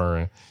definitely not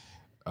purring.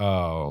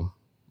 Oh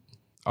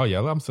yeah,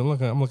 I'm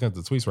looking at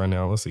the tweets right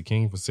now. Let's see.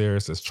 King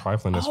Viserys is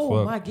trifling as fuck.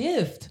 Oh, my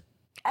gift.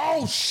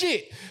 Oh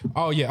shit.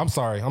 Oh yeah, I'm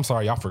sorry.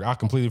 I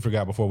completely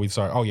forgot before we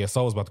start. Oh yeah,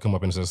 Soul's about to come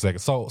up in just a second.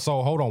 So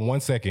hold on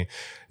 1 second.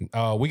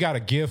 We got a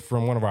gift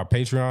from one of our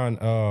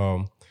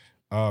Patreon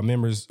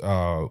members,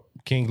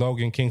 King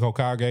Logan, King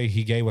Hokage.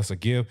 He gave us a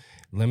gift.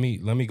 Let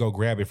me go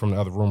grab it from the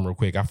other room real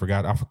quick. I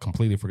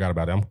completely forgot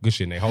about it. I'm good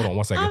shit, Nate. Hold on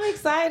 1 second. I'm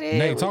excited.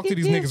 Nate, talk to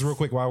these niggas real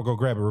quick while I go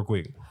grab it real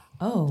quick.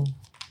 Oh.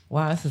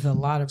 Wow, this is a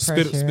lot of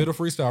pressure. Spit a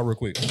freestyle real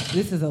quick.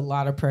 This is a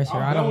lot of pressure.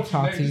 I don't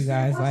talk to you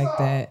guys like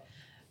that.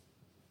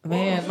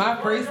 Man, my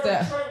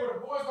freestyle.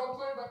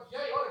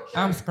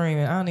 I'm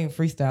screaming. I don't even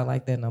freestyle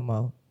like that no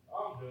more.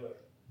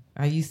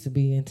 I used to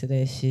be into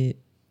that shit.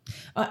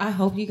 I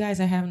hope you guys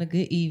are having a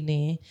good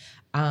evening.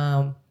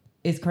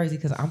 It's crazy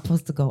because I'm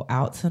supposed to go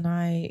out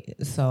tonight,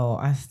 so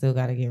I still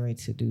got to get ready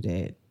to do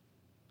that.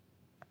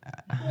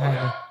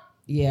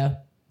 Yeah.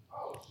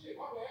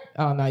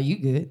 Oh, no, you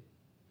good.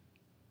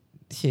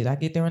 Shit, I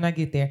get there when I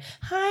get there.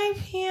 Hi,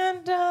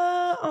 Panda.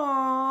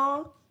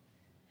 Aw.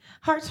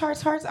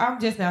 Hearts.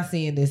 I'm just now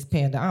seeing this,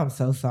 Panda. I'm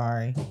so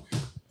sorry.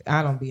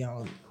 I don't be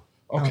on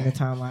the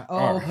timeline.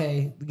 Oh,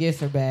 okay. The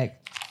gifts are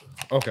back.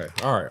 Okay.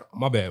 All right.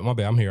 My bad.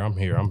 I'm here.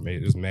 I'm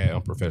just mad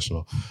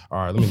unprofessional.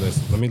 All right.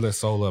 Let me let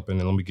Soul up, and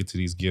then let me get to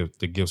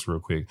the gifts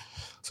real quick.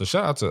 So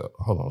shout out to,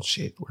 hold on,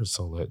 shit. Where's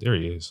Soul at? There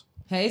he is.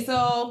 Hey,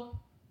 Soul.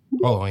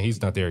 Oh, he's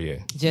not there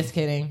yet. Just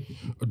kidding.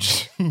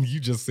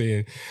 You just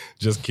saying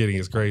just kidding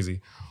is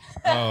crazy.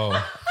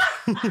 Oh.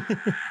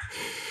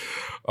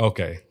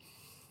 Okay.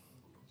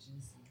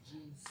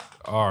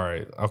 All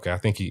right. Okay. I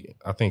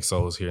think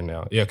Soul's here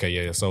now. Yeah. Okay.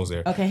 Yeah. Soul's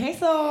there. Okay. Hey,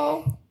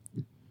 Soul.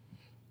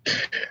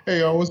 Hey,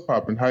 y'all. What's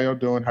popping? How y'all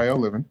doing? How y'all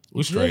living?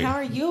 We straight. Good. How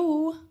are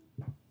you?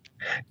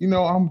 You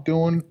know, I'm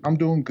doing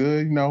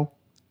good. You know,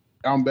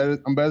 I'm better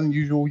than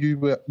usual.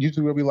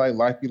 Usually we'll be like,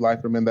 life be life.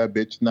 I'm in that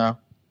bitch now.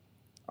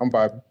 I'm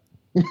vibing.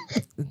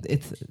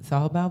 It's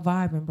all about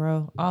vibing,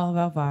 bro. All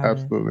about vibing.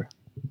 Absolutely.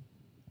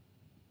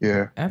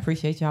 Yeah. I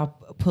appreciate y'all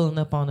pulling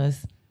up on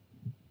us.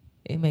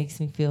 It makes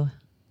me feel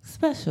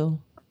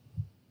special.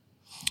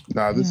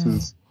 Nah, this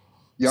is,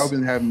 y'all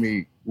been having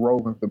me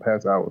rolling for the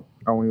past hour.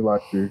 I only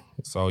like you.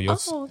 So your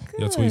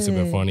tweets have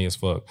been funny as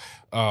fuck.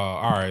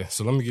 All right,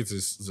 so let me get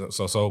this.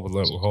 So hold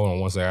on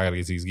one second. I gotta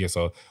get these gifts.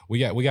 So we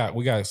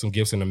got some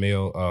gifts in the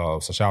mail.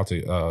 So shout out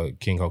to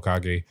King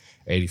Hokage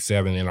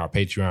 87 in our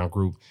Patreon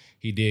group.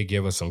 He did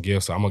give us some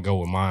gifts. So I'm gonna go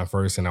with mine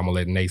first, and I'm gonna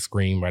let Nate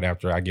scream right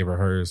after I give her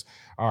hers.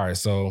 All right,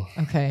 so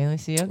okay, let me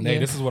see. Nate,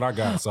 this is what I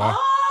got. So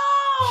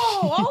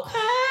okay.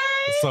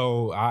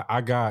 So I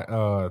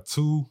got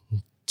two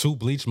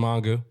Bleach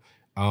manga.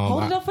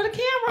 Hold it up for the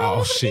camera.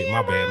 Oh shit,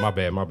 my bad.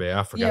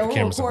 I forgot the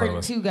camera's in front of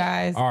us. Two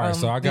guys. All right,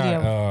 so I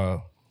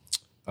got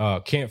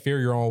Can't Fear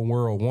Your Own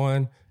World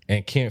 1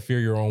 and Can't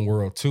Fear Your Own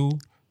World 2.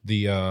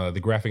 The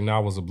graphic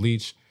novels of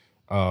Bleach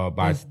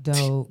by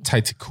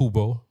Tite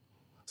Kubo.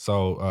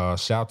 So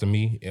shout out to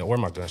me. Where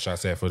my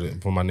gunshots at for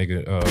my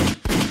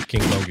nigga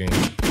King Logan.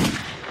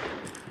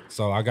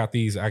 So I got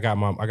these. I got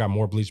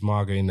more Bleach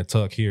manga in the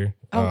tuck here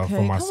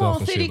for myself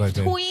and shit like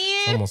that.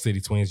 Come on, City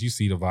Twins. You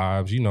see the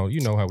vibes. You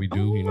know how we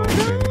do. You know what I'm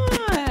saying?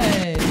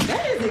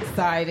 That is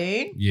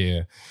exciting.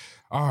 Yeah.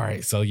 All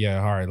right, so yeah,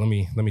 all right. Let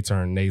me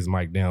turn Nate's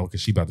mic down because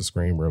she about to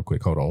scream real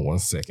quick. Hold on 1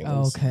 second.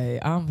 Okay,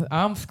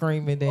 I'm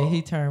screaming that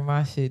he turned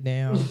my shit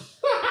down.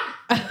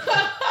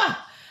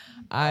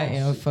 I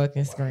am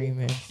fucking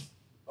screaming.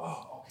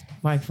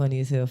 Mike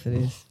funny as hell for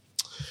this.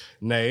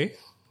 Nay,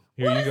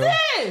 here What you is go.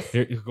 this?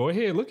 Here, go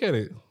ahead, look at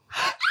it.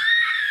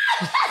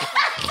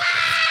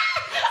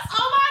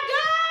 Oh my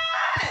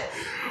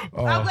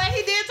god! I'm glad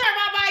he did turn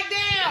my mic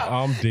down.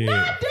 I'm dead.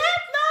 Not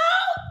Death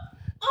Note.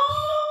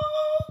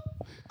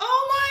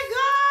 Oh my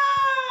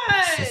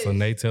god! So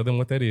Nate, tell them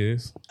what that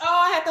is. Oh,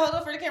 I have to hold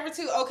up for the camera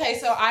too. Okay,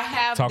 so I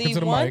have Talking the to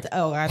the one. mic.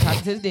 Oh, I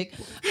talking to the dick.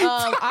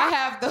 I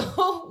have the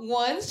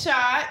one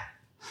shot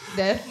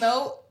Death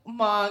Note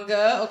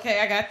manga. Okay,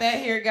 I got that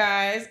here,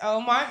 guys.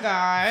 Oh my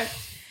god!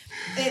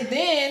 And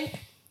then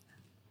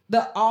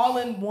the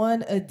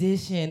all-in-one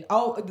edition.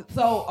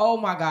 Oh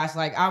my gosh!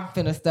 Like I'm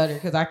finna stutter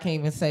because I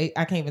can't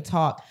even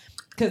talk.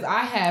 Because I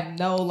have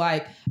no,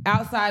 like,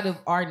 outside of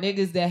our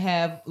niggas that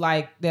have,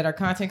 like, that are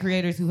content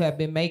creators who have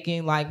been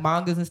making, like,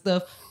 mangas and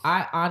stuff,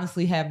 I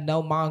honestly have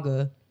no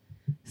manga.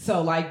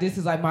 So, like, this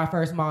is, like, my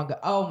first manga.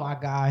 Oh, my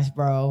gosh,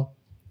 bro.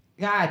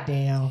 God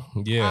damn.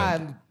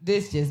 Yeah.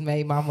 This just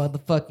made my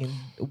motherfucking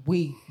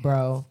week,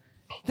 bro.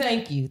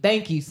 Thank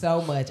you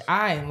so much.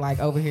 I am like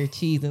over here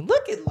cheesing.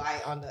 Look at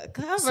Light on the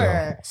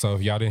cover. So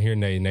if y'all didn't hear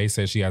Nate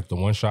said she has the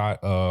one shot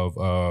of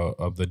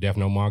the Death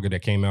Note manga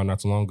that came out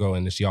not too long ago,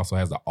 and then she also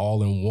has the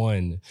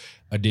all-in-one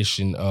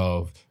edition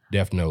of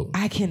Death Note.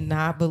 I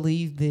cannot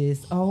believe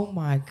this. Oh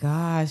my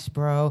gosh,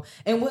 bro.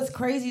 And what's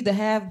crazy to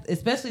have,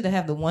 especially to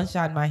have the one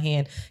shot in my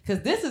hand,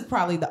 because this is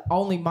probably the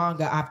only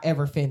manga I've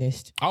ever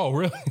finished. Oh,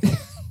 really?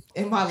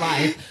 In my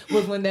life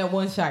was when that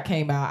one shot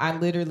came out. I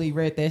literally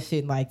read that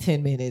shit in like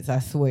 10 minutes, I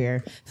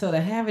swear. So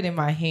to have it in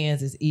my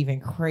hands is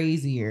even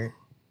crazier.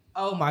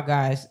 Oh my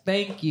gosh.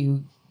 Thank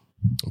you.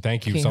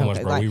 Thank you King so Hope.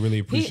 much, bro. Like, we really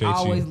appreciate he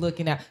always you.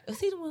 looking out. Is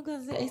he the one who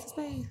got the Ace of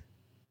Spades?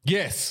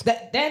 Yes.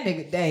 That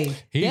nigga,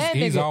 Dave.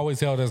 He's always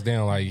held us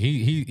down. Like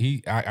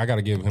I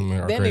gotta give him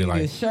our that credit. nigga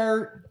Like, get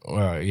shirt.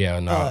 yeah,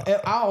 no.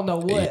 I don't know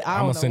what.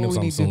 I'm gonna send him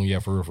something soon. Yeah,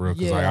 for real.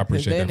 Because I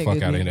appreciate the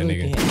fuck out of that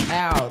nigga.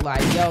 Out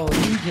like, yo,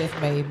 you just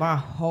made my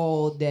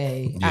whole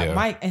day. Yeah.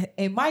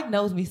 Mike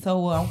knows me so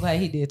well. I'm glad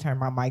he did turn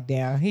my mic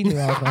down. He knew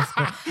I was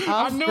gonna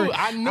scream.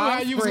 I knew how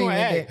you was gonna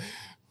act.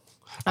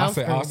 I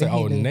said,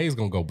 oh, Nate's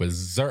gonna go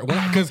berserk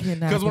because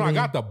when I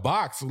got the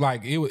box,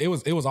 like it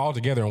was all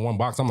together in one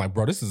box. I'm like,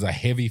 bro, this is a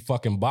heavy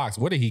fucking box.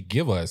 What did he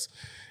give us?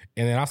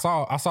 And then I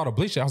saw the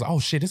Bleach. I was like, oh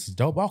shit, this is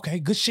dope. Okay,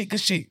 good shit.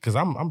 Because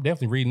I'm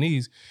definitely reading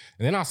these.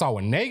 And then I saw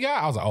what Nate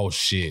got. I was like, oh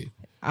shit,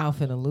 I'm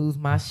finna lose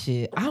my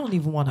shit. I don't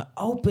even want to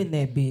open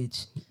that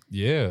bitch.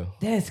 Yeah,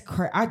 that's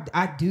crazy.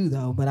 I do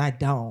though, but I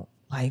don't.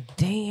 Like,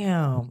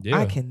 damn,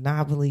 I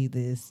cannot believe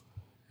this.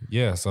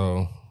 Yeah.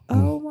 So.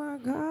 Oh my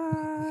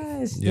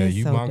gosh. Yeah,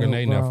 you so manga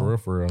Nay now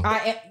for real.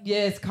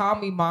 Yes, call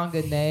me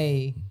manga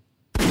Nay.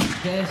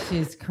 That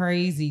shit's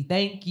crazy.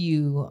 Thank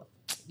you.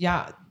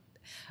 Y'all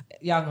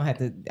gonna have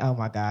to, oh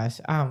my gosh.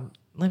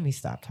 Let me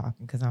stop talking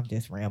because I'm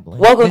just rambling.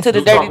 Welcome to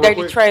the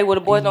Dirty Trade where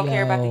the boys don't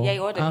care about the yay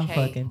or the I'm K.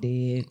 fucking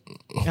dead.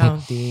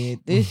 I'm dead.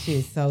 This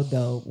shit's so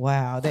dope.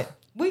 Wow.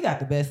 We got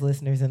the best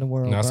listeners in the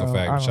world. That's a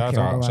fact. Shout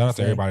out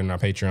to everybody in our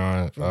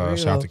Patreon.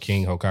 Shout out to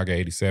King Hokage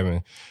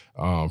 87.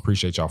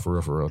 Appreciate y'all for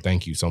real.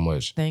 Thank you so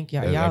much. Thank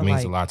y'all. That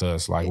means a lot to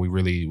us. Like we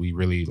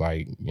really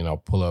like,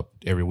 pull up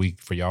every week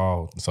for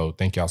y'all. So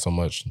thank y'all so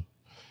much.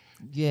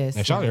 Yes.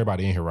 And shout out to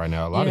everybody in here right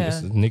now. A lot of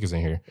this niggas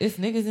in here. It's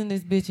niggas in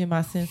this bitch in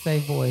my sensei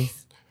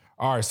voice.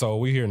 All right, so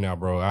we here now,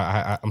 bro.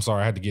 I'm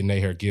sorry I had to get Nate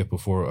here a gift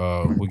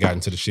before we got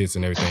into the shits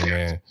and everything,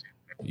 man.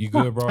 You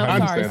good, bro?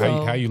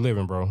 How you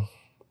living, bro?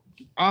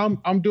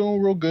 I'm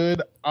doing real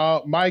good.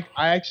 Mike,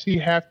 I actually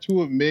have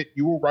to admit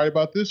you were right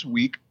about this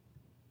week.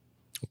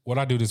 What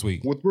I do this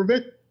week?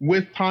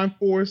 With Time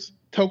Force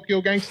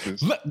Tokyo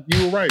Gangsters.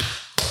 You were right.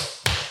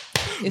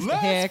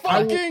 Let's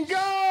fucking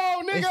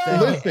go,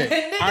 nigga. Listen,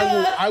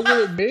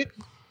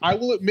 I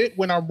will admit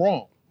when I'm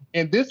wrong.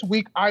 And this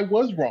week I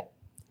was wrong.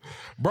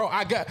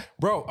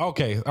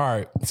 Okay, all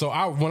right. So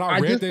when I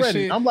read that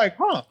shit, I'm like,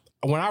 huh.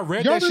 When I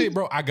read that shit,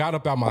 bro, I got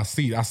up out my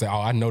seat. I said, oh,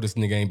 I know this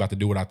nigga ain't about to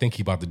do what I think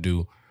he about to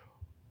do.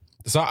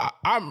 So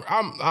I'm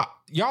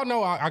y'all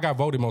know I got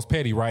voted most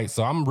petty, right?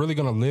 So I'm really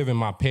gonna live in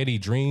my petty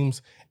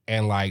dreams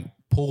and like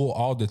pull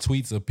all the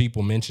tweets of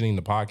people mentioning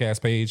the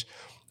podcast page,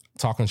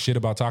 talking shit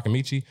about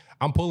Takemichi.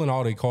 I'm pulling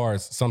all their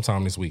cards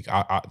sometime this week.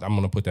 I'm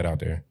gonna put that out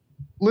there.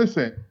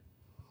 Listen,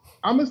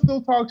 I'm gonna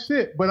still talk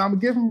shit, but I'm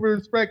giving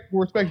respect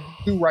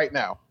due right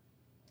now.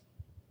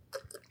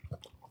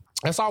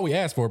 That's all we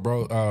ask for,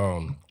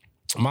 bro.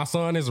 My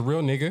son is a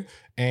real nigga,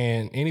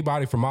 and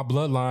anybody from my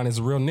bloodline is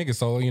a real nigga.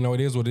 So,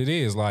 it is what it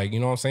is. Like, you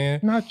know what I'm saying?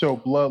 Not your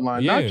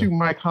bloodline. Yeah. Not you,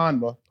 Mike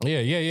Honda.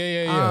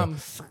 Yeah. I'm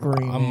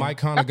screaming. I'm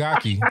Mike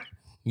Hanagaki.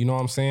 You know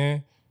what I'm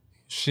saying?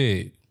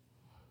 Shit.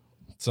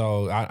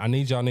 So, I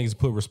need y'all niggas to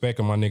put respect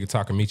on my nigga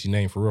Takemichi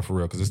name for real,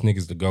 because this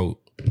nigga's the GOAT.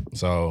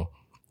 So,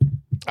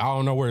 I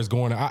don't know where it's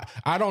going.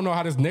 I don't know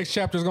how this next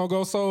chapter is going to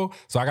go, so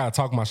I got to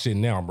talk my shit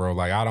now, bro.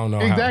 Like, I don't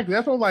know Exactly.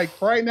 That's what I'm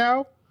like, right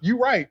now, You're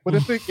right. But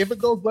if it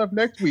goes left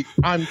next week,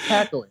 I'm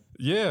tackling.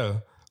 Yeah.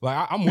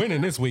 Like, I'm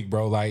winning this week,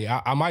 bro. Like,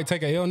 I might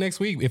take a L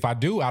next week. If I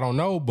do, I don't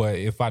know. But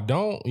if I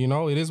don't,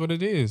 it is what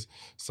it is.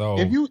 So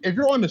if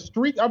you're on the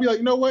streak, I'll be like,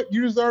 you know what?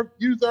 You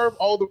deserve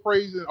all the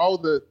praise and all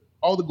the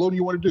gloating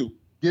you want to do.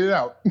 Get it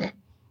out.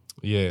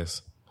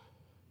 Yes.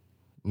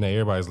 Nay,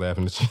 everybody's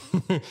laughing at you.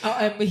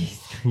 And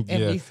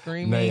me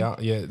screaming.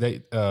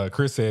 Nay,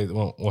 Chris said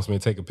wants me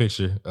to take a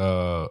picture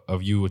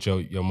of you with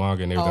your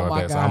manga and everything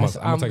like that. Gosh. So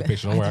I'm gonna take a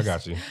picture. Don't worry, I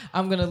got you.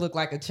 I'm gonna look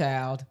like a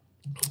child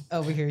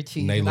over here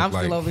cheating. I'm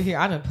still over here.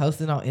 I done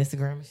posted on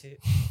Instagram and shit.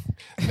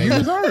 You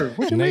deserve.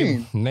 What you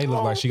mean? Nay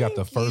look like she got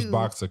the first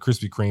box of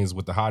Krispy Kremes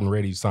with the hot and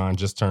ready sign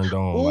just turned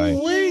on. Ooh, like,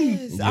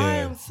 yes, yeah. I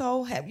am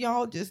so happy.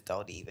 Y'all just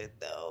don't even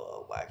know.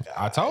 Oh my god!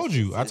 I told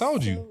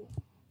you.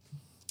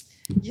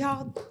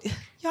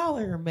 Y'all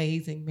are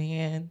amazing,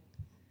 man.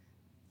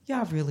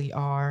 Y'all really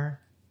are.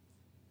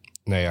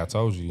 Nay, I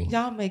told you.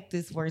 Y'all make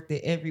this worth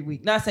it every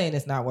week. Not saying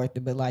it's not worth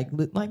it, but like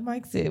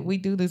Mike said, we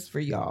do this for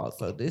y'all.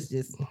 So this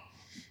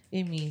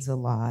it means a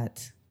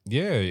lot.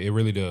 Yeah, it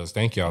really does.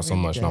 Thank y'all so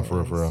much. Not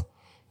for real.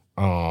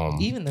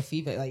 Even the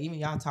feedback, like even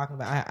y'all talking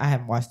about, I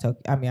haven't watched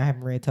I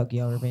haven't read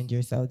Tokyo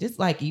Revengers. So just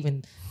like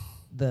even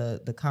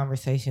the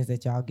conversations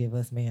that y'all give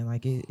us, man,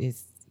 like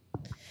it's.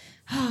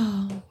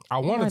 I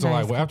wanted to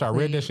after I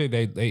read that shit,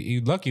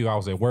 they lucky I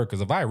was at work,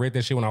 because if I had read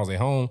that shit when I was at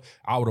home,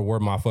 I would have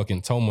worn my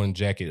fucking Toman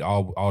jacket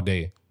all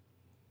day.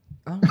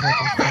 I'm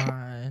fucking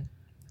fine.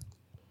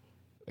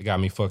 It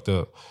got me fucked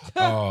up.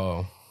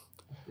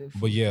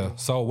 But yeah,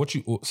 so what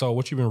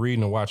you been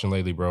reading and watching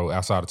lately, bro?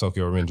 Outside of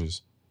Tokyo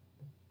Revengers?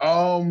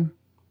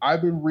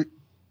 I've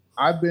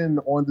been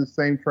on the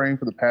same train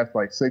for the past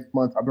 6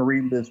 months. I've been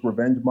reading this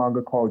revenge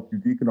manga called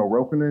Jujutsu no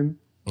Rokunin.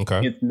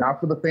 Okay, it's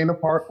not for the faint of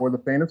heart or the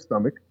faint of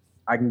stomach.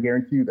 I can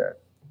guarantee you that.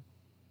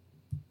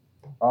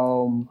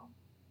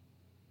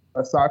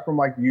 Aside from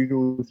the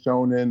usual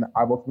shonen,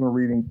 I've also been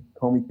reading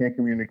Komi Can't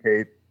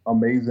Communicate,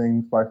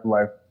 amazing slice of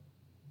life.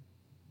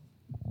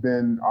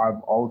 Then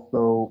I've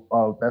also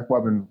that's what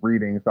I've been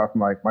reading. Aside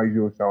from my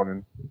usual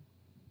shonen,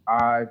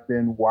 I've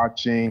been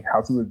watching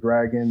House of the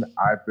Dragon.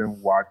 I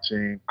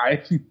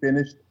actually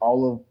finished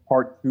all of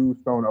Part 2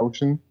 Stone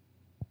Ocean.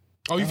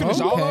 Oh, you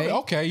finished all of it?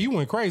 Okay, you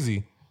went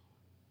crazy.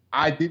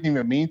 I didn't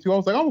even mean to. I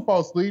was like, I'm gonna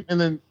fall asleep, and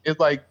then it's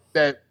like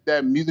that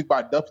music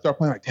by Duff started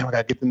playing. Like, damn, I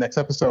gotta get the next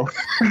episode.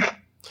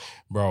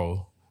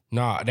 Bro,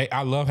 nah,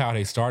 I love how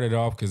they started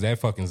off, because that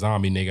fucking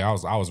zombie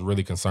nigga. I was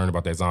really concerned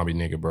about that zombie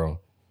nigga,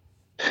 bro.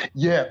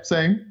 Yeah,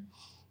 same.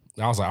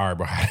 I was like, all right,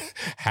 bro,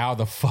 how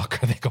the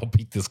fuck are they gonna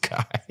beat this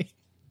guy?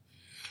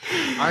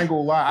 I ain't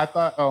gonna lie. I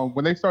thought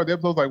when they started the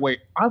episode, I was like,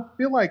 wait, I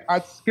feel like I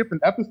skipped an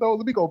episode.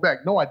 Let me go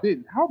back. No, I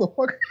didn't. How the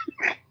fuck?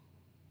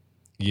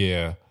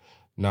 Yeah.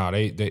 Nah,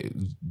 they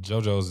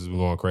JoJo's has been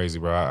going crazy,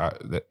 bro.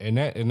 And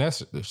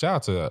that's shout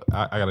out to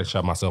I gotta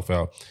shout myself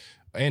out,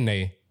 and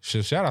they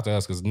shout out to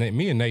us, because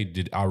me and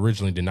Nate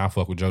originally did not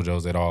fuck with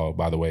JoJo's at all.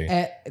 By the way,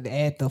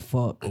 at the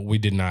fuck, we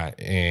did not,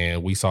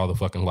 and we saw the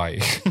fucking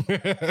light.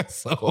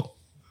 So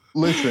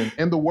listen,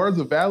 in the words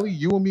of Valley,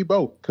 you and me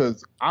both,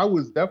 because I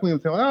was definitely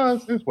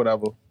telling, it's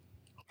whatever.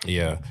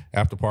 Yeah,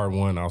 after part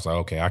 1, I was like,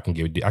 okay, I can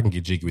get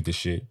jiggy with this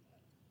shit.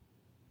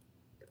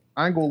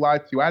 I ain't gonna lie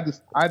to you. I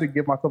had to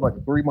give myself a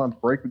 3-month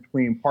break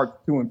between parts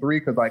 2 and 3,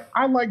 because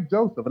I like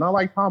Joseph and I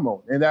like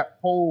Tomo, and that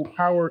whole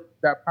power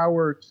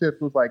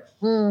shift was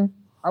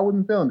I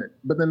wasn't feeling it.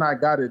 But then I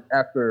got it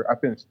after I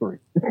finished 3.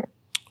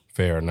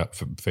 Fair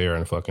enough. Fair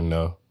and fucking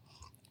no.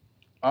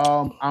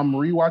 I'm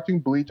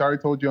rewatching Bleach. I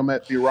already told you I'm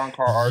at the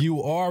Arrancar arc.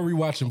 You are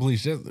rewatching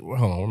Bleach. Hold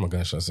on, where my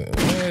gunshots at?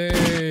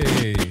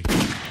 Hey.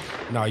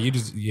 No, you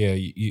just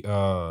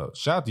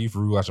shout out to you for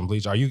rewatching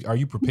Bleach. Are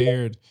you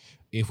prepared?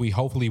 If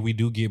hopefully we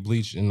do get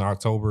Bleach in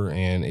October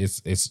and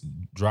it's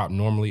dropped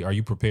normally, are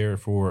you prepared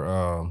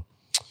for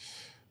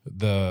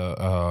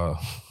the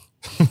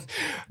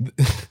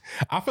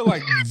I feel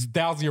like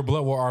 1,000 Year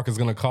Blood War arc is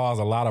going to cause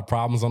a lot of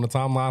problems on the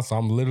timeline, so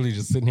I'm literally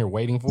just sitting here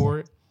waiting for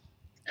it.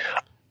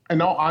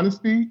 In all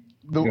honesty,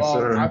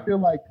 I feel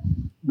like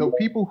the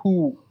people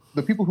who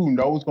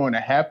know what's going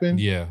to happen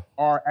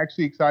are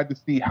actually excited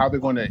to see how they're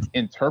going to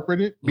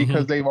interpret it,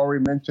 because they've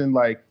already mentioned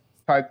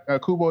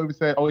Kubo even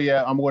said, oh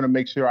yeah, I'm going to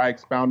make sure I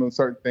expound on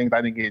certain things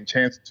I didn't get a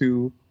chance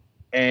to,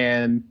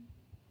 and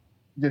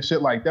just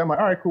shit like that. I'm like,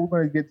 all right, cool. We're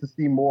going to get to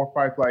see more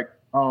fights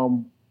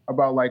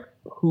about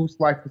who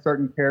sliced a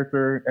certain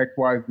character, X,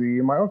 Y, Z.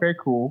 I'm like, okay,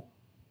 cool.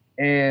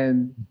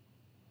 And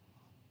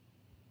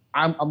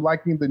I'm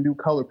liking the new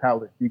color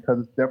palette,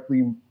 because it's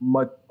definitely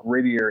much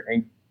grittier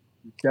and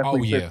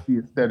definitely fits the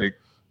aesthetic.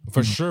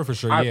 For sure,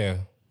 yeah.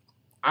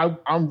 I'm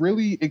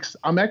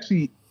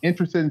actually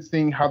interested in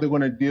seeing how they're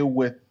going to deal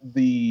with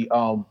the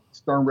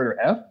Stern Ritter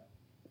F.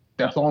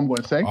 That's all I'm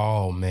going to say.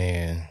 Oh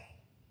man,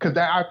 because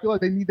I feel like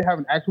they need to have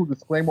an actual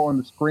disclaimer on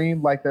the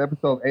screen, like the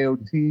episode of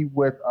AOT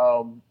with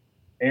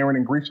Aaron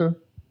and Grisha.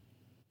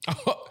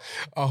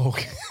 Oh,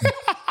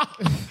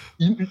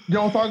 you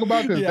know what I'm talking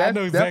about? Yeah, I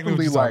know exactly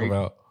what you're talking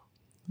about.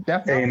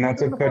 Hey, not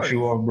to cut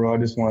you off, bro. I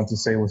just wanted to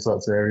say what's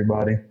up to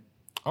everybody.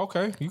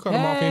 Okay, you cut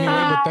him off anyway,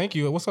 but thank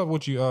you. What's up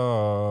with you,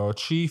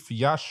 Chief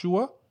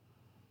Yashua?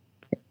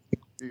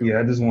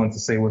 Yeah, I just wanted to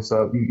say what's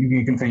up. You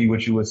can continue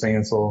what you were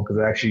saying, so because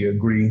I actually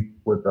agree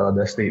with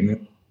that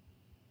statement.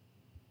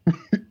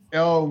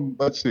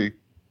 Let's see.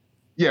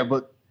 Yeah,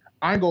 but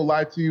I ain't gonna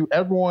lie to you.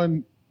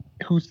 Everyone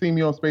who's seen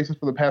me on Spaces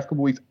for the past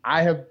couple weeks,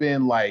 I have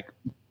been like,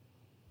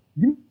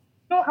 you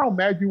know how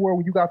mad you were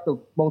when you got the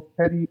most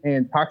petty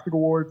and toxic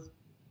awards?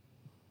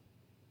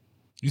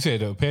 You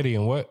said petty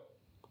and what?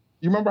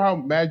 You remember how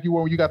mad you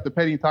were when you got the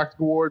petty and toxic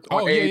awards?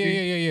 Oh,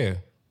 yeah.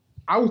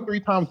 I was 3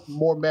 times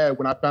more mad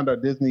when I found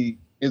out Disney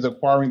is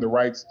acquiring the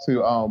rights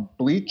to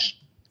Bleach,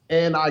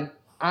 and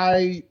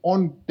I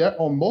on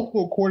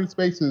multiple recorded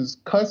spaces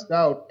cussed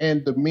out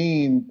and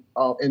demeaned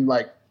and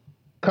like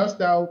cussed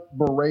out,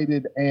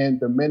 berated, and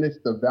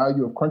diminished the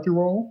value of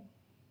Crunchyroll.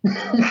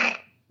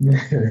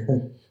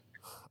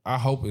 I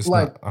hope it's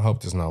like, not. I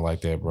hope it's not like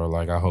that, bro.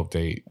 Like I hope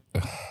they.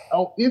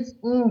 It's.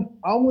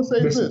 I want to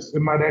say this. It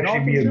might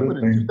actually be a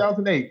good thing.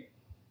 2008.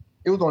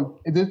 It was on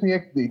Disney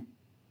XD.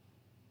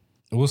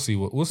 We'll see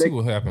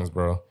what happens,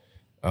 bro.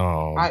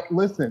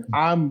 Listen.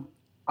 I'm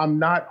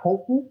not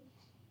hopeful,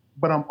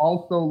 but I'm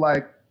also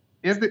like,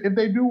 if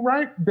they do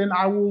right, then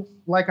I will.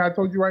 Like I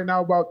told you right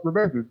now about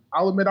Revengers,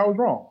 I'll admit I was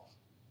wrong.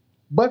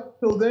 But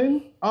till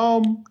then,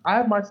 I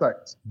have my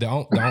sights. The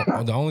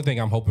only thing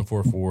I'm hoping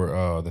for the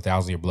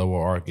 1,000-Year Blood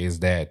War arc is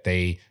that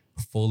they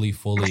fully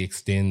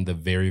extend the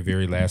very,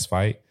 very last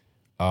fight.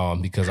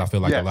 Because I feel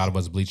like a lot of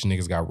us Bleach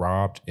niggas got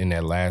robbed in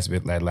that last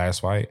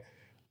fight.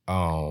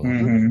 So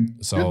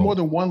there's more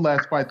than one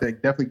last fight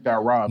that definitely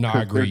got robbed. No,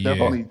 I agree.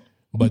 Yeah,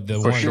 but the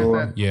one,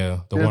 sure.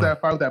 There's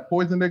that fight with that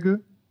poison nigga.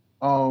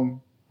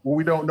 When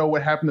we don't know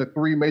what happened to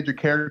 3 major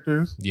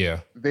characters. Yeah,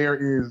 there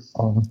is.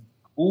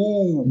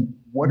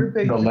 What did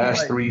they? The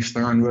last 3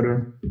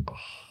 Sternritter.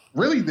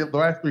 Really, the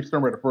last 3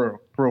 Sternritter for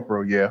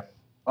real, yeah.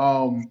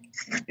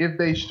 If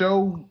they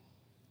show,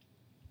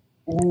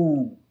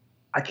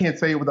 I can't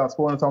say it without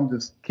spoiling, so I'm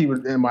just keeping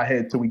it in my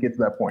head till we get to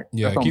that point.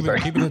 Yeah, keep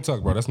it in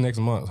tuck, bro. That's next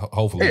month,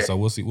 hopefully. Yeah. So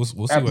we'll see. We'll see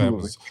what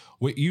happens.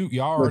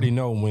 Y'all already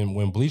know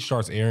when Bleach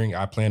starts airing,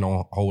 I plan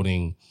on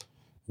holding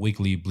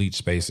weekly Bleach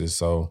spaces.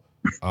 So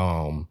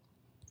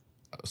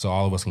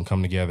all of us can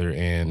come together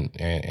and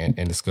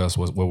discuss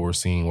what we're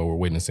seeing, what we're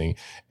witnessing.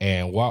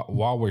 And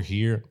while we're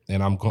here,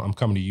 and I'm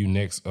coming to you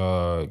next,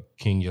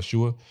 King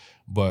Yeshua,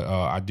 but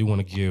I do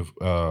want to give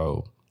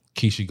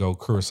Kishigo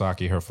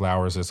Kurosaki her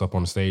flowers that's up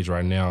on the stage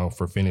right now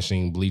for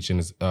finishing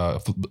Bleach's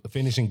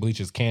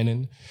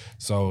canon.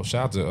 So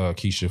shout out to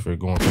Keisha for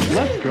going through this.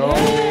 Let's go.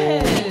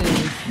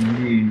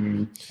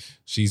 Yes.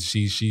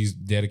 She's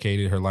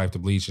dedicated her life to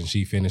Bleach, and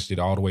she finished it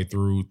all the way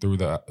through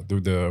the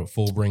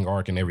Fullbring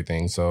arc and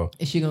everything. So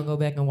is she gonna go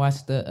back and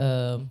watch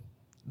the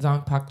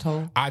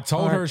Zanpakuto? I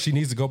told her she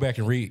needs to go back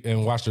and read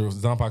and watch the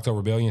Zanpakuto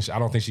Rebellion. I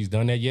don't think she's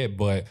done that yet,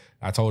 but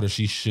I told her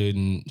she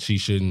shouldn't.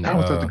 That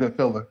was such a good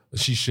filler.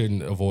 She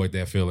shouldn't avoid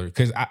that filler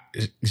because and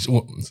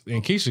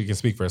Keisha can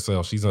speak for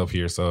herself. She's up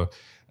here, so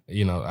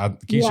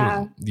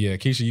Keisha,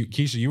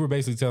 you were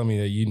basically telling me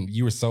that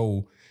you were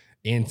so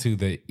into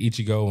the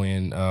Ichigo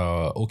and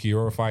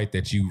Ulquiorra fight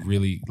that you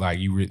really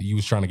you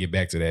was trying to get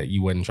back to that.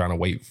 You wasn't trying to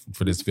wait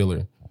for this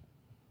filler.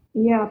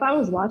 Yeah, if I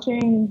was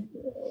watching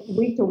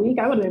week to week,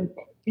 I would have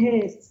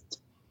been pissed.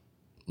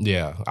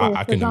 Yeah,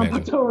 I couldn't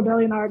imagine. The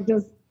Rebellion arc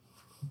just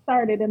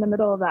started in the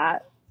middle of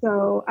that,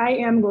 so I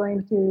am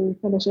going to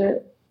finish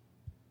it.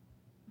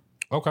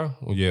 Okay,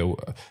 well, yeah,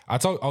 I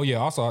told. Oh yeah,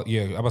 also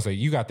yeah, I'm gonna say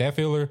you got that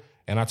filler,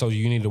 and I told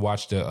you need to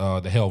watch the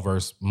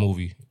Hellverse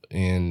movie,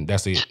 and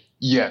that's it.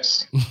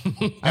 Yes.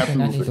 I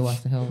need to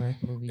watch the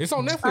Hellverse movie. It's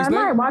on Netflix. I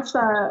might watch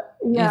that.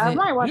 Yeah, I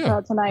might watch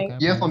that tonight. Okay,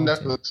 yes, on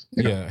Netflix.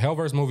 Yeah,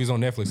 Hellverse movie's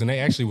on Netflix, and they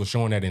actually was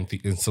showing that in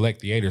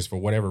select theaters for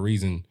whatever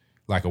reason,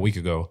 like a week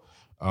ago.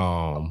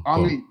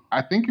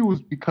 I think it was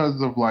because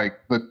of like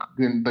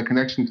the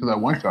connection to that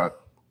one shot.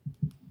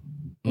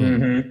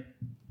 Mm-hmm.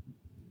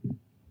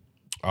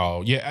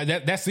 Oh yeah,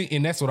 that's it,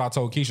 and that's what I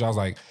told Keisha. I was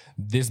like,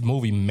 this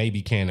movie may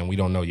be canon. We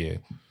don't know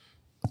yet.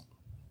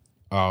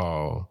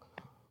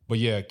 But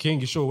yeah, King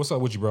Yeshua, what's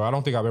up with you, bro? I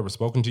don't think I've ever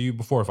spoken to you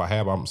before. If I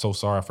have, I'm so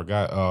sorry. I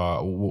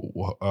forgot.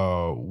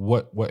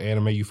 What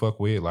anime you fuck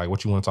with? Like,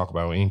 what you want to talk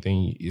about?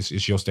 Anything?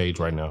 It's your stage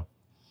right now.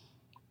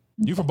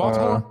 You from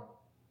Baltimore?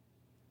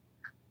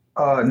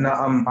 No,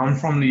 I'm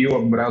from New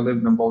York, but I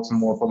lived in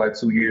Baltimore for like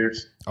 2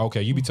 years.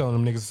 Okay, you be telling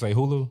them niggas to say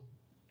Hulu?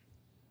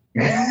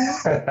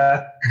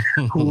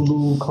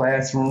 Hulu,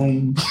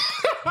 Classroom.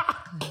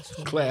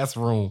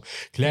 Classroom.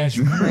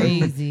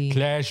 Crazy.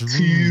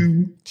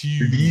 Classroom.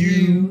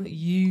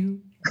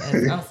 You.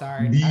 I'm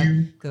sorry.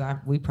 Because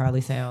we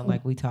probably sound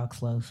like we talk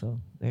slow, so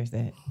there's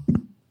that.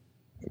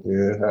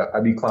 Yeah,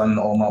 I be calling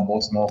all my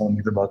Baltimore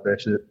homies about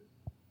that shit.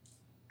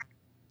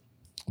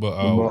 But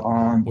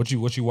what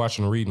you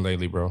watching or reading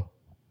lately, bro?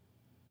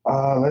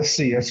 Let's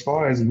see. As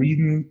far as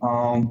reading,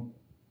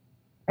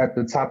 at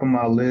the top of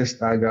my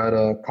list, I got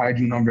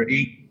Kaiju number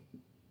 8.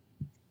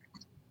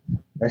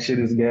 That shit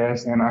is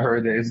gas, and I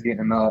heard that it's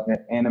getting an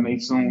anime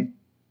soon.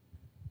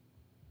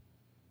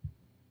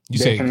 You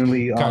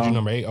definitely say Kaiju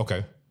number 8?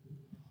 Okay.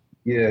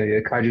 Yeah,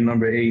 Kaiju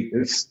number 8.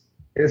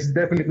 It's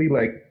definitely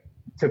like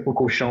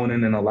typical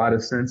shonen in a lot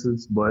of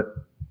senses, but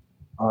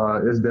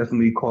it's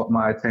definitely caught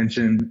my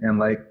attention. And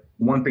like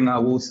one thing I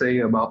will say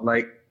about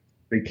like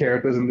the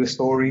characters in this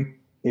story,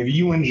 if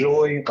you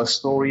enjoy a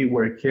story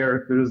where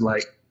characters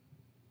like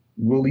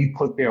really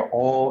put their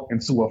all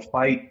into a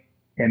fight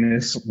and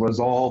it's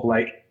resolved,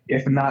 like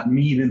if not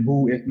me then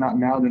who, if not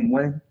now then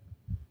when,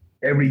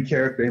 every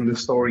character in the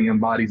story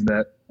embodies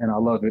that, and I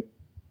love it.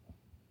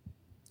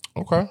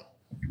 Okay.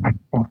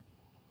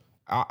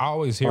 I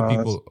always hear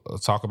people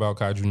talk about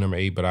Kaiju number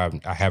 8, but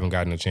I haven't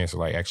gotten a chance to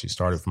like actually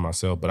start it for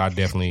myself. But I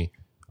definitely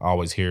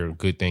always hear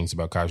good things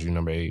about Kaiju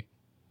number 8.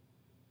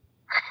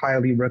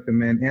 Highly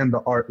recommend, and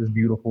the art is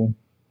beautiful.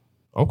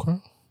 Okay,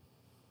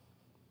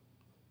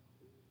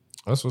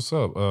 that's what's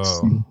up.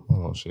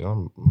 Oh shit,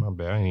 my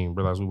bad. I didn't even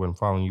realize we wasn't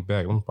following you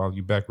back. Let me follow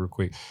you back real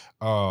quick.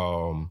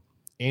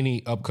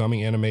 Any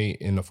upcoming anime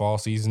in the fall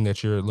season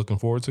that you're looking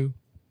forward to?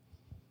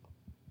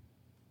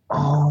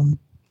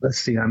 Let's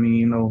see. I mean,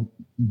 you know,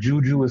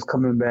 Juju is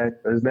coming back.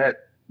 Is that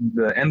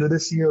the end of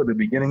this year or the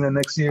beginning of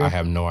next year? I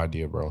have no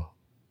idea, bro.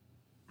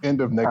 End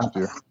of next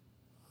year.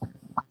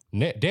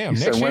 Damn,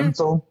 next year? When,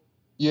 so?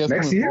 Yeah,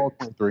 next year?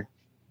 23.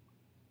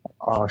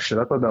 Oh, shit.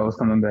 I thought that was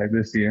coming back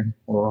this year.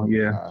 Well,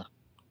 yeah.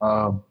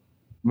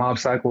 Mob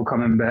Psycho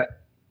coming back.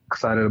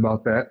 Excited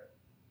about that.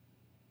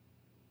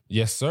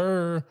 Yes,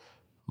 sir.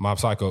 Mob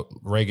Psycho,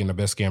 Reagan, the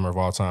best scammer of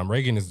all time.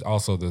 Reagan is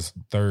also the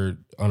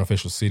third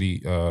unofficial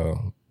city.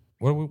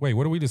 What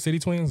are we, the city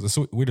twins?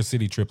 We're the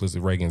city triplets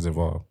if Reagan's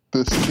involved.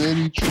 The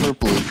city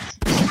triplets.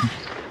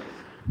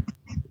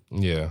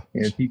 Yeah.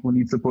 Yeah, people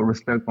need to put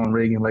respect on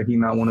Reagan like he's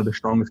not one of the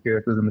strongest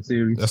characters in the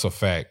series. That's a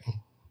fact.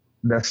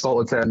 That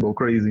salt attack go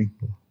crazy.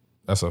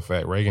 That's a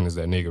fact. Reagan is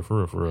that nigga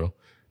for real.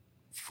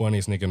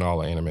 Funniest nigga in all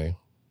the anime.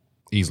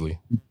 Easily.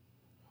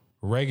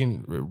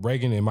 Reagan,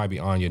 it might be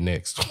Anya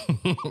next.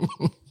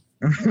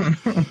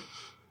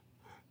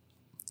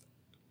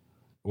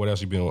 What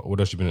else you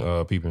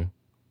been peeping?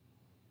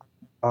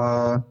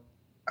 I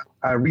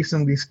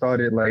recently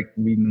started like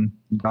reading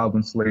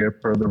Goblin Slayer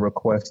per the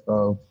request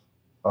of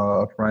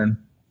a friend.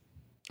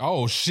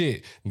 Oh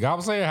shit,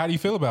 Goblin Slayer! How do you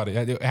feel about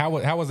it? How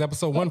was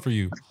episode 1 for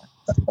you?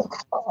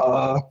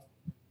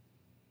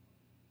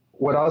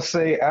 What I'll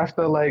say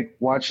after like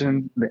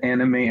watching the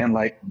anime and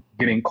like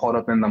getting caught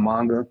up in the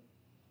manga,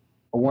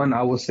 one,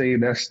 I will say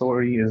that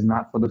story is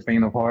not for the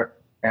faint of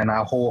heart, and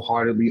I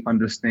wholeheartedly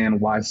understand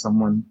why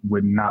someone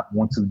would not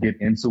want to get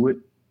into it.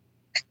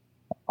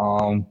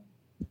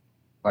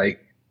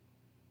 Like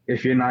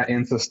if you're not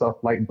into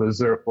stuff like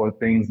Berserk or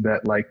things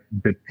that like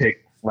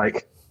depict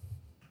like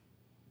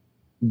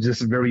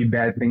just very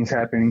bad things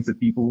happening to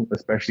people,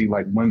 especially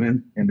like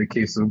women in the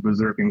case of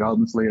Berserk and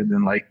Goblin Slayer,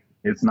 then like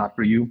it's not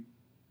for you.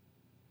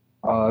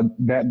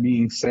 That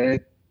being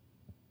said,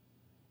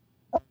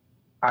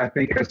 I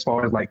think as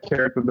far as like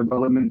character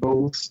development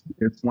goes,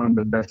 it's one of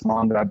the best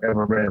manga I've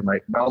ever read.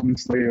 Like Goblin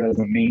Slayer as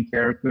a main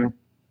character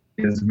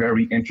is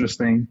very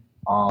interesting.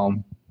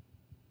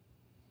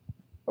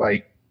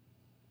 Like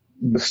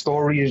the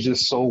story is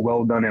just so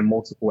well done in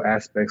multiple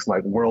aspects,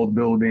 like world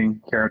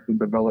building, character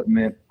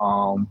development,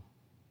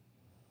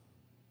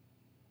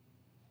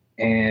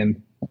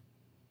 and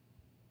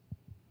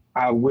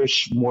I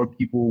wish more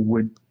people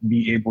would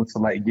be able to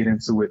like get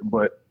into it,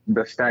 but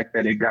the fact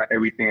that it got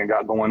everything it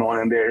got going on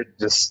in there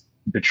just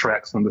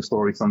detracts from the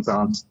story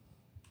sometimes.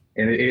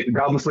 And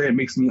Goblin Slayer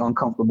makes me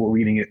uncomfortable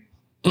reading it.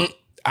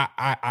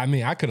 I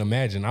mean, I could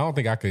imagine. I don't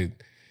think I could.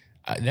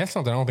 That's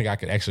something I don't think I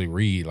could actually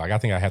read. Like, I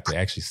think I have to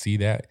actually see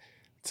that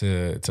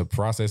to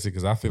process it,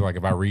 because I feel like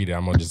if I read it,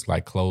 I'm gonna just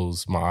like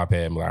close my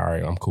iPad and be like, all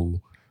right, I'm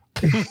cool.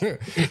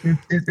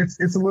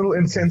 It's a little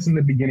intense in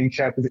the beginning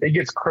chapters. It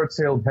gets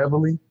curtailed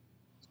heavily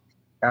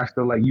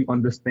after like you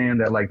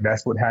understand that like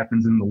that's what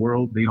happens in the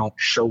world. They don't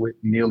show it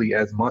nearly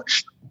as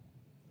much,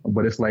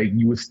 but it's like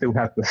you would still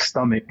have to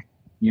stomach,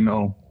 you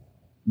know,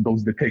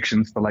 those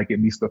depictions for like at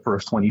least the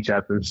first 20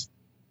 chapters.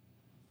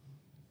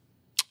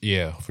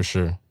 Yeah, for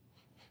sure.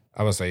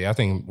 I would say, I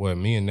think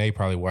me and Nate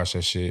probably watched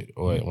that shit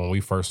when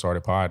we first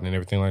started podding and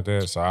everything like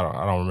that. So I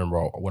don't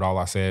remember what all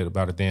I said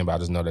about it then, but I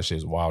just know that shit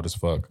is wild as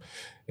fuck.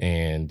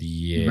 And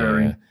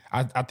yeah,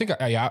 I think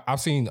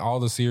I've seen all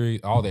the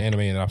series, all the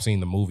anime, and I've seen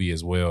the movie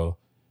as well.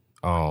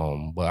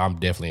 But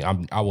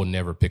I will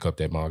never pick up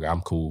that manga.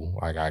 I'm cool.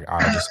 Like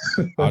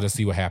I'll just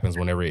see what happens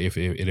whenever if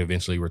it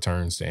eventually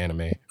returns to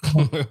anime.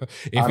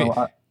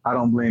 I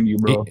don't blame you,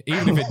 bro.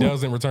 Even if it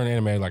doesn't return to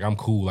anime, like I'm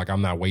cool. Like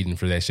I'm not waiting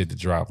for that shit to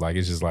drop. Like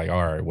it's just like,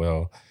 all right,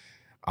 well,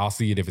 I'll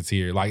see it if it's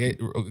here. Like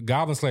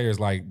Goblin Slayer is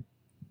like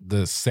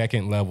the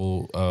second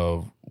level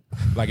of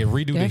like if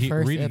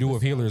redo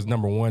of Healer is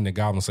number 1, then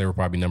Goblin Slayer would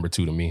probably be number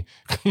 2 to me.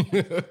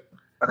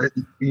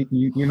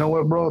 You know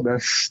what, bro?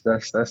 That's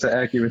an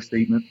accurate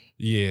statement.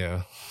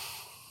 Yeah.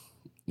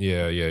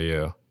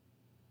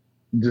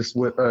 Just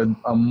with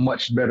a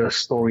much better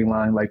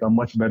storyline, like a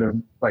much better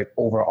like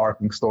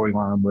overarching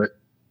storyline. But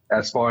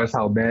as far as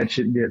how bad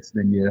shit gets,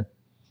 then yeah.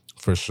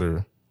 For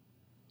sure.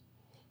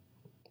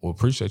 Well,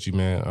 appreciate you,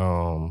 man.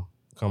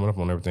 coming up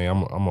on everything,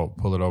 I'm gonna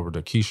pull it over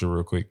to Keisha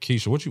real quick.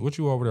 Keisha, what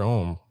you over there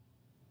on?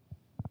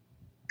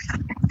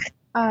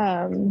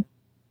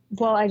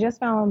 Well, I just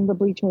found the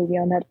Bleach movie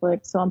on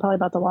Netflix, so I'm probably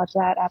about to watch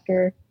that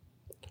after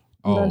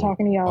I'm done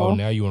talking to y'all. Oh,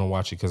 now you want to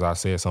watch it because I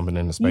said something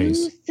in the space.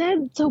 You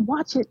said to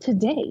watch it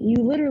today. You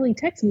literally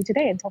texted me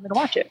today and told me to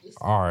watch it.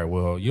 All right,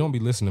 well, you don't be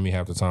listening to me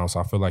half the time, so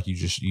I feel like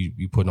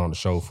you putting on the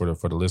show for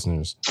the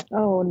listeners.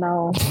 Oh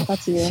no,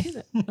 that's you.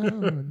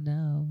 Oh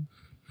no.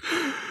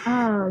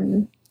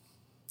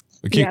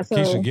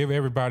 Keisha, give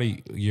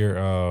everybody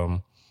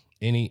your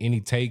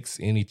any takes,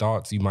 any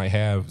thoughts you might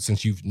have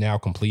since you've now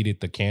completed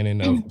the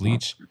canon of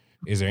Bleach.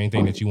 Is there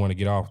anything that you want to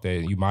get off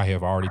that you might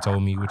have already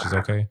told me, which is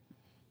okay?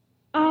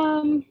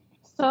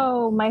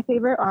 So my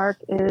favorite arc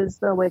is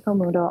the Hueco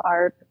Mundo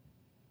arc.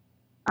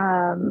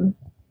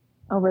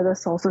 Over the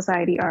Soul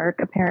Society arc.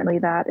 Apparently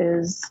that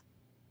is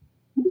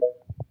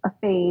a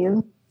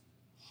fave.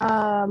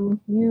 You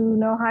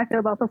know how I feel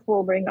about the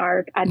Fullbring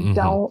arc. I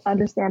don't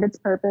understand its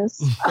purpose.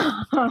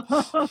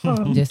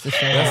 Just to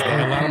show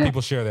a lot of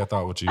people share that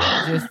thought with you.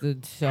 Just to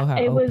show how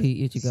it OP was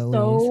Ichigo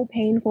so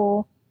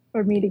painful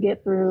for me to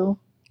get through.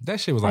 That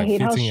shit was like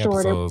 15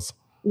 episodes.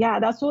 Yeah,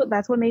 that's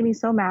what made me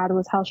so mad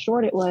was how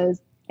short it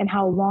was and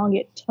how long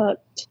it took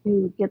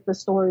to get the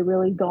story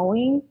really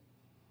going.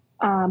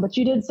 But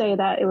you did say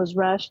that it was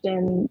rushed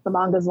and the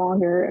manga's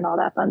longer and all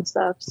that fun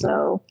stuff.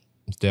 So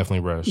it's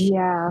definitely rushed.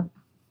 Yeah.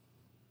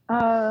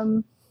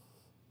 I'm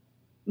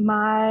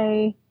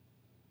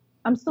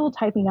still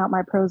typing out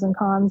my pros and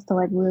cons to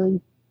like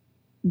really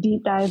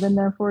deep dive in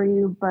there for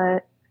you,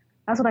 but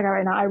that's what I got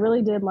right now. I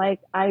really did like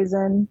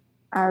Aizen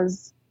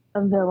as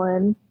a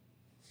villain.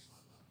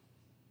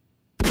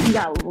 He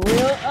got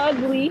real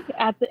ugly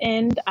at the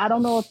end. I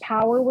don't know if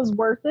power was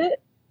worth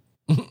it,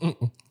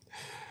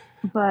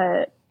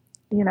 but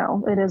you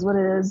know, it is what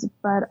it is.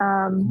 But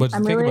I'm think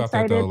really about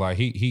excited. that though. Like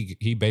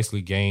he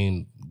basically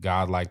gained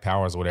godlike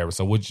powers or whatever.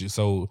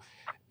 So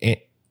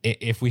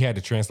if we had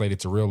to translate it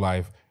to real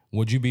life,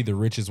 would you be the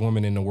richest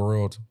woman in the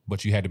world,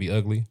 but you had to be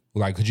ugly?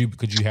 Like, could you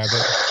have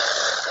that?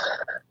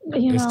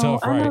 You it's know,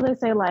 tough, right? I know they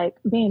say like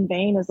being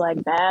vain is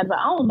like bad, but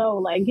I don't know.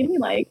 Like, give me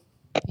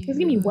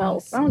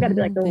wealth. I don't got to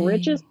be like the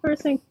richest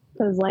person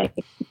because like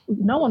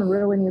no one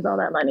really needs all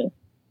that money.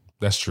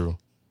 That's true.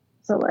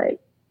 So like,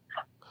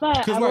 but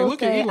because like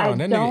look at Elon.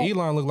 That nigga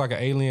Elon looked like an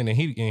alien, and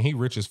he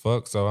rich as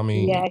fuck. So I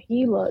mean, yeah,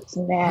 he looks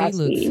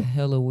nasty. He looks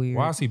hella weird.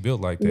 Why is he built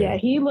like that? Yeah,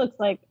 he looks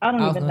like I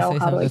don't even know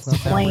how to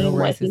explain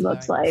what he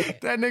looks like.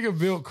 That nigga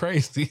built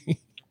crazy.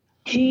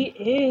 He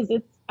is.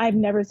 I've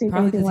never seen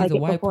Probably anything like he's it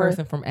a white before.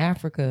 person from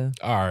Africa.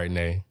 All right,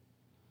 Nay.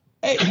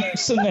 Hey,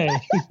 so Nay,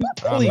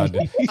 please.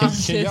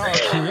 Can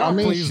y'all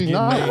please get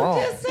Nay?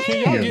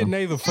 Can y'all get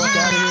Nay the fuck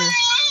out of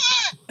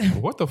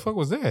here? What the fuck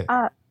was that?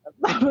 I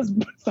was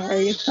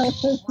sorry.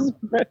 That was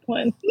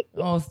Brooklyn.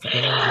 Oh,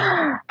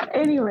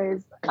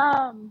 anyways,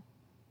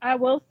 I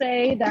will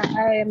say that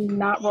I am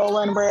not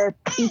rolling with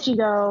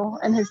Ichigo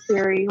and his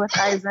theory with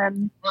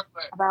Aizen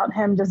about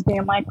him just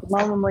being like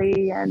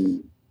lonely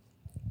and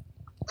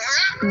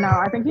no,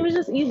 I think he was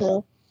just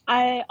evil.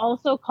 I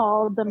also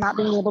called them not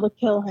being able to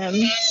kill him,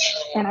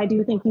 and I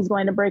do think he's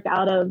going to break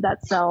out of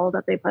that cell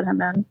that they put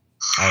him in.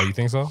 Oh, you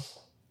think so?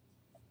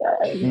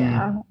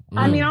 Yeah.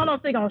 I mean, I don't know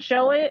if they're gonna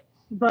show it,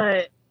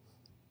 but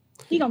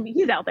he's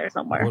out there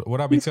somewhere. What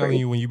I be telling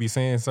you when you be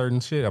saying certain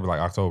shit? I be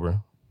like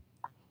October.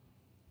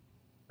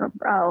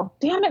 Bro,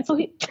 damn it!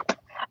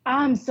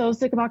 I'm so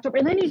sick of October.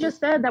 And then you just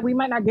said that we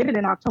might not get it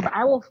in October.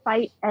 I will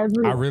fight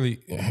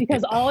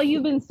because all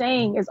you've been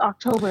saying is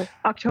October.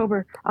 I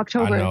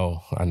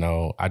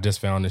know. I just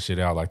found this shit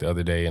out like the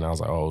other day, and I was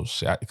like, oh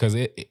shit, because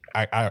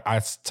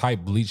I type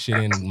Bleach shit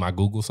in my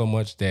Google so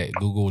much that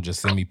Google will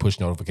just send me push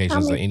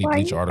notifications of any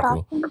Bleach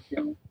article.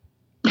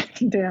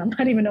 Damn,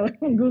 I didn't even know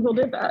Google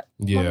did that.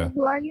 Yeah.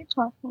 Who are you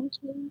talking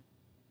to?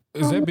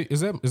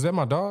 Is that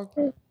my dog?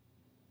 Can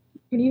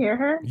you hear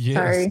her? Yes.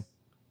 Sorry.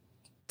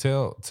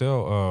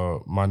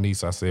 Tell my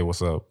niece I said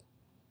what's up.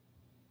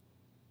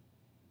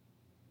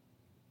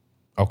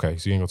 Okay,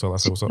 so you ain't gonna tell I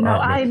said what's up? No,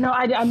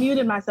 right, I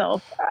muted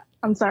myself.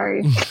 I'm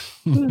sorry,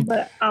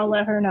 but I'll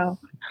let her know.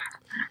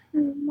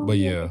 But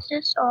yeah, it's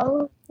just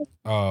all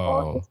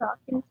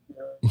talking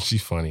to.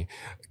 She's funny,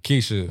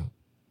 Keisha.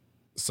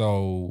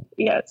 So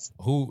yes,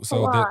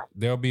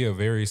 there'll be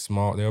a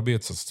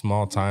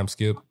small time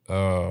skip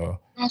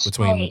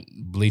between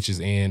Bleach's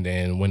end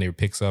and when it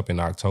picks up in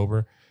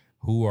October.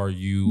 Who are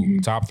you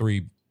top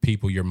 3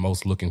 people you're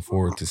most looking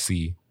forward to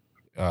see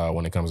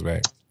when it comes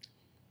back?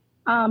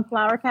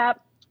 Flower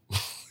Cap.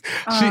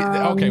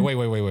 Okay,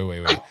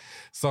 wait.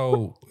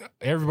 So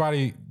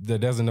everybody that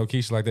doesn't know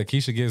Keisha like that,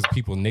 Keisha gives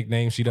people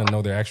nicknames. She doesn't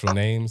know their actual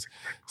names.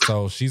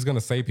 So she's gonna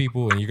say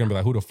people and you're gonna be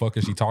like, who the fuck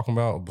is she talking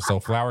about? So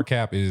Flower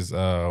Cap is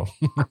Bianca.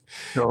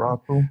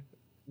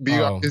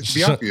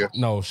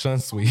 No, Shun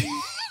Sweet.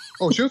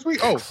 Oh, Shunsweet?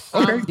 Oh,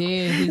 okay. I'm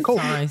dead. He's cool.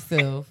 fine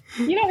self.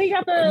 You know, he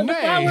got the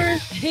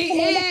flowers. He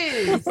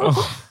is. So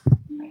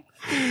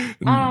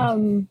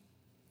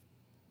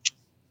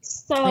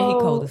and he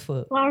cold as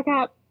fuck. Flower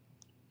Cap,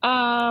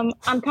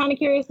 I'm kind of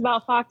curious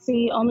about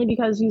Foxy only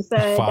because you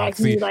said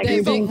Foxy. that he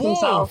redeemed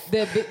himself.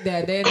 That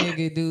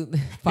nigga dude.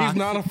 Foxy. He's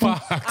not a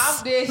fox.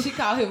 I'm dead. She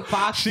called him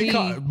Foxy.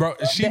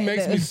 She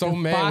makes me so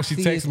mad when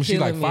she texts me. She's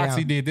like,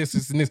 Foxy did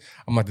this and this.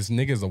 I'm like, this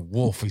nigga's a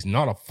wolf. He's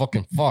not a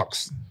fucking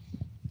fox.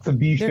 To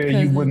be fair,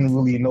 you wouldn't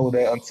really know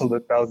that until the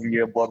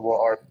 1,000-year Blood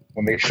War arc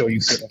when they show you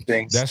certain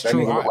things. That's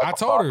true. I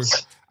told her.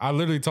 I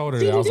literally told her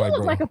that. I was like, look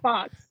bro, like a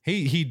fox.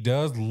 He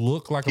does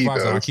look like a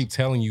fox. And I keep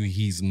telling you,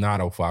 he's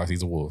not a fox.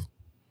 He's a wolf.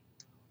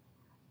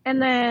 And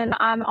then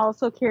I'm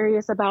also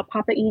curious about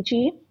Papa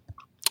Ichi.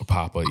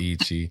 Papa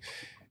Ichi.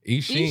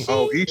 Ishin.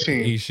 Oh,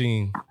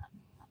 Ishin.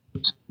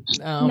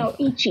 No,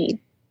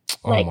 Ichi.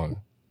 Oh my.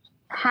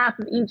 Half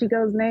of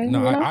Ichigo's name.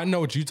 No, I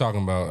know what you're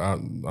talking about.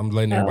 I'm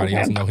letting everybody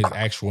else know his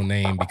actual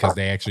name because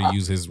they actually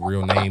use his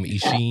real name,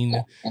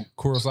 Ishin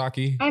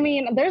Kurosaki. I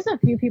mean, there's a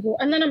few people.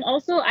 And then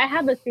I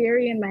have a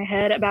theory in my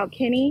head about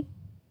Kenny.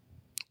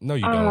 No,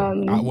 you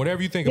don't.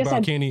 Whatever you think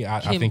about Kenny,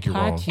 I think you're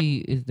wrong.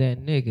 Kenpachi is that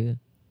nigga.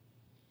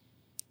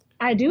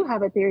 I do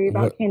have a theory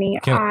about Kenny.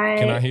 Can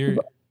I hear it?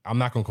 I'm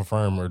not going to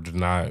confirm or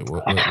deny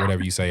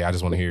whatever you say. I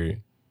just want to hear it.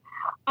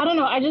 I don't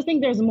know. I just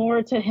think there's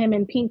more to him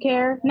in pink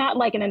hair. Not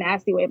like in a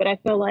nasty way, but I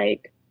feel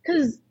like...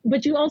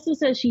 But you also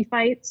said she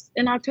fights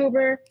in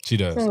October. She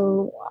does.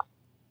 So,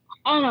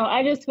 I don't know.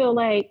 I just feel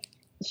like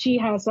she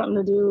has something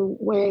to do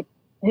with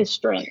his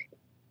strength.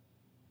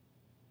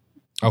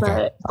 Okay.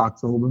 But,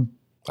 October.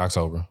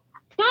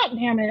 God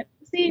damn it.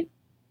 See?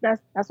 That's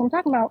what I'm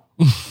talking about.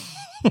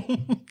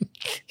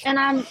 And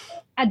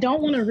I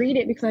don't want to read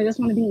it because I just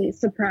want to be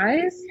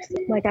surprised,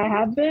 like I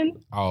have been.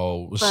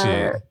 Oh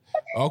shit!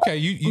 Okay,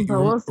 you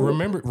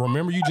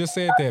remember you just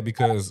said that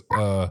because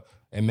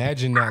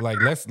imagine that, like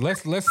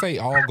let's say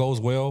all goes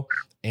well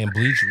and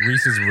Bleach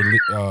releases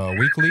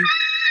weekly.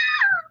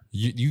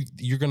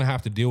 You're gonna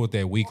have to deal with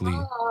that weekly.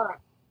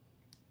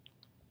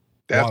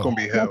 That's gonna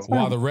be hell.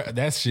 While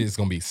that shit is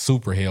gonna be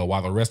super hell.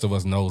 While the rest of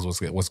us knows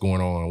what's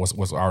going on,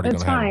 what's already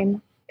gonna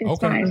happen. It's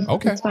fine.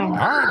 Okay. It's fine. All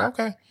right.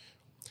 Okay.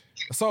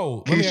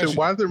 So, Keisha,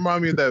 why does it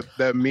remind me of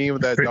that meme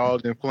of that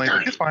dog in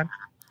flames? It's fine.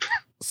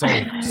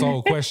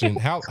 So question: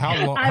 How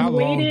long? I've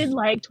waited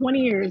like 20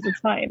 years. It's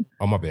fine.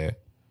 Oh, my bad.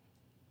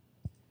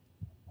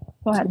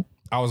 Go ahead.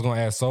 I was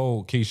gonna ask.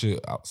 So, Keisha,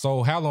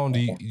 how long do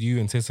you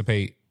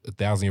anticipate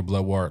 1,000-year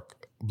Blood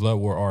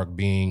War arc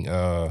being?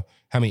 How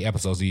many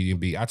episodes do you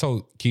be? I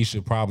told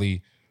Keisha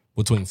probably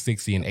between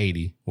 60 and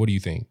 80. What do you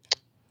think?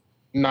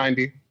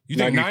 90. You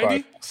think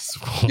 90?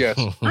 Yes.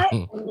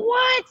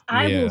 What?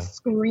 I will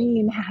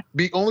scream.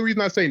 The only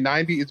reason I say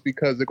 90 is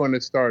because they're going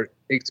to start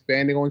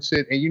expanding on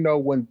shit. And you know,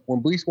 when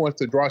Bleach wants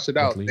to draw shit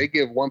out, they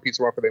give One Piece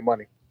a run for their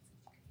money.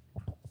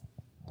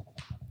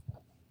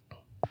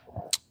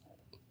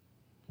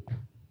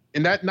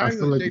 And that not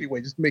in a shady way.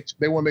 Just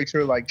they want to make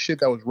sure like shit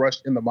that was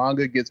rushed in the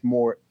manga gets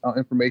more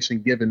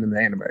information given in the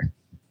anime.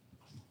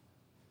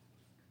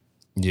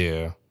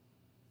 Yeah.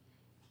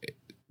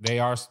 They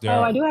are.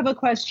 I do have a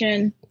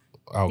question.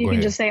 Oh, you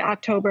can just say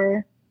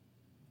October.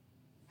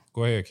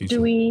 Go ahead,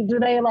 Keisha. Do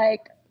they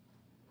like...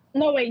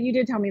 No, wait, you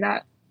did tell me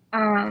that.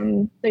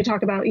 They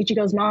talk about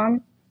Ichigo's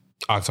mom?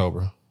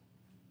 October.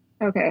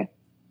 Okay.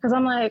 Because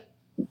I'm like,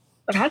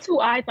 that's who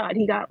I thought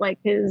he got like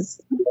his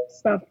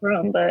stuff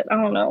from, but I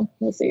don't know.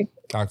 We'll see.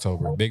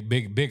 October.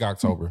 Big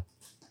October.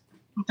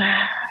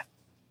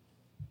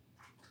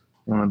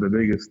 One of the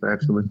biggest,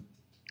 actually.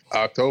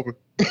 October.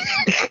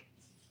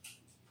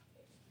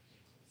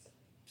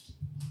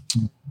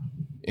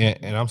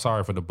 And I'm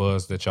sorry for the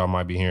buzz that y'all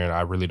might be hearing.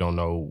 I really don't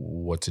know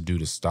what to do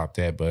to stop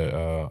that,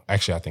 but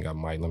actually I think I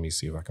might. Let me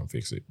see if I can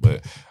fix it.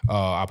 But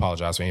I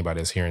apologize for anybody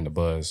that's hearing the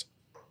buzz.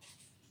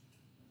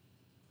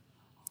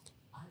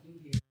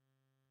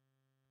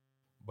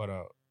 But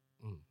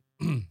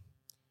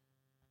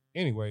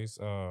anyways,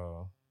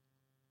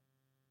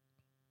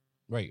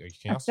 wait,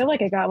 I feel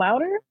like it got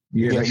louder.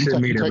 Yeah, that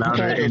shit made it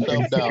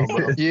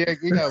louder. Yeah,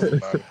 you got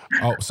louder.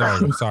 Oh,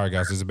 sorry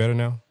guys. Is it better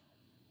now?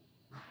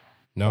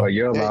 No,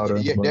 you're louder.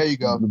 Yeah, there you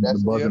go. That's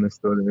the buzzing is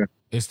still there.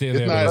 It's still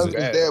there. It's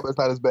there, but it's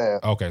not as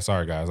bad. Okay,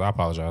 sorry guys. I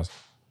apologize.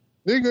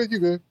 You're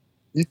good.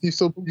 You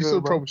still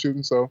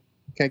troubleshooting, so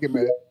can't get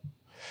mad.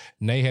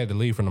 Nay had to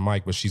leave from the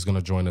mic, but she's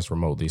gonna join us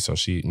remotely, so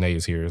Nay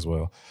is here as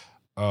well.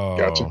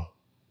 Gotcha.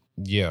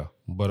 Yeah,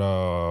 but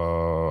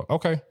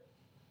okay.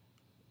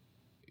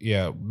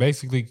 Yeah,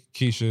 basically,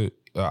 Keisha,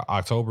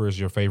 October is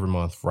your favorite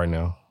month right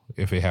now,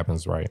 if it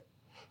happens right.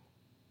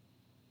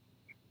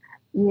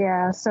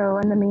 Yeah, so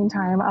in the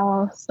meantime,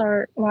 I'll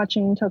start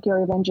watching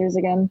Tokyo Revengers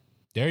again.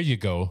 There you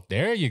go.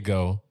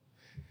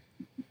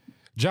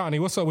 Johnny,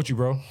 what's up with you,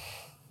 bro?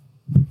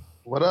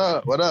 What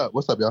up?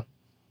 What's up,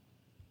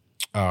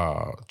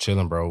 y'all?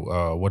 Chilling,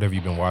 bro. What have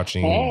you been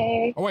watching?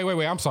 Hey. Oh,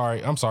 wait. I'm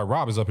sorry.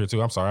 Rob is up here too.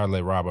 I'm sorry. I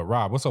let Rob up.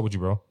 Rob, what's up with you,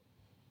 bro?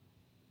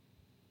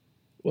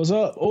 What's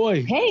up?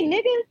 Oi. Hey,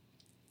 nigga.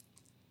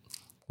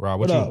 Rob,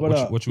 what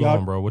you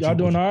on, bro? Y'all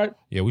doing all right?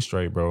 Yeah, we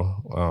straight, bro.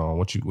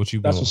 What you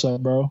been? That's what's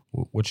up, bro.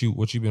 What you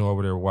been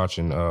over there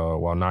watching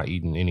while not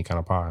eating any kind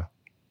of pie?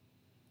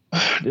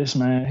 This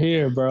man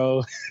here,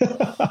 bro.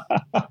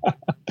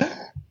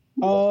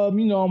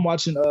 I'm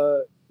watching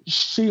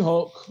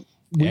She-Hulk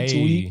week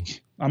to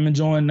week. I'm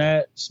enjoying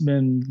that. It's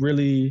been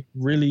really,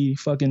 really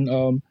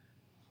fucking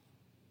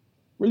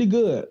really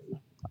good.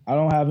 I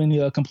don't have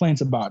any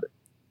complaints about it.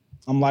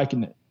 I'm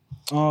liking it.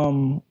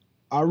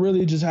 I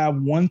really just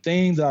have one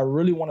thing that I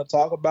really want to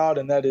talk about,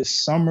 and that is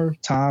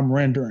summertime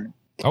rendering.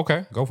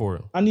 Okay, go for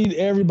it. I need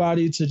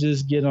everybody to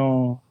just get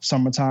on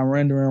summertime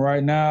rendering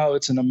right now.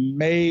 It's an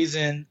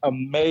amazing,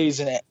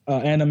 amazing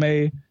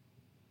anime.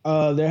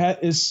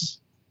 It's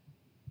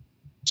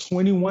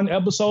 21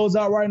 episodes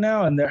out right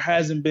now, and there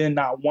hasn't been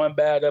not one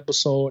bad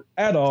episode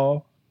at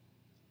all.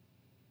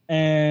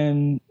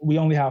 And we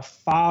only have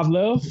 5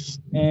 left.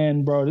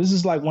 And bro, this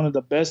is like one of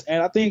the best.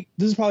 And I think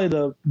this is probably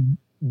the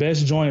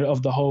best joint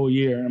of the whole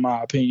year, in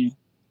my opinion.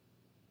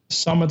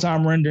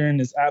 Summertime rendering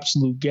is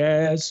absolute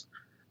gas.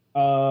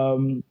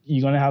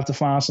 You're gonna have to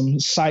find some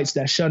sites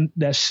that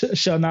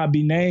shall not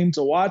be named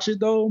to watch it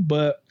though.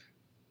 But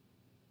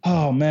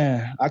oh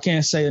man, I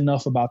can't say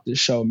enough about this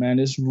show, man.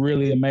 It's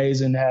really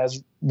amazing. It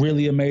has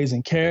really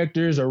amazing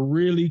characters, a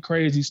really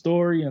crazy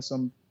story, and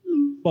some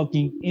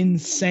fucking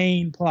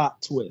insane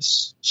plot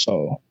twists.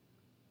 So,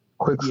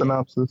 quick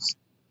synopsis.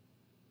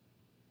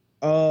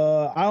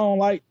 I don't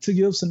like to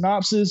give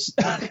synopsis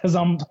because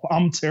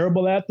I'm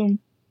terrible at them.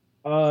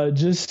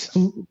 Just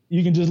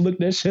you can just look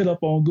that shit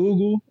up on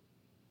Google.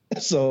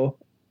 So,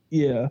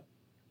 yeah.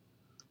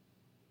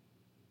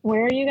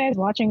 Where are you guys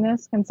watching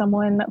this? Can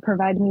someone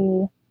provide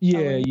me?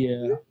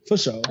 Yeah, for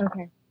sure.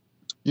 Okay.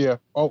 Yeah.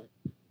 Oh,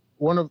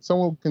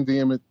 someone can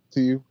DM it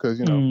to you because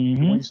when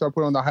you start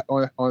putting on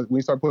when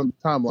you start putting the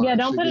timeline. Yeah,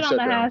 don't put it on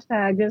the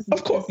hashtag. Just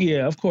of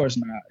course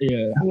not.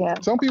 Yeah.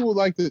 Some people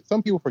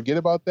Some people forget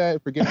about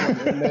that. Forget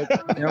about the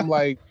internet, and I'm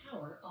like,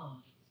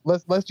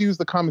 let's use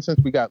the common sense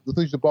we got.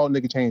 Let's use the bald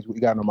nigga change we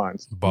got in our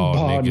minds. Bald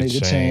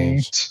nigga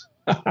change.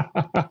 That's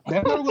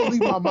never gonna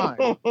leave my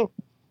mind.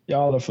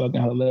 Y'all are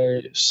fucking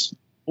hilarious.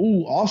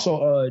 Ooh,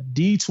 also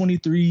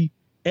D23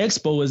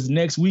 Expo is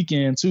next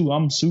weekend too.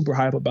 I'm super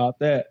hype about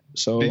that.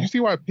 So did you see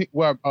what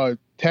I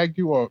tagged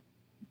you or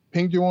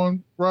pinged you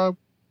on, Rob?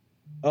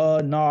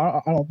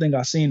 No, I don't think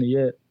I've seen it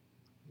yet.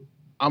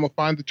 I'm gonna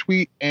find the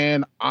tweet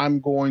and I'm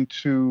gonna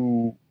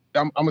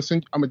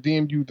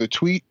DM you the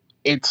tweet.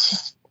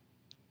 It's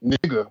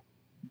nigga.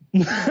 Okay.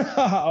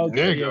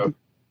 Nigga.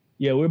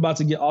 Yeah, we're about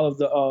to get all of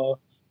the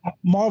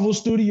Marvel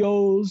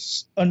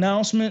Studios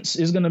announcements.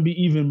 Is going to be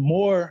even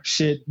more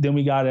shit than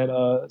we got at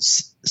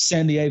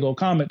San Diego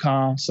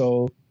Comic-Con.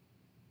 So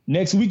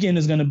next weekend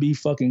is going to be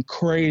fucking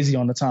crazy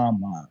on the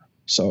timeline.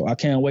 So I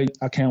can't wait.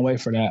 I can't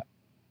wait for that.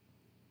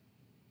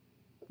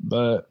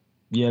 But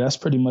yeah, that's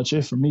pretty much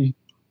it for me.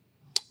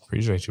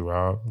 Appreciate you,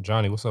 Rob.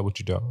 Johnny, what's up with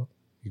you, dog?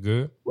 You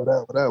good? What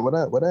up?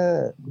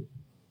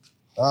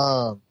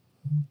 You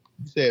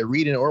said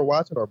reading or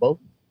watching or both?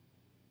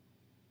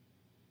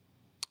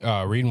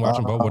 Reading,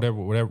 watching, both,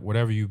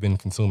 whatever you've been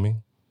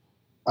consuming.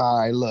 All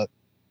right, look.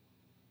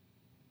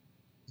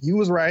 You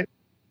was right.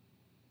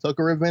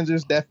 Tokyo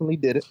Revengers definitely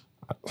did it.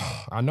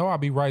 I know I'll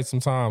be right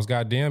sometimes.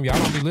 Goddamn,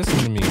 y'all don't be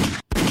listening to me.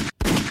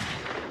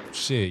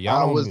 Shit,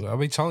 I'll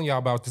be telling y'all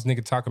about this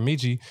nigga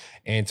Takamichi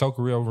and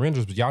Tokyo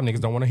Revengers, but y'all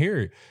niggas don't want to hear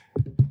it.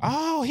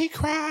 Oh, he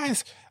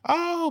cries.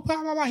 Oh,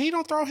 blah blah blah. He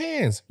don't throw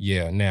hands.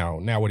 Yeah, now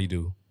what do he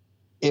do?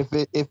 If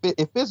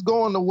it's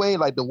going the way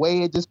like the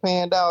way it just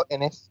panned out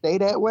and it stay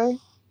that way,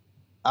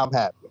 I'm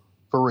happy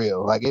for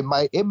real. Like it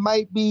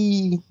might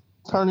be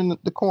turning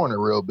the corner a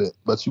real bit,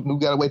 but you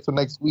gotta wait till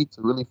next week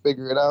to really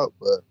figure it out.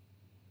 But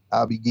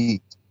I'll be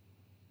geeked.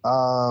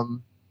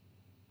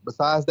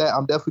 Besides that,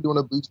 I'm definitely doing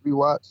a Bleach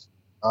rewatch.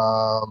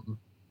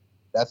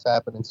 That's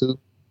happening too.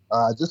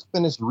 I just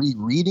finished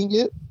rereading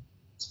it,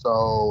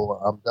 so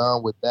I'm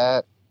done with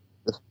that.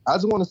 I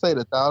just want to say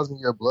the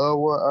 1,000-Year Blood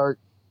War arc.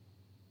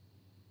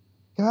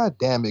 God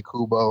damn it,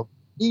 Kubo.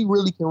 He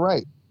really can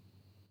write.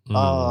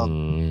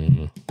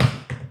 Oh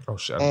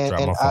shit! I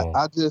dropped my phone.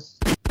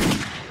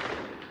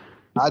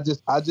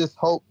 I just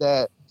hope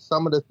that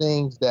some of the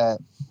things that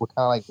were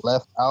kind of like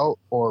left out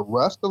or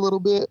rushed a little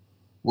bit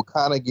will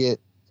kind of get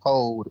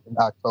told in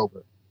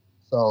October.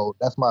 So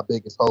that's my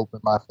biggest hope,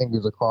 and my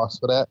fingers are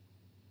crossed for that.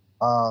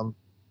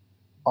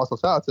 Also,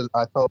 shout out to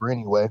October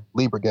anyway,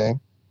 Libra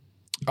Gang.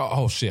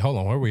 Oh shit! Hold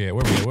on, where we at?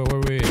 Where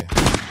we at?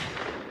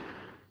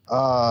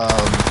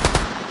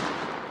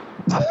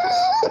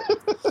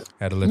 I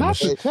had to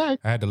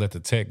let the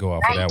tech go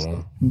off for that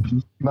one.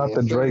 Not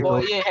the Drake.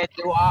 Boy, you had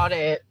to do all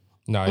that.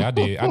 No, I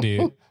did.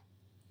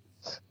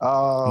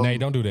 Nay,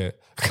 don't do that.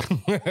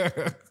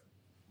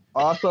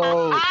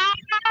 Also,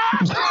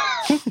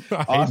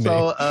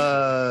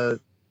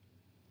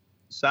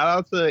 shout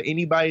out to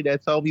anybody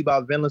that told me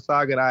about Vinland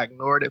Saga and I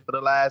ignored it for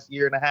the last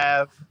year and a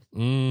half.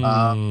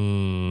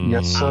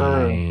 Yes,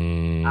 sir.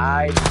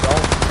 I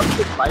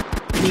don't like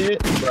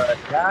it, but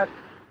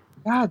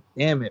God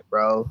damn it,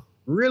 bro.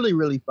 Really,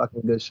 really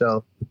fucking good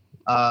show.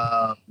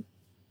 I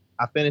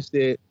finished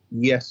it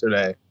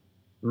yesterday.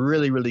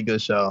 Really, really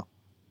good show.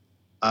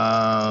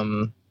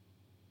 Thorkill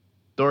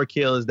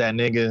is that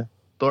nigga.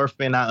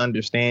 Thorfinn, I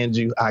understand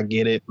you. I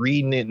get it.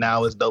 Reading it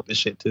now is dope as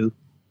shit too.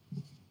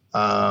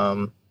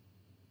 Trying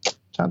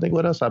to think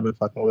what else I've been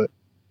fucking with.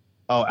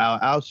 Oh,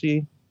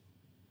 Aoshi.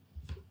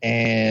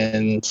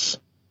 And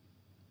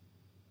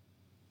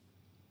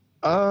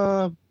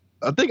I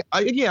think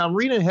I'm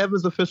reading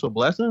Heaven's Official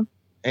Blessing,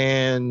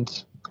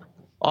 and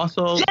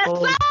also Nay.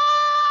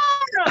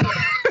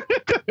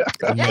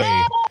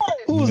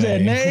 Who's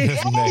that, Nay?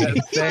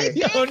 Nay.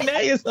 Yo,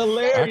 Nay is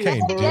hilarious. I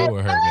can't deal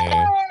with her,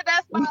 man.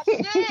 That's my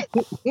shit.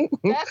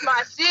 That's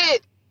my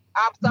shit.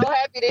 I'm so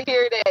happy to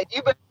hear that. I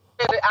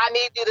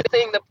need you to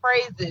sing the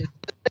praises.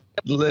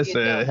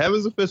 Listen,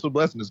 Heaven's Official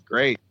Blessing is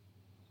great.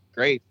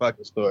 Great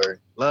fucking story.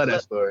 Love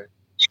that story.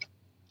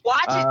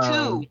 Watch it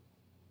too.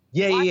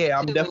 Yeah.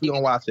 I'm definitely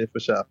gonna watch it for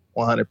sure.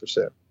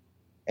 100%.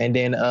 And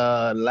then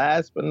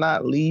last but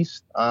not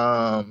least,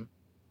 rewatching,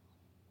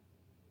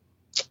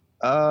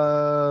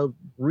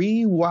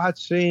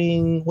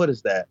 what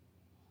is that?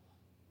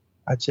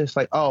 I just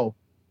I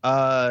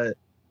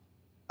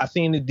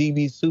seen the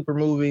DB Super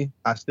movie.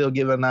 I still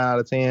give it a 9 out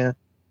of 10.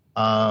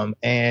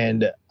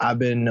 And I've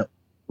been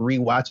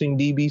rewatching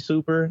DB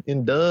Super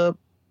in dub.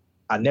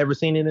 I never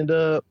seen it in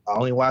dub. I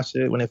only watched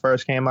it when it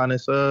first came out in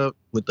sub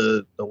with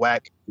the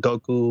whack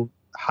Goku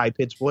high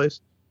pitched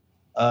voice.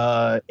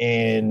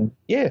 And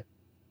yeah,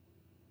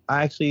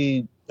 I'm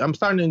starting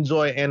to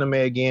enjoy anime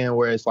again,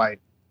 where it's like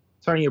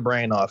turn your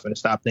brain off and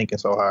stop thinking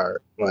so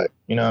hard. Like,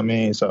 you know what I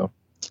mean? So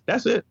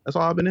that's it. That's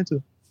all I've been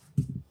into.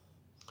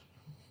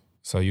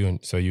 So you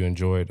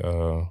enjoyed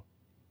Dragon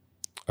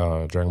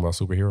Ball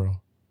Superhero?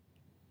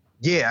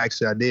 Yeah,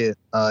 actually I did.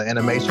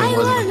 Animation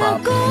wasn't a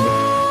problem.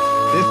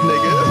 This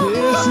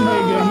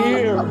nigga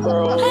here,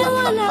 bro.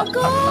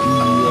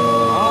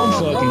 I'm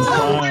fucking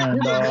crying,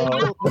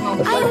 dog.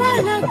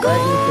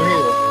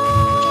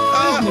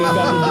 This nigga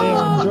got the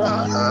damn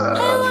drop.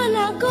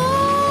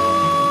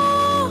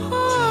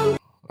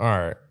 All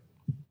right.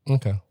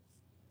 Okay.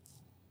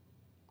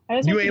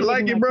 You ain't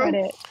like it,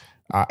 bro?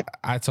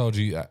 I told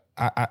you.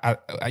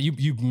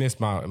 You missed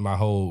my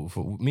whole.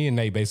 Me and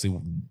Nate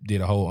basically did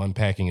a whole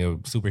unpacking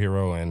of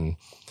superhero, and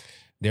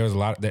there was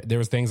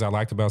things I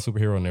liked about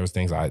superhero, and there was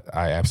things I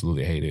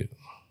absolutely hated.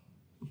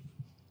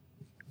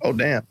 Oh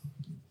damn!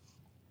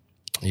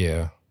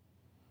 Yeah.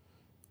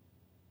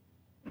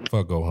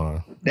 Fuck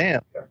Gohan.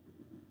 Damn.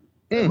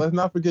 Let's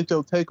not forget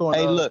your take on.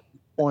 Look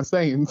on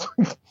Saiyans.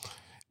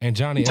 And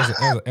Johnny,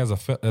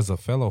 as a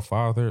fellow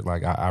father,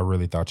 like I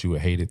really thought you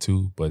would hate it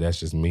too, but that's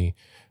just me.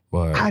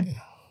 But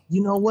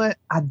you know what?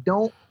 I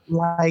don't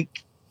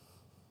like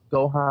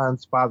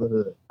Gohan's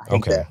fatherhood. I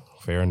hate that.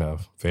 Fair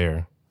enough.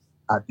 Fair.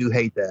 I do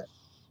hate that.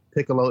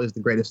 Piccolo is the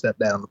greatest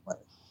stepdad on the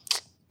planet.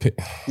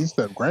 He's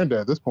step granddad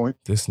at this point.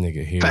 This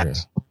nigga here.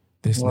 Facts.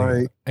 This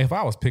nigga. If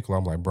I was Piccolo,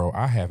 I'm like, bro,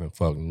 I haven't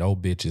fucked no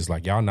bitches.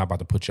 Like, y'all not about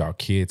to put y'all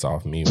kids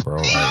off me, bro.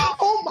 Like,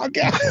 oh my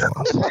God.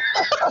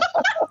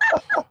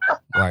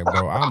 Like,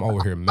 bro, I'm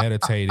over here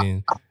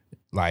meditating,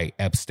 like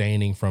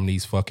abstaining from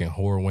these fucking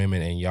whore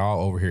women, and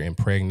y'all over here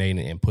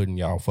impregnating and putting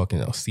y'all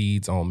fucking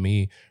seeds on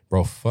me.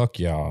 Bro, fuck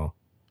y'all.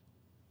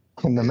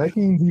 Can the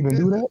Namekians even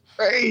do that?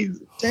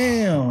 Crazy.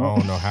 Damn. I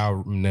don't know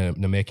how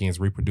Namekians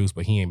reproduce,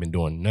 but he ain't been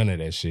doing none of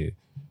that shit.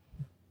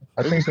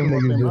 I think some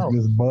niggas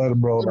just bud,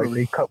 bro. Like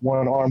they cut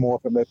one arm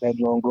off and let that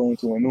drum grow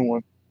into a new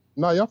one.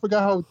 No, y'all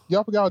forgot how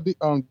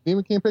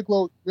Demon King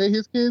Piccolo made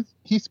his kids.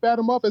 He spat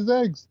them up as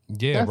eggs.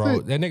 Yeah, That's bro.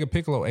 it. That nigga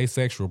Piccolo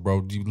asexual,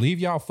 bro. You leave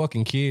y'all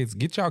fucking kids.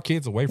 Get y'all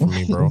kids away from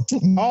me, bro.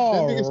 That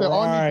nigga said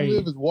all I need to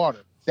live is water.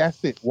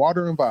 That's it.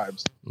 Water and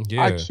vibes.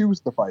 Yeah. I choose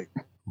to fight.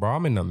 Bro,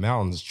 I'm in the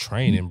mountains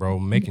training, bro,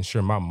 making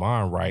sure my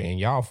mind right, and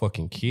y'all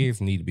fucking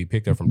kids need to be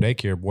picked up from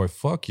daycare, boy.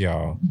 Fuck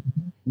y'all.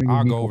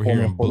 I'll go over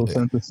here and blow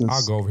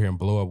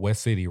up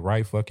West City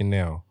right fucking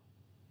now.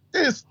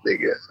 This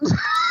nigga.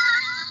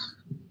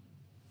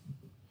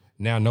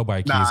 Now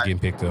nobody kids getting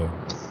picked up.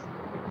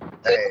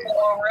 Hey.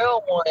 A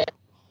real one.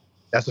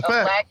 That's a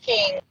fact. Black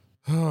King.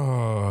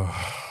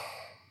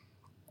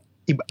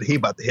 He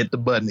about to hit the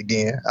button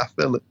again. I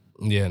feel it.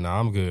 Yeah, no,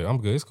 I'm good. I'm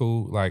good. It's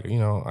cool. Like, you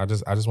know, I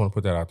just want to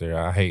put that out there.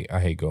 I hate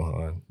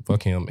Gohan.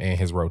 Fuck him and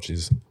his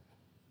roaches.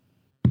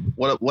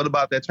 What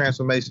about that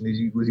transformation?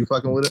 Was you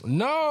fucking with it?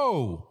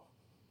 No.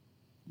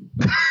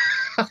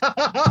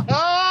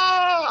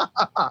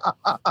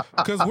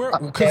 Cause where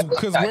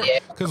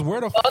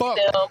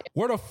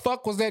the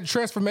fuck was that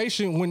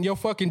transformation when your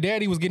fucking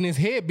daddy was getting his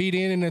head beat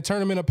in the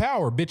Tournament of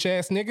Power, bitch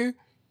ass nigga?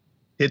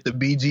 Hit the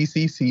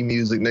BGCC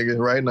music, nigga,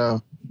 right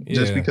now. Yeah.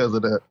 Just because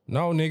of that.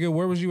 No, nigga,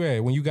 where was you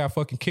at when you got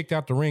fucking kicked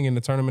out the ring in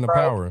the Tournament of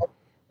Power?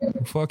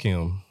 Fuck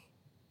him.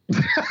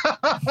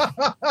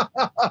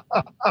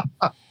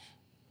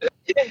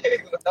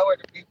 Nowhere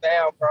to be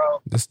found,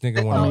 bro. This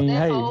nigga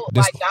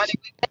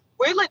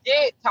we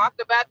legit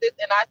talked about this,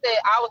 and I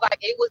was like,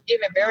 it was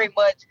giving very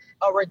much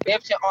a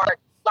redemption arc.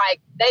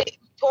 Like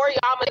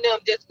Toriyama and them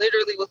just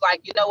literally was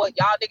like, you know what,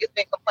 y'all niggas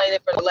been complaining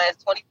for the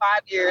last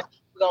 25 years.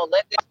 We're gonna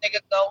let this nigga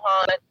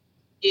Gohan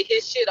get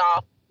his shit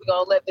off. We're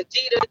gonna let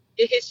Vegeta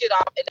get his shit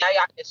off, and now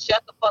y'all can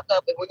shut the fuck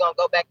up, and we're gonna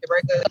go back to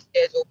regular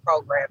scheduled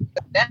program.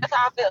 That's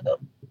how I feel.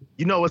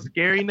 You know what's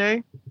scary,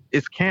 Nay?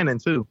 It's canon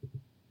too.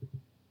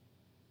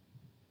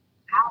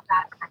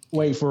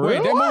 Wait, for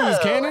real? That movie is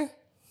canon?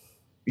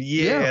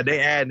 Yeah, they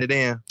adding it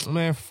in.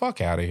 Man,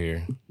 fuck out of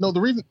here. No, the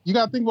reason you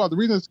gotta think about the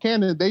reason it's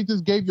canon, they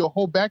just gave you a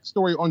whole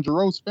backstory on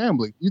Jerome's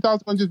family. You thought it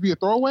was gonna just be a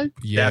throwaway?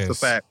 Yes. That's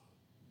a fact.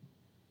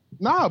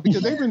 Nah,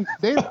 because there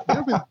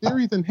have been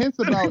theories and hints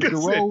about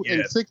Jerome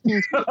in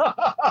 16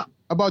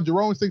 about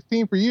Jerome in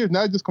 16 for years.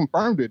 Now they just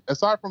confirmed it.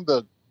 Aside from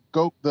the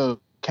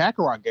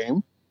Kakarot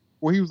game,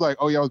 where he was like,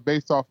 "Oh yeah, it was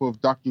based off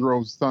of Dr.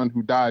 Jerome's son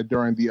who died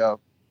during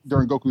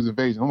Goku's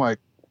invasion." I'm like,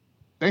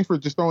 thanks for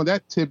just throwing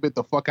that tidbit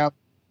the fuck out.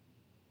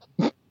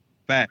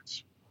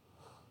 Facts.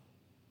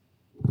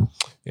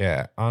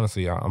 Yeah,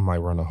 honestly, I might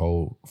run a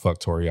whole fuck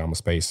Toriyama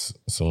space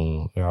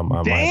soon. I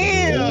might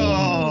Damn.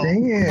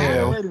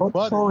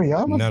 Fuck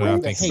Toriyama. Now that I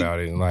think about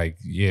it, like,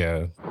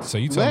 yeah. So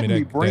you tell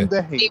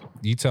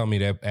you tell me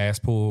that ass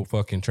pool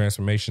fucking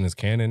transformation is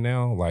canon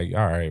now? Like,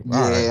 all right.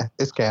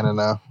 It's canon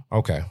now.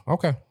 Okay.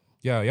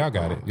 Yeah, y'all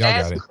got it.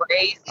 That's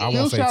crazy. I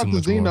won't say shout too out to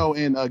much Zeno more.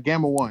 in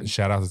Gamma 1.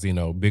 Shout out to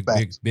Zeno. Big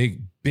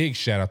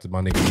shout out to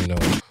my nigga Zeno.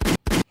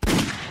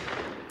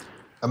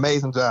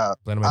 Amazing job.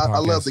 I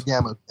love the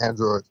Gamma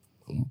Android.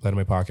 Let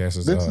Me Podcast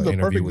is this is a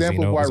interview perfect with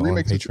example Zeno of why is on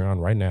remakes Patreon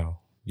right now.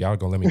 Y'all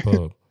gonna let me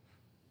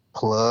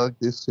plug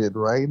this shit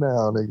right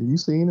now, nigga. You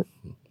seen it?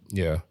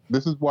 Yeah.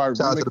 This is why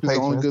remakes is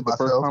only good the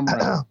first time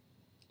around.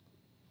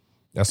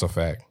 That's a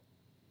fact.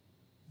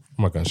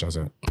 I'm not gonna shout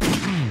that.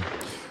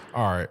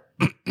 All right.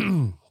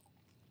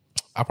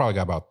 I probably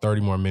got about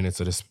 30 more minutes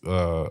of this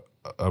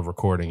of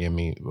recording in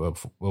me.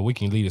 Well, we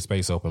can leave the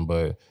space open,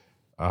 but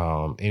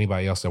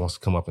anybody else that wants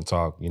to come up and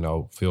talk,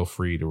 feel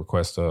free to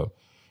request up.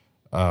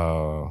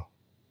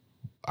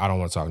 I don't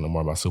want to talk no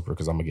more about Super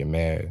because I'm gonna get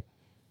mad,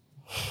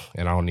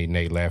 and I don't need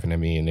Nate laughing at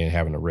me and then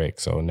having a wreck.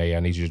 So Nate, I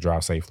need you to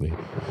drive safely.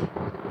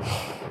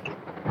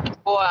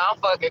 Boy, I'm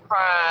fucking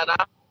crying.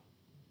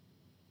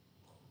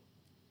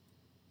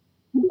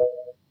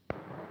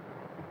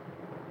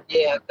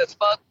 Yeah, because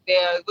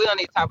we don't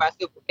need to talk about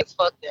Super because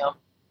fuck them.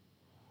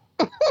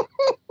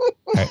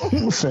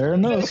 Fair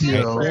enough.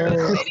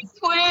 The City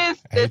Twins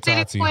have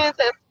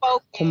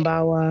spoken.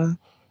 Kumbawa.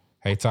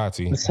 Hey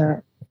Tati. What's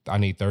up? I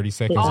need 30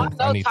 seconds.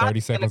 I need 30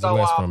 seconds or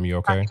less from you,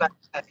 okay?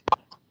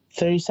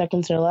 30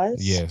 seconds or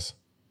less? Yes.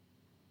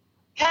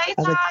 Hey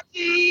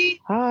Tati.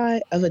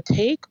 Hi. Of a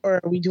take, or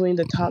are we doing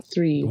the top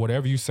 3?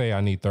 Whatever you say, I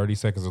need 30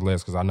 seconds or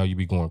less because I know you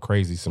be going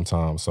crazy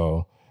sometimes.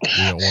 So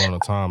we're on a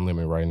time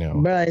limit right now.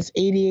 Bruh, it's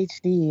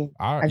ADHD.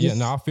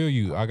 I feel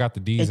you. I got the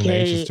D's and the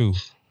H's too.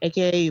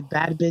 AKA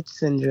bad bitch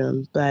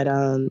syndrome. But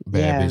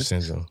bad bitch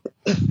syndrome.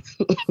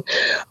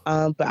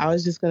 But I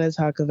was just gonna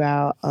talk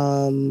about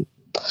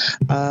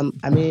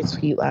I made a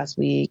tweet last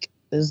week.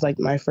 This is like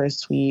my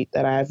first tweet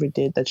that I ever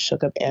did that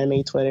shook up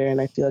anime Twitter, and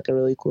I feel like a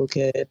really cool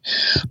kid.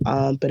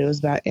 But it was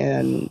about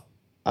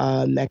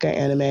mecha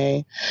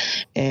anime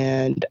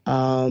and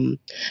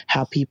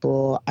how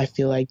people, I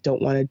feel like,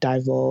 don't want to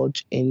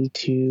divulge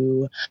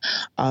into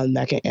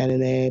mecha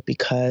anime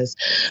because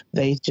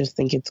they just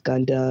think it's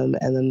Gundam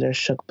and then they're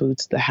shook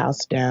boots the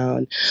house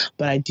down.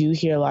 But I do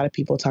hear a lot of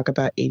people talk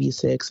about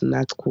 86 and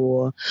that's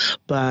cool,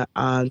 but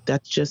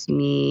that's just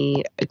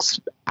me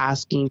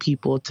asking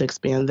people to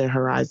expand their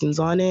horizons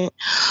on it.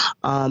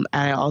 And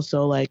I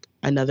also like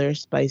another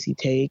spicy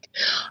take.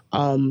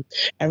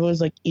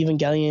 Everyone's like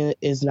Evangelion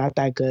is not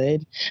that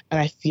good, and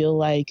I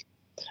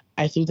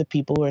think the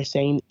people who are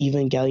saying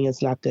Evangelion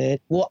is not good.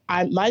 Well,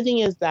 my thing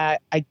is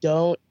that I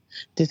don't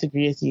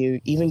disagree with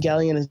you.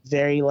 Evangelion is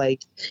very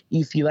like,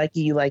 if you like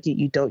it, you like it.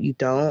 You don't, you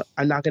don't.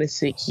 I'm not gonna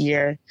sit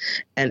here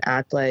and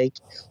act like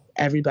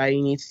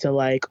everybody needs to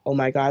like, oh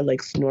my God,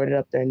 like snort it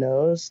up their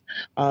nose.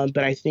 But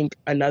I think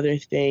another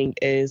thing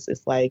is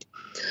like,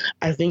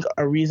 I think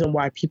a reason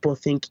why people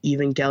think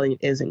Evangelion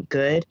isn't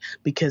good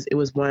because it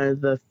was one of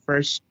the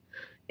first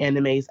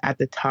animes at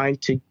the time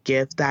to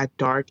give that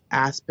dark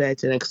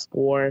aspect and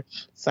explore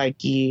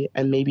psyche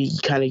and maybe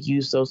kind of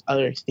use those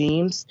other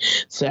themes.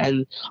 So,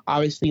 and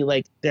obviously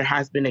like there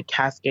has been a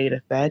cascade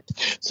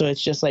effect. So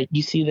it's just like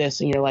you see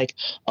this and you're like,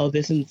 oh,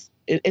 this is,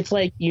 it's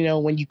like,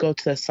 when you go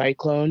to the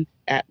Cyclone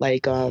at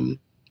like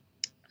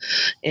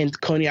in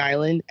Coney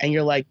Island and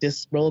you're like,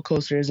 this roller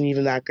coaster isn't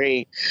even that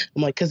great.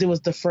 I'm like, because it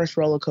was the first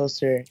roller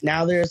coaster.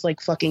 Now there's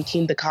like fucking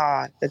King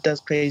Ka that does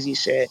crazy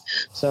shit.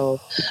 So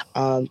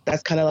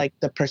that's kind of like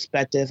the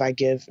perspective I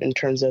give in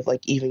terms of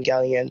like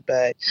Evangelion.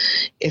 But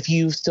if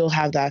you still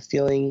have that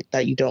feeling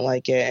that you don't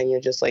like it and you're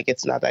just like,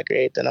 it's not that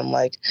great, then I'm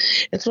like,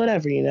 it's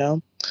whatever,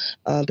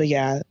 But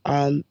yeah,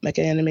 mecha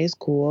anime is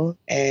cool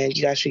and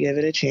you guys should give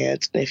it a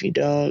chance. And if you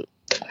don't,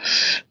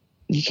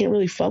 you can't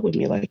really fuck with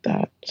me like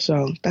that.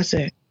 So that's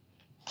it.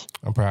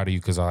 I'm proud of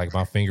you because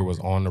my finger was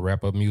on the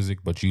wrap up music,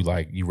 but you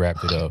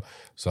wrapped it up.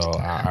 So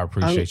I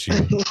appreciate you.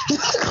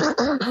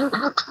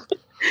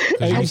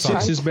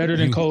 86 is better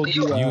than Code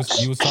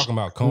Geass. You was talking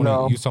about Coney.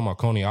 No. You was talking about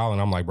Coney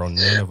Island. I'm like, bro,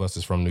 none of us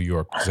is from New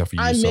York except for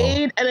you. I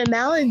made an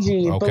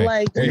analogy, okay. But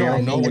like, you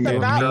don't know what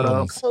that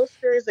means.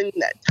 Posters and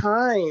that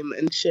time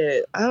and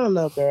shit. I don't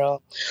know,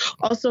 girl.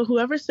 Also,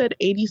 whoever said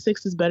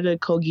 86 is better than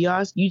Code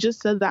Geass, you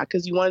just said that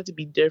because you wanted to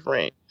be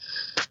different.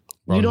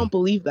 Bro, you don't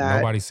believe that.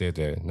 Nobody said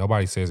that.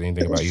 Nobody says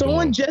anything about either one.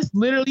 Someone just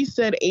literally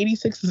said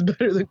 86 is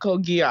better than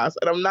Code Geass,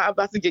 and I'm not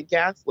about to get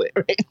gaslit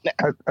right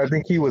now. I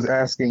think he was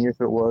asking if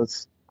it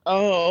was.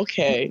 Oh,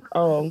 okay.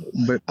 Oh,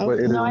 but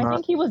it is I not.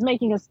 think he was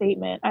making a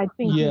statement. I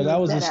think. Yeah, that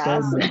was a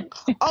statement.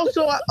 Oh,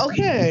 so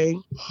okay.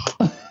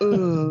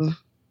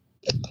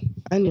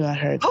 I knew I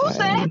heard. Who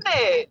said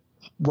that?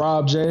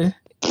 Rob J.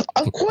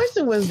 Of course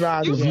it was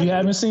Rob J. If you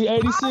haven't seen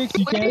 86,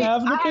 you can't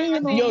have an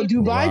opinion on it. Yo,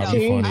 Dubai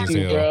changed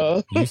you,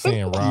 bro. You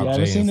saying Rob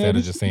J instead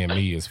of just saying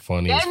me is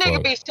funny That as nigga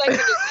fuck. be shaking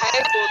his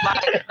table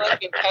like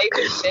fucking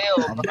paper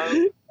shell,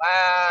 bro.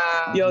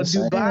 Wow. Yo,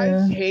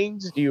 Dubai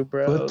changed you,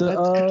 bro.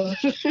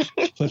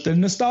 Put the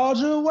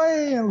nostalgia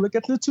away and look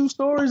at the two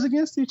stories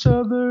against each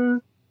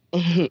other.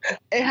 It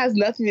has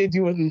nothing to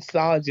do with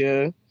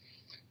nostalgia.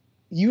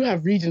 You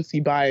have Regency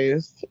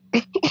bias.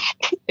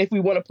 If we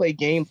want to play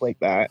games like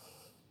that.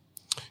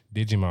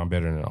 Digimon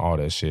better than all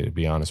that shit, to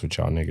be honest with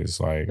y'all niggas.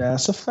 Like,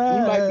 that's a fact.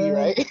 You might be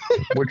right.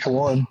 Which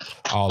one?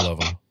 All of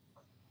them.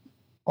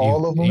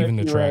 All of them? Even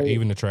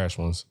the trash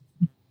ones.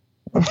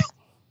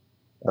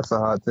 That's a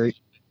hot take.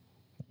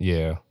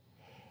 Yeah.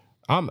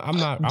 I'm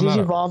not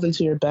evolve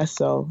into your best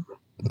self.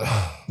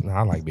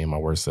 I like being my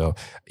worst self.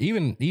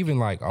 Even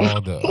like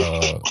all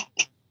the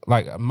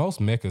like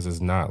most mechas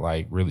is not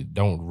like really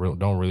don't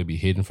really be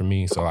hidden from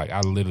me. So like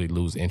I literally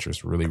lose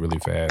interest really, really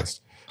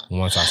fast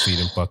once I see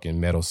them fucking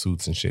metal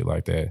suits and shit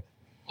like that.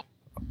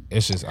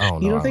 It's just I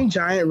don't know. You don't think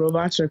giant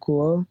robots are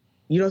cool?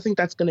 You don't think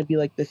that's gonna be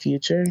like the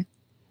future?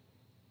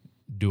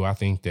 Do I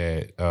think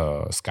that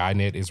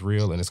Skynet is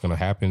real and it's gonna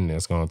happen and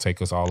it's gonna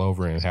take us all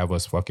over and have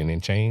us fucking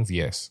in chains?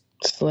 Yes.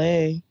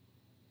 Slay.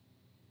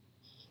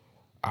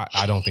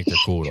 I don't think they're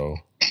cool though.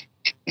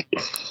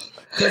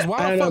 Because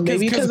why the fuck?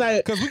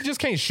 Because we just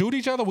can't shoot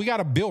each other. We got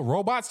to build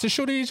robots to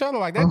shoot each other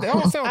like that. That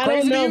don't sound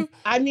crazy to you.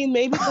 I mean,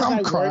 maybe because I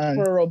work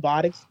for a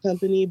robotics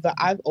company, but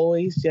I've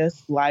always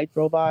just liked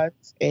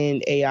robots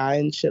and AI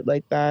and shit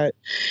like that,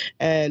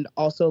 and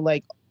also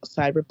like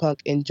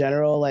cyberpunk in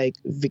general, like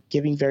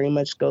giving very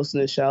much Ghost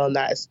in the Shell and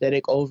that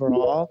aesthetic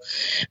overall.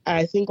 And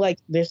I think like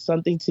there's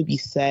something to be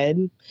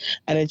said,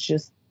 and it's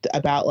just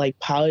about like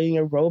piloting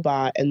a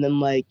robot and then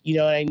like, you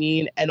know what I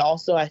mean? And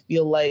also I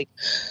feel like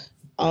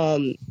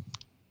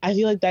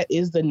that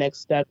is the next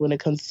step when it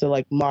comes to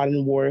like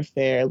modern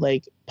warfare,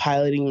 like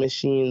piloting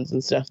machines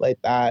and stuff like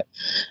that.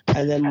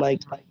 And then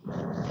like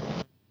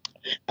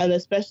and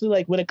especially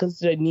like when it comes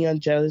to Neon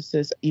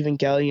Genesis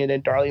Evangelion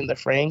and Darling in the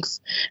Franxx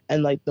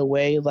and like the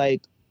way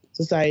like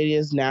society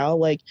is now,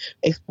 like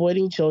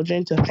exploiting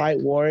children to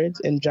fight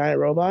wars and giant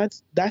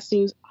robots, that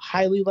seems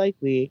highly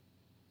likely.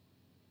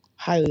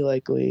 Highly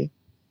likely.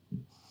 I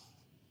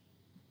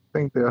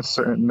think there are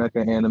certain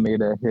mecha anime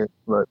that hit,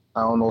 but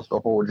I don't know if the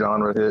whole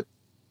genre hit.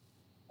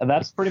 And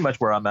that's pretty much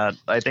where I'm at.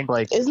 I think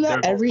like isn't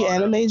that every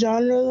anime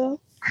genre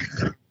though?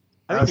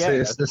 I'd say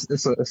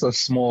it's a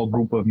small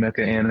group of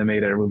mecha anime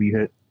that really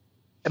hit.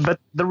 But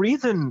the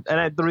reason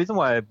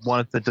why I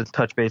wanted to just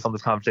touch base on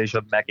this conversation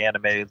of mech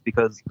anime is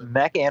because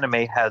mech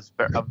anime has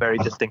a very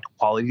distinct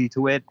quality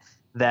to it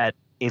that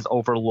is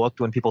overlooked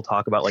when people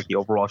talk about like the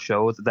overall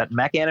shows. That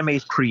mech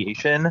anime's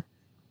creation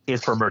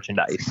is for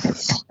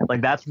merchandise.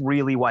 Like that's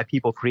really why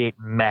people create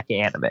mech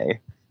anime,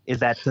 is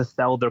that to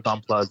sell their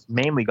Gunplas,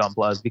 mainly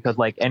Gunplas, because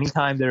like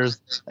anytime there's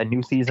a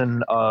new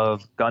season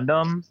of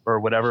Gundam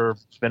or whatever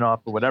spinoff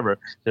or whatever,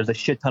 there's a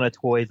shit ton of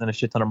toys and a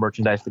shit ton of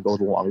merchandise that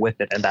goes along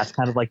with it, and that's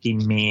kind of like the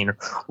main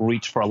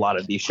reach for a lot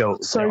of these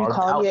shows. So you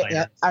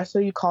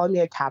calling me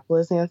a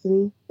capitalist,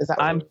 Anthony? Is that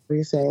what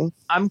you're saying?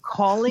 I'm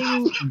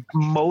calling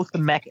most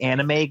mech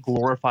anime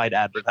glorified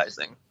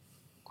advertising.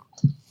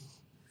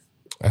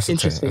 That's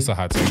interesting. That's a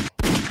hot take.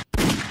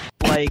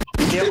 Like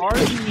there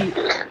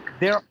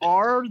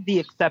are the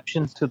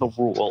exceptions to the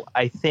rule.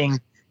 I think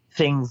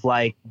things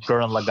like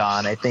Gurren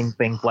Lagann, I think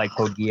things like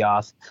Code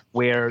Geass,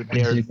 where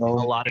there's a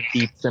lot of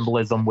deep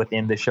symbolism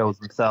within the shows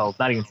themselves.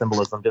 Not even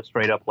symbolism, just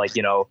straight up like,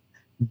 you know,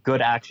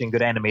 good action,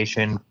 good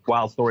animation,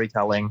 wild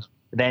storytelling.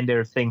 Then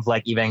there's things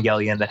like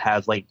Evangelion that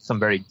has like some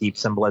very deep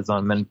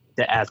symbolism and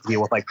that has to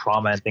deal with like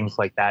trauma and things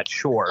like that,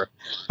 sure.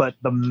 But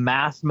the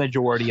mass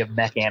majority of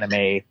mech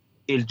anime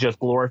is just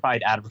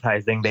glorified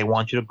advertising. They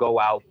want you to go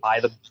out, buy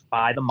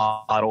the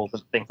models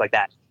and things like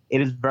that.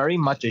 It is very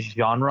much a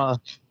genre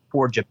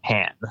for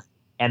Japan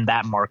and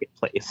that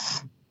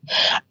marketplace.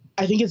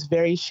 I think it's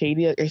very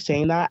shady that you're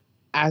saying that,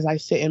 as I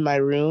sit in my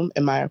room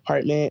in my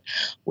apartment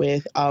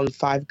with 5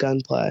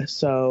 Gunpla.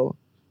 So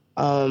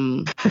but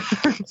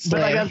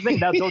like I was saying,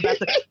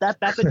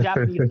 that's a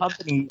Japanese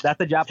company. That's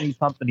a Japanese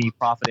company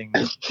profiting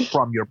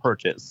from your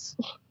purchase.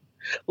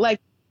 Like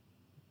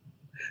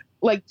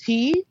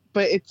tea,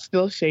 but it's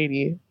still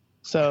shady.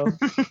 So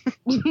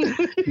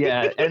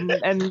yeah,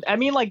 and I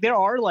mean, like there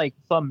are like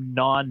some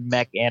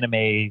non-mech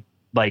anime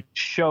like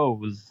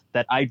shows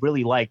that I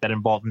really like that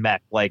involve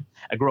mech. Like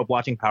I grew up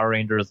watching Power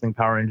Rangers. I think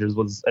Power Rangers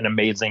was an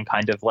amazing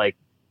kind of like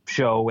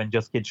show and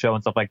just kid show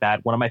and stuff like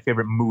that. One of my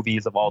favorite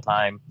movies of all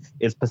time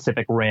is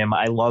Pacific Rim.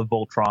 I love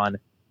Voltron.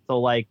 So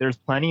like there's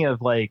plenty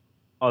of like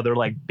other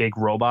like big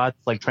robots.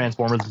 Like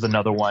Transformers is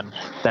another one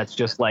that's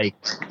just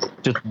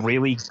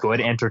really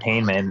good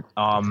entertainment.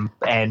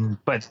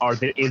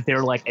 Is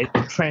there like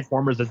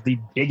Transformers is the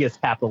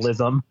biggest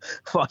capitalism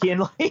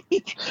fucking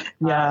like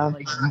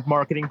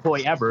marketing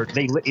ploy ever.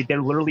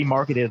 They're literally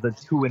marketed as a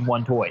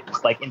 2-in-1 toys.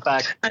 Like in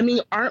fact, I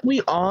mean, aren't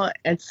we all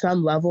at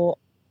some level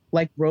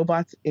like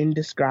robots in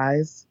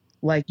disguise?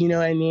 Like, you know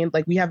what I mean?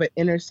 Like we have an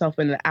inner self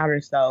and an outer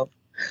self.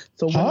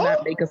 So wouldn't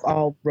that make us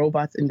all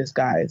robots in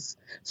disguise?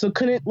 So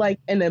couldn't, like,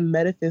 in a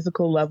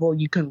metaphysical level,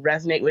 you can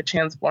resonate with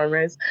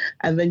Transformers,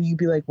 and then you'd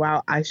be like,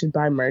 wow, I should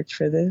buy merch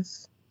for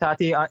this?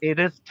 Tati, it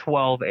is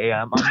 12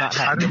 a.m. I'm not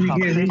having a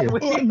conversation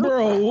with you.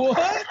 Bro,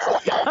 what?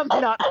 I'm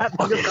not having a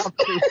conversation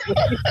with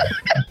you.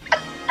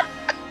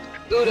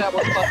 Dude, that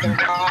was fucking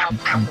wild.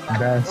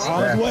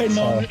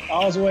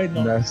 I was waiting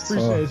on it.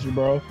 Appreciate you,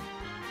 bro.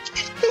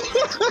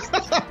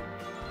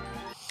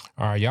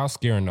 All right, y'all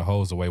scaring the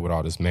hoes away with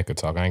all this mecha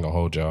talk. I ain't gonna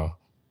hold y'all.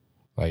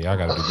 Like, y'all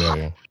gotta do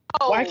better.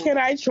 Why can't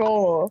I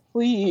troll?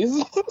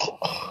 Please.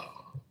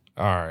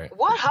 All right.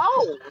 What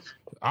hoes?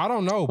 I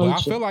don't know, but I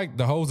feel like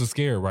the hoes are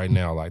scared right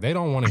now. Like, they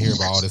don't want to hear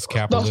about all this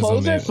capitalism. The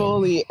hoes are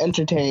fully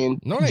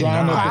entertained. No, they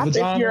not.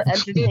 If you're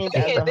entertained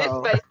as a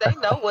hoe.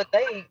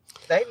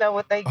 They know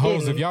what they get.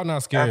 Hoes, if y'all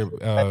not scared,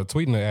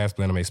 tweeting the Ask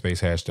Anime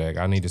Space hashtag.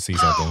 I need to see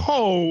something.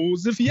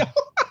 Hoes, if y'all...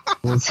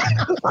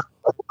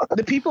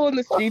 The people in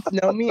the streets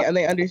know me and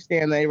they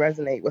understand, they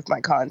resonate with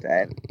my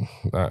content.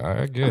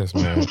 I guess,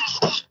 man.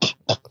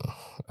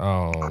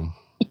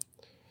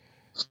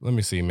 Let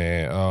me see,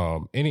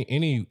 man.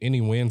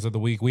 Any wins of the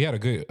week? We had a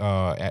good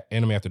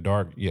Anime After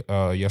Dark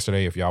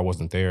yesterday. If y'all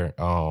wasn't there,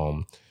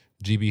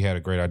 GB had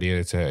a great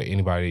idea to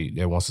anybody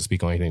that wants to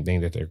speak on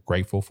anything that they're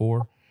grateful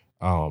for.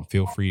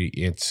 Feel free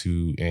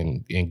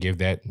and give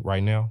that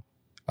right now.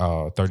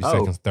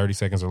 30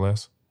 seconds or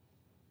less.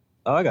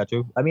 Oh, I got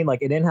you. I mean,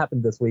 like, it didn't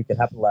happen this week. It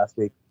happened last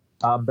week.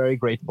 I'm very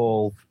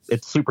grateful.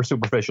 It's super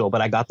superficial,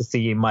 but I got to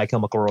see My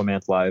Chemical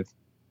Romance live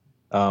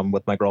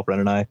with my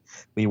girlfriend and I.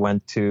 We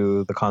went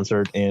to the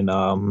concert in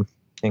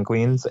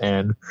Queens,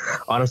 and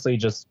honestly,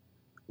 just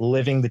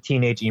living the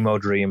teenage emo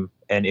dream,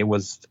 and it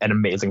was an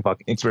amazing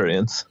fucking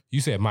experience.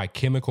 You said My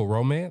Chemical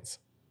Romance?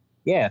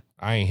 Yeah.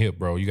 I ain't hip,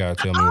 bro. You gotta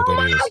tell me what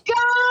that is. God.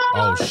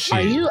 Oh shit!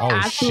 Are you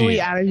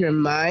absolutely out of your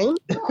mind?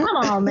 Come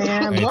on,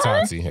 man.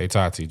 Hey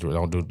Tati,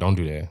 don't do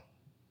that.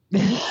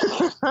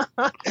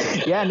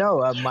 Yeah,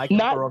 no, My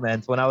Chemical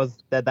Romance. When I was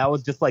that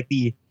was just like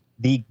the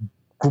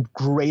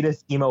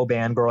greatest emo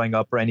band growing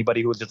up for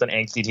anybody who was just an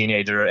angsty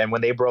teenager. And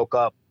when they broke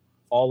up,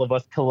 all of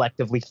us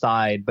collectively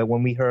sighed. But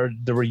when we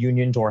heard the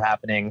reunion tour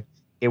happening,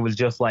 it was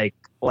just like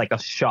a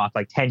shock.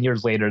 Like 10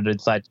 years later, they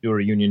decided to do a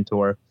reunion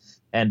tour,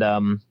 and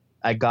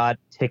I got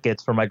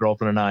tickets for my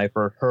girlfriend and I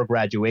for her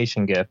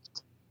graduation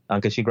gift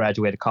because she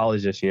graduated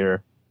college this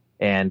year,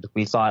 and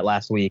we saw it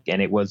last week,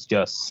 and it was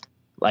just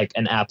like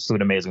an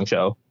absolute amazing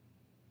show.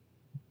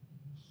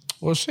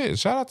 Well, shit!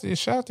 Shout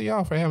out to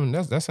y'all for having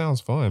that. That sounds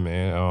fun,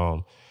 man.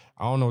 I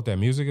don't know what that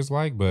music is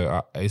like,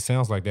 but it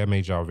sounds like that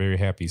made y'all very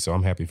happy. So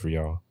I'm happy for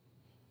y'all.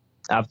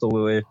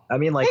 Absolutely. I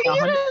mean, like, you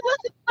didn't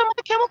listen to My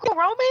Chemical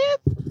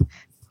Romance?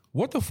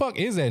 What the fuck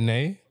is that,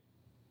 Nay?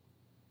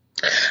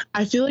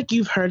 I feel like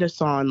you've heard a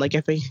song. Like,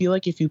 if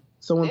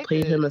someone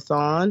played him a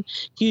song,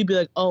 he'd be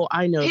like, "Oh,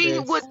 I know this." He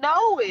would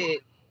know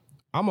it.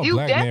 I'm a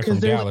black man from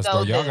Dallas,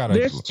 bro. Y'all gotta.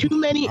 There's too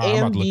many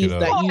AMVs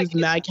that use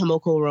My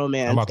Chemical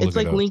Romance. It's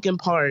like Linkin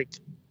Park.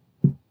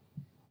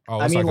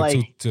 Oh, it's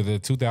to the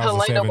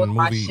 2007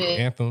 movie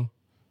anthem.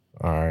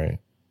 All right.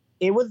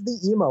 It was the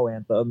emo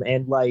anthem,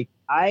 and like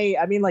I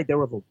mean, like there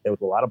was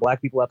a lot of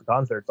black people at the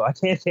concert, so I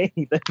can't say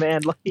anything,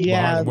 man. Like,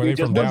 yeah, were they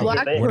from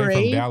Dallas?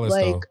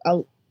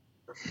 Though?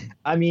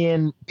 I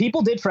mean,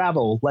 people did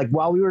travel. Like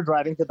while we were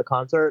driving to the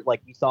concert,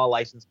 like we saw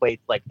license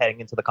plates like heading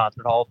into the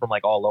concert hall from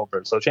like all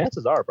over. So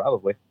chances are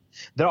probably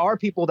there are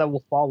people that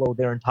will follow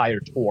their entire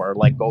tour,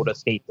 like go to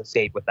state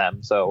with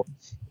them. So,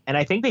 and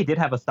I think they did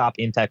have a stop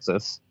in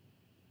Texas.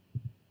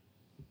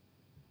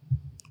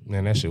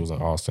 Man, that shit was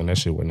in Austin. That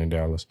shit wasn't in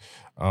Dallas.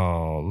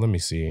 Let me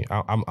see.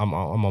 I'm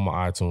on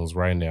my iTunes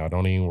right now.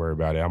 Don't even worry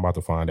about it. I'm about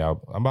to find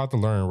out. I'm about to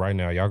learn right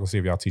now. Y'all can see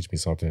if y'all teach me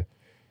something.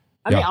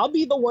 I mean, I'll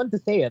be the one to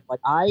say it.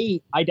 Like,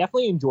 I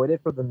definitely enjoyed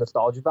it for the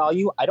nostalgia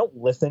value. I don't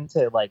listen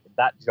to like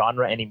that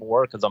genre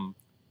anymore because I'm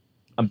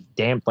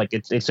damn, like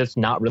it's just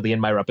not really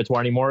in my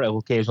repertoire anymore. It'll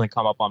occasionally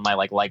come up on my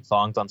like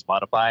songs on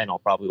Spotify, and I'll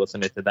probably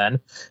listen to it then.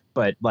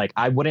 But like,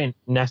 I wouldn't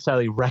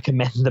necessarily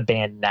recommend the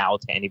band now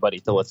to anybody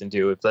to listen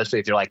to,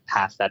 especially if you're like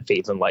past that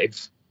phase in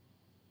life.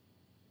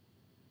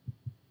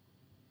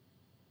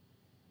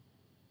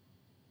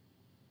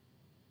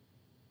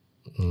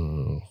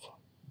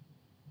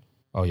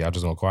 Oh, y'all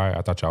just going quiet?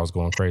 I thought y'all was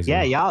going crazy.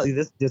 Yeah, y'all.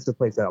 This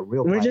place out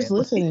real. We're quiet. just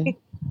listening.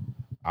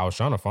 I was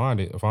trying to find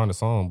the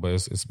song, but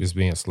it's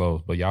being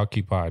slow. But y'all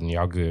keep hiding.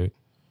 Y'all good.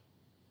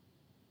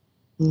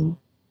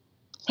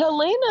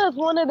 Helena is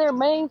one of their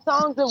main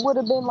songs that would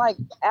have been like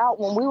out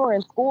when we were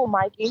in school,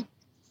 Mikey.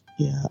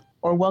 Yeah.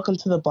 Or Welcome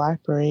to the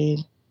Black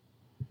Parade.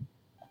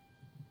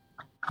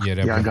 Yeah,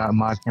 I got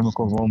My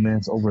Chemical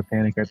Romance over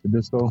Panic at the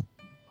Disco.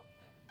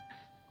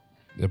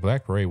 The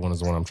Black Parade one is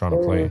the one I'm trying to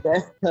play.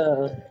 That's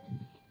tough.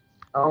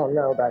 I don't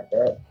know about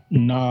that.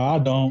 No, I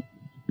don't.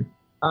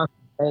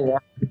 Yeah.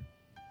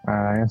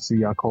 I see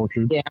y'all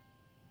culture. Yeah.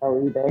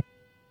 Oh, either.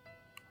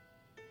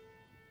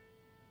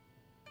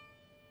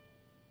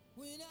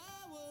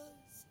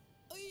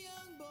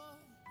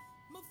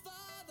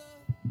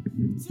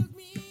 Took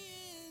me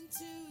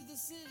into the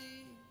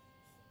city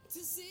to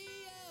see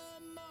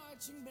a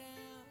marching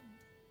band.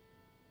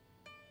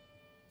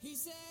 He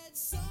said,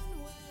 son,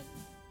 when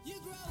you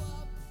grow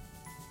up,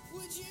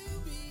 would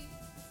you be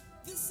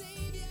the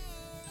savior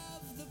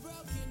of the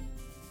broken,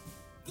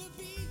 the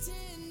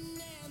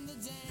beaten, and the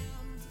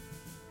damned?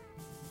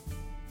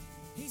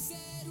 He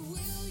said,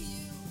 will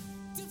you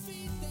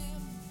defeat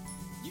them,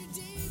 your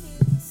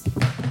demons,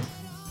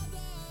 and all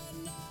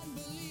the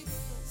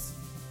non-believers,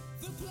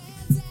 the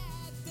plans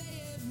that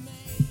they have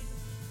made?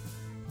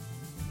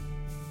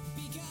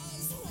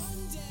 Because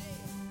one day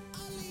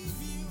I'll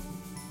leave you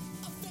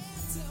a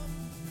phantom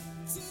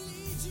to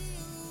lead you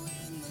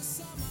in the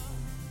summer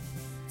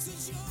to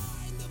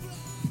join the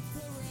Black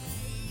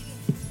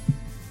Parade.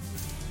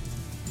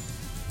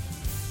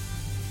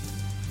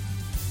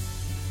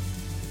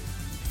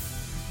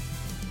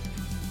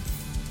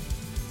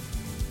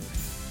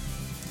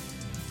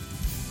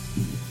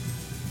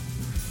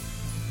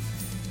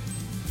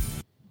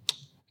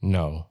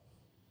 No.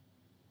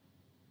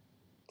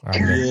 I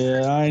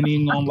ain't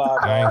even gonna lie.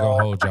 I ain't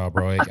gonna hold y'all,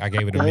 bro. I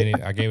gave it a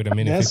minute. I gave it a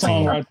minute. That 15.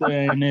 song right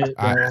there ain't it,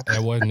 bro.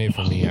 That wasn't it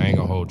for me. I ain't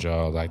gonna hold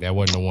y'all. Like that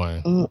wasn't the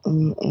one.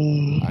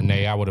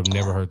 Nay, I would have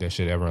never heard that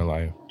shit ever in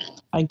life.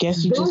 I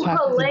guess you just have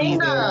to be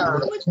there.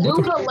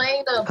 Do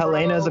Helena.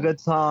 Helena's a good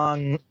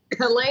song.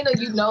 Helena,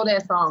 you know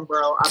that song,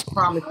 bro. I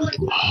promise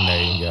you.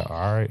 Nay, yeah.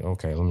 All right.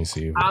 Okay. Let me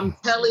see. I'm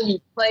telling you,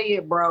 play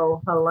it,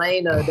 bro.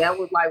 Helena. That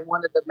was like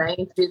one of the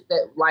main shit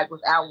that like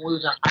was out when we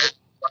was in high school,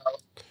 bro.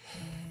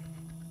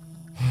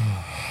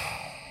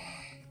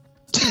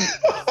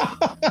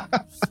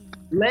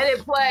 Let it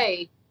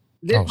play.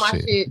 This my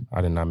shit.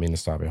 I did not mean to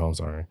stop it. I'm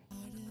sorry.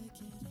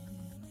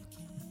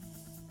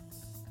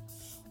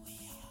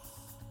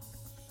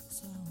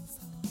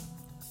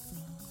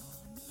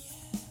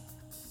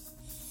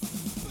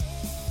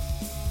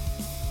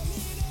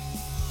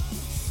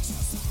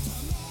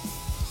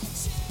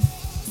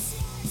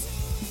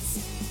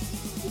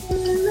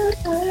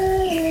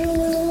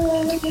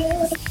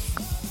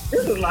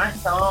 This is my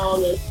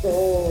song. It's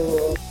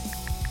cool.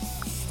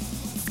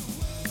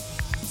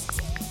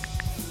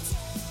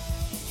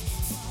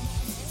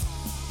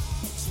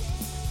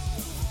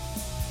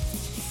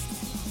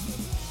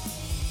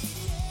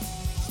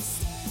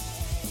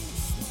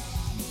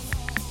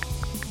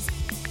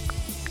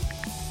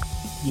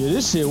 Yeah,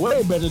 this shit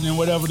way better than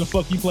whatever the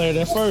fuck you played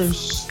at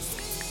first.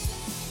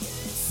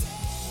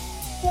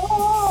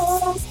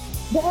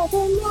 There's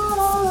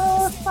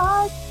another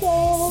fight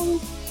day,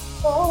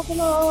 open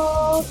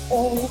up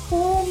and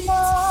good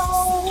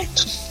night.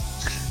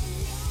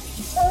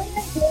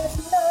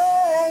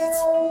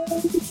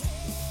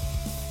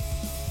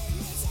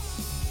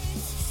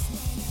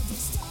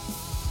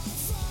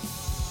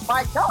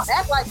 Mike, don't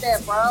act like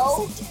that,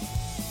 bro.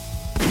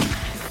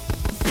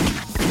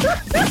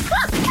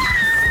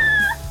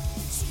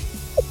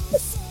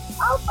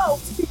 I'm so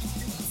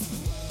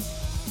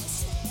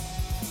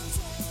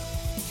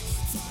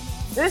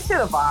this shit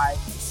a vibe.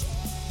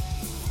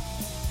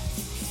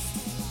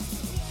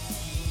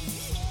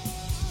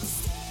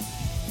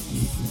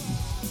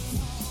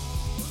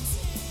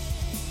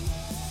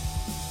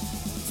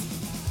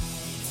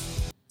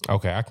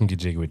 Okay, I can get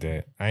jiggy with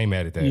that. I ain't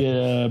mad at that.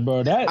 Yeah,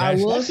 bro. I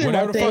will say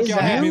whatever the fuck y'all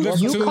had me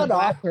listen You to. cut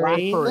off Black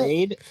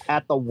Parade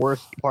at the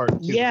worst part. Too.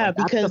 Yeah, Like,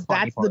 because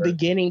that's the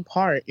beginning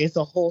part. It's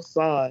a whole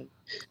song.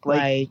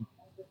 Like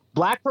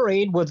Black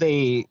Parade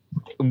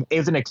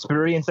is an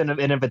experience in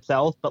of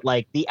itself, but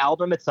like the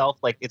album itself,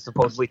 like it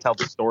supposedly tells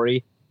a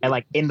story, and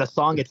like in the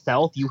song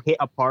itself, you hit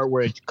a part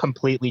where it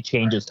completely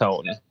changes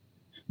tone.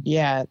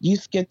 Yeah, you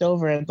skipped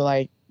over it, but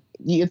like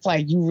it's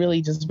like you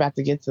really just about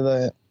to get to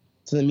the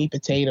meat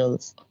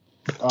potatoes.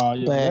 Oh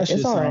yeah, But that shit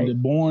it's all sounded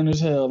right. boring as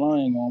hell. I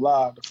ain't gonna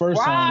lie. The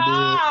first song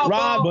did.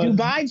 Rob, But-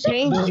 Dubai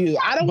changed you.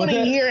 I don't but want to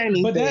that- hear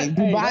anything. but that-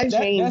 hey, Dubai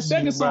changed that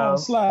second you, song bro.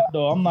 slapped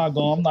though. I'm not even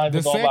gonna lie.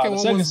 The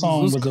second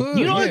song was good.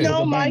 You don't yeah, know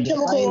was a My banger.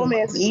 Chemical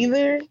Romance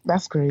either?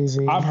 That's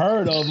crazy. I've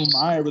heard of them.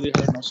 I ain't really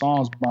heard no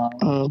songs by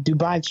them.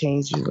 Dubai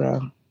changed you,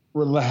 bro.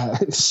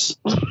 Relax.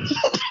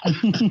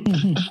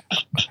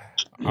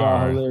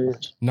 All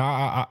right. No,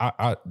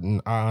 I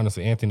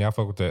honestly, Anthony, I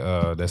fuck with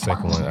that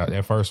second one.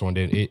 That first one,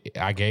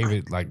 I gave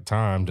it like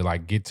time to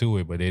like get to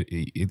it, but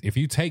if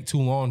you take too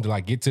long to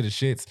like get to the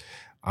shits,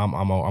 I'm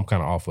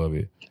kind of off of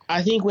it.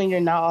 I think when you're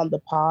not on the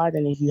pod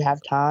and if you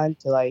have time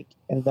to like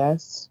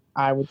invest,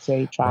 I would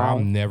say try. Bro,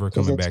 I'm never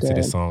coming back to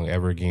this song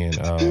ever again.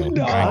 I ain't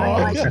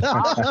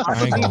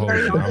gonna hold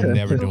it. I'm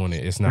never doing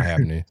it. It's not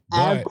happening.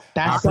 But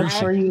I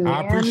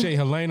appreciate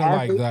Helena.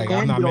 Like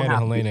I'm not mad at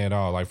Helena at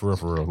all. Like for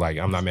real. Like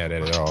I'm not mad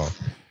at it at all.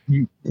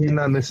 You're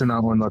not missing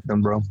out on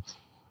nothing, bro.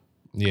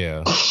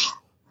 Yeah.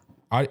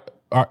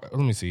 Let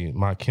me see.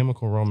 My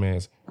Chemical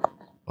Romance.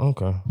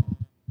 Okay.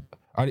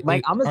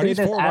 Mike, I'm gonna say these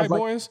this 4 as white like,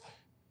 boys?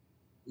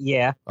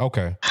 Yeah.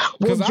 Okay.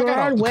 Well,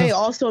 Gerard Way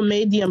also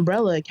made the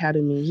Umbrella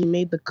Academy. He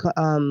made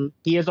the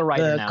he is a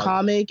writer the now.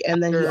 comic,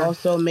 and then he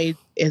also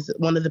is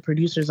one of the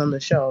producers on the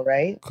show,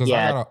 right? Because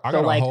I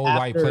got a whole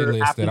white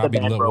playlist that I be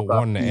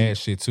wanting to add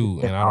shit to,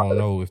 and I don't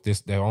know if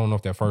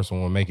that first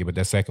one will make it, but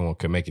that second one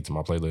could make it to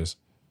my playlist.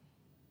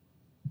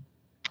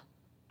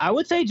 I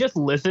would say just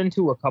listen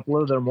to a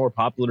couple of their more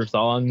popular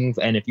songs,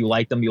 and if you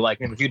like them, you like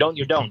them. If you don't,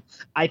 you don't.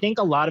 I think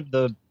a lot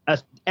of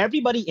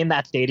everybody in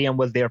that stadium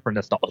was there for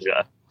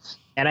nostalgia.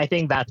 And I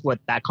think that's what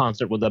that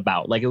concert was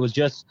about. Like, it was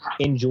just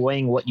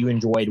enjoying what you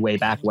enjoyed way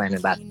back when,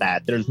 and that's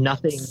that. There's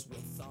nothing...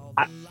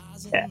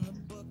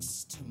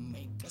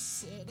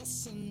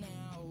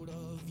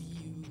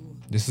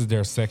 This is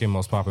their second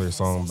most popular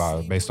song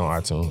based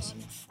on iTunes.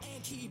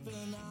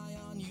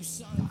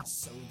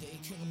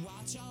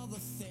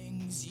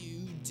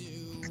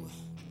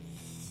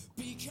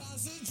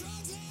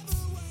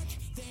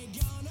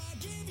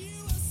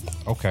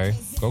 Okay,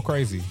 go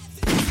crazy.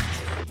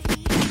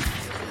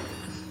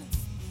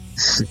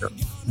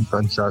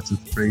 Gunshots is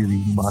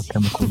crazy. My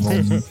Chemical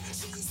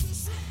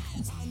Romance.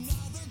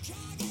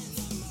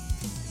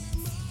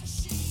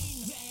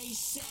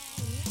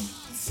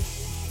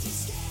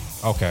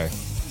 Okay,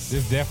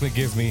 this definitely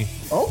gives me.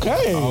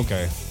 Okay.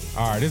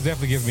 All right, this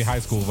definitely gives me high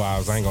school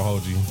vibes. I ain't gonna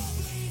hold you.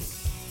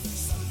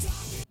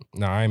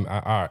 No,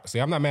 all right. See,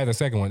 I'm not mad at the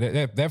second one.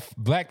 That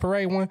Black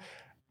Parade one.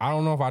 I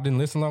don't know if I didn't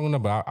listen long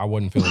enough, but I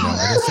wasn't feeling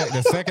that. But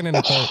the second and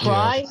the third.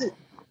 Yeah.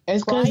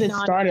 It's because it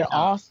started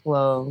off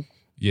slow.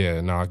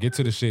 Yeah, no, get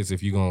to the shits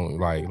if you gonna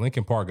like.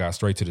 Linkin Park got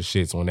straight to the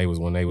shits when they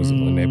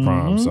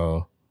prime.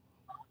 So,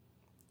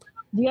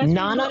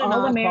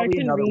 All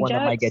American another one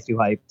that might get you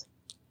hyped.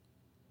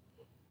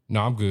 No,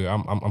 I'm good.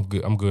 I'm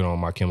good. I'm good on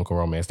My Chemical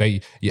Romance.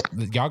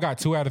 Y'all got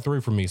 2 out of 3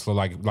 for me. So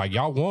like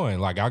y'all won.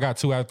 Like I got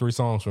 2 out of 3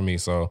 songs for me.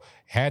 So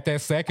had that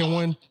second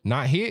one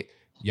not hit,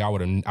 I would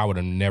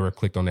have never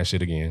clicked on that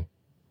shit again.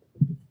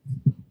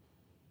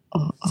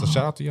 So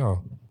shout out to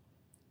y'all.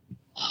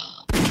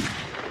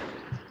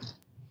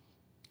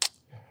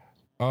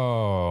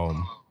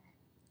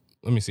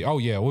 Let me see. Oh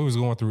yeah, we was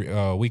going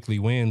through weekly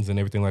wins and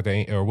everything like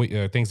that,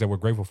 or things that we're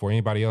grateful for.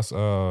 Anybody else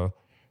want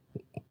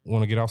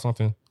to get off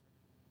something?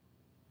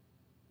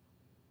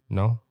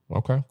 No?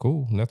 Okay,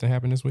 cool. Nothing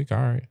happened this week. All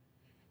right.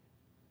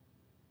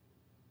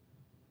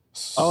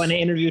 Oh, and they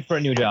interviewed for a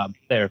new job.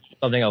 There,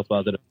 something else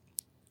positive.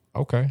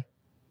 Okay.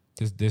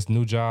 This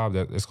new job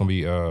that it's gonna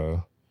be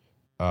a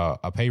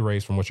pay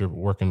raise from what you're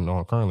working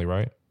on currently,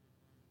 right?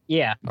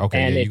 Yeah.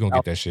 Okay, yeah, you're gonna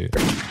get that shit.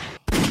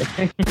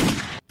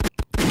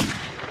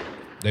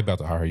 They about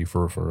to hire you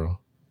for real.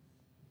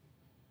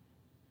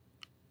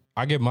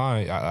 I get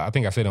mine. I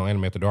think I said it on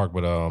Anime After Dark,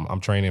 but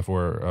I'm training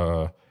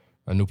for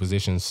a new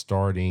position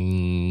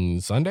starting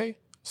Sunday.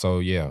 So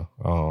yeah,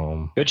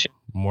 good shit.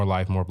 More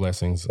life, more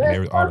blessings.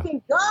 Let's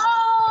fucking go!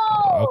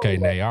 Okay,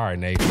 Nay. All right,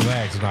 Nay.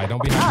 Relax tonight.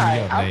 Don't be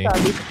hyping me up,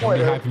 Nay. Don't be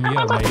hyping me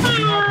up, Nay. Don't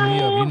be hyping me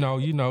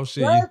up. You know,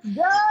 shit. Let's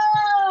go!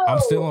 I'm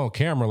still on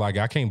camera. Like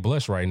I can't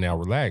blush right now.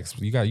 Relax.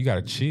 You got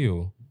to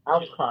chill.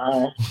 I'm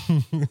crying.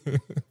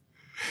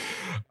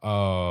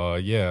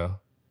 Yeah.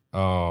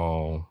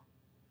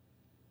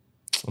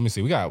 Let me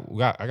see. I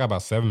got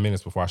about 7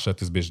 minutes before I shut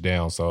this bitch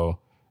down. So,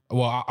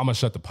 well, I'm gonna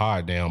shut the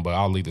pod down, but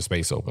I'll leave the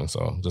space open.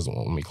 So, just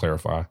let me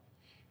clarify.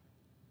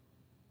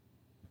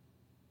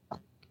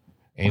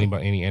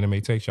 Any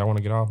anime takes y'all want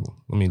to get off?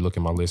 Let me look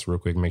at my list real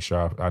quick, make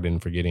sure I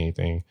didn't forget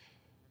anything.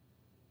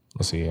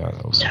 Let's see. I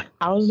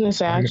was gonna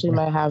say I actually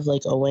might have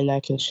like a win I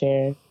can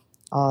share.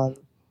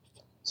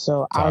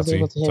 So I was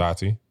able to hit.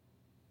 Tati.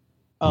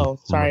 Oh,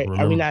 sorry.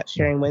 Are we not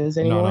sharing wins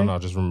anymore? No. I'll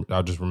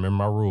just remember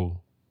my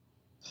rule.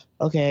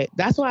 Okay,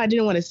 that's why I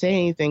didn't want to say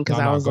anything because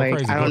I was like,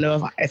 crazy. I don't know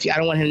if I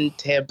don't want him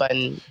to hit a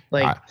button.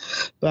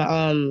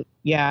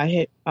 Yeah, I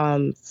hit.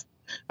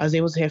 I was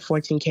able to hit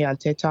 14K on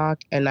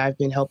TikTok, and I've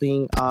been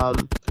helping other.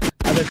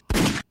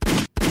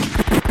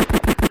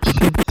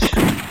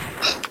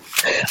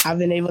 I've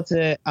been able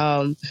to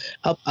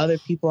help other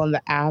people on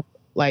the app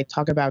like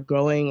talk about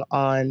growing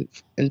on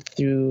and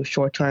through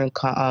short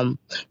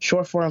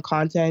form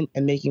content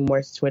and making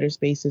more Twitter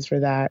spaces for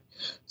that.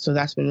 So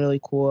that's been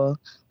really cool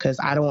because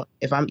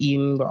if I'm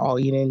eating, we're all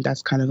eating.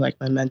 That's kind of like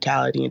my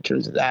mentality in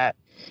terms of that.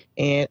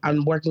 And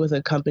I'm working with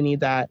a company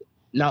that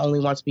not only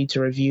wants me to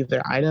review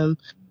their item,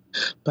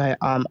 but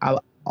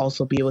I'll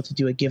also be able to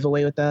do a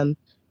giveaway with them.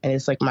 And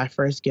it's like my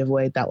first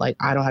giveaway that like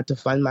I don't have to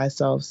fund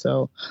myself.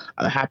 So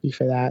I'm happy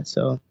for that.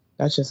 So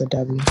that's just a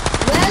W.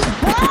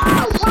 Let's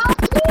go!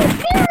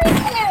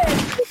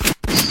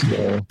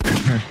 Yeah.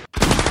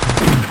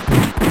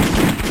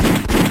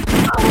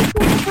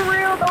 For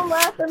real, don't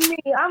laugh at me.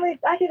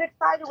 I get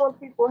excited when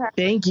people have.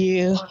 Thank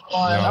you.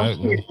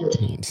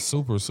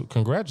 Super.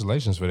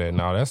 Congratulations for that.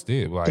 No, that's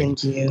it. Like,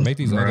 thank you. Make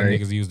these other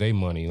niggas use their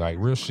money. Like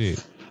real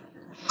shit.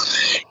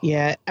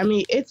 Yeah, I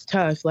mean it's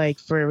tough. Like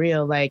for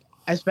real. Like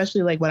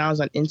especially like when I was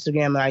on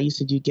Instagram and I used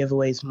to do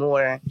giveaways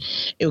more,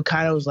 it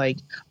kind of was like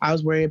I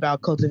was worried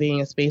about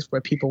cultivating a space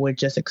where people would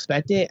just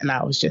expect it, and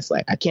I was just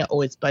like, I can't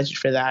always budget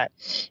for that.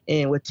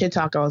 And with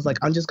TikTok, I was like,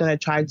 I'm just gonna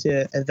try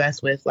to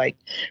invest with like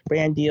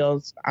brand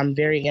deals. I'm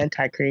very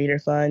anti-creator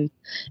fund,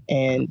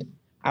 and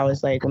I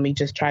was like, let me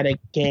just try to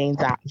gain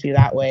that through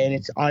that way. And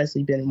it's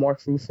honestly been more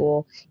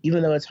fruitful,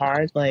 even though it's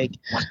hard. Like,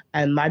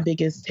 and my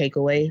biggest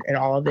takeaway in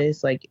all of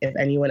this, like, if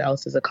anyone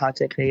else is a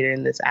content creator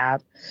in this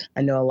app,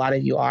 I know a lot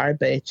of you are,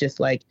 but it's just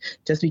like,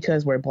 just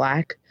because we're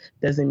Black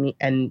doesn't mean,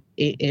 and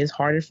it is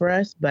harder for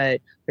us, but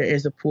there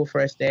is a pool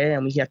for us there,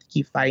 and we have to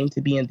keep fighting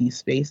to be in these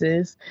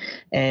spaces.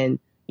 And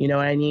you know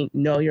what I mean?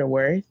 Know your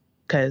worth,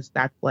 because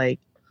that's like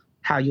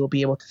how you'll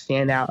be able to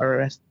stand out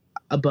or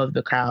above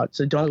the crowd.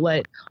 So don't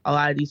let a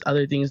lot of these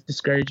other things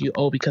discourage you.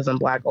 Oh, because I'm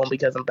Black. Oh,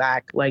 because I'm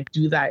Black. Like,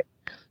 do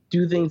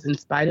things in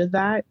spite of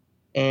that,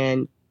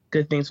 and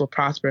good things will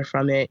prosper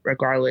from it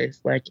regardless.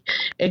 Like,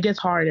 it gets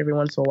hard every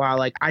once in a while.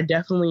 Like, I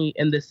definitely,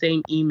 in the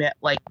same email,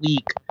 like,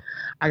 week,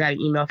 I got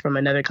an email from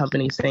another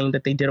company saying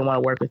that they didn't want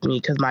to work with me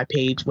because my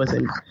page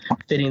wasn't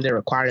fitting their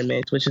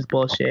requirements, which is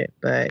bullshit.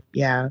 But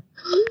yeah.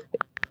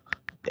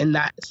 And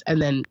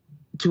then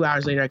 2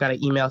 hours later, I got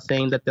an email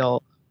saying that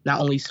they'll not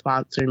only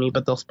sponsor me,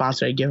 but they'll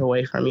sponsor a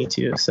giveaway for me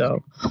too.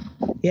 So,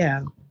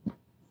 yeah.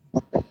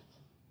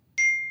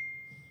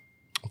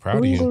 Proud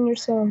of you.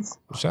 Yourselves.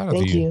 Shout out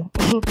Thank to you.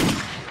 you.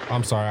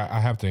 I'm sorry. I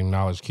have to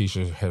acknowledge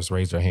Keisha has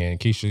raised her hand.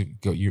 Keisha,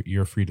 go,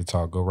 you're free to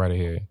talk. Go right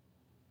ahead.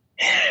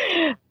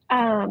 I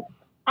don't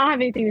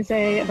have anything to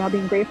say about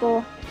being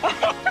grateful.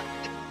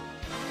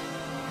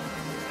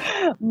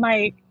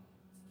 Mike,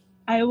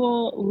 I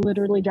will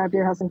literally drive to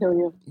your house and kill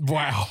you.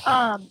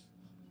 Wow.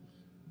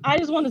 I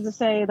just wanted to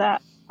say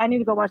that I need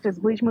to go watch this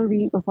Bleach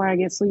movie before I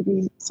get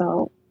sleepy.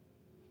 So,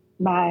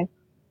 bye.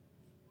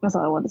 That's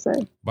all I want to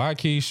say. Bye,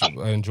 Keish.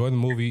 Enjoy the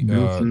movie.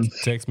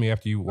 Text me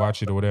after you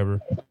watch it or whatever.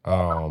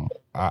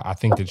 I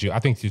think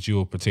that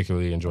you'll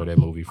particularly enjoy that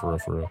movie for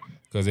real,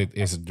 because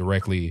it's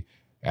directly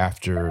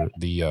after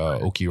the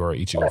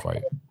Ukiura Ichigo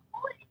fight.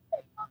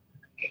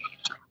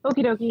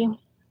 Okie dokie.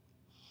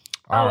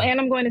 Right.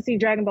 And I'm going to see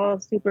Dragon Ball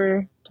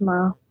Super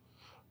tomorrow.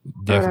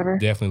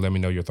 Definitely let me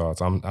know your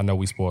thoughts. I know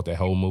we spoiled that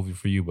whole movie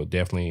for you, but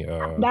definitely.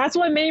 That's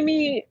what made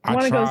me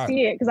want to go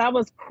see it, because I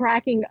was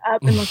cracking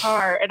up in the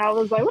car, and I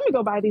was like, let me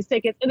go buy these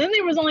tickets. And then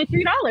there was only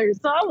 $3,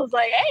 so I was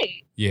like,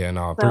 hey. Yeah,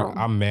 no,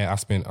 I'm mad.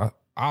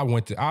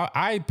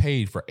 I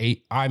paid for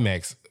 8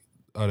 IMAX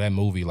of that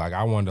movie. Like,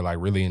 I wanted to like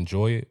really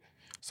enjoy it,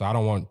 so I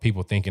don't want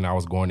people thinking I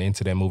was going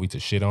into that movie to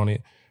shit on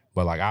it.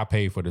 But like, I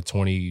paid for the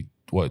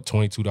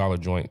 $22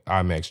 joint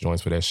IMAX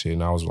joints for that shit,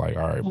 and I was like,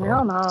 all right, bro.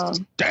 Hell no.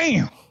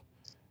 Damn.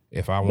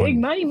 If I want Big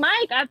money,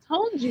 Mike, I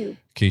told you.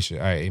 Keisha,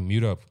 hey,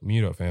 mute up,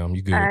 fam.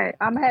 You good? All right,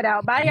 I'm head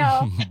out. Bye,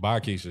 y'all. Bye,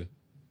 Keisha.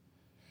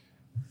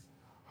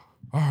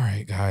 All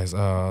right, guys.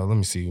 Let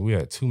me see. We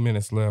had 2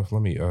 minutes left.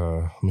 Let me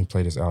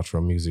play this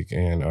outro music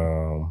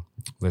and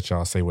let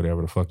y'all say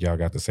whatever the fuck y'all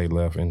got to say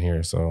left in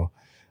here. So,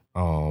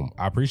 I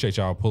appreciate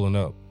y'all pulling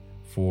up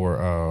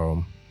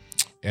for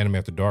Anime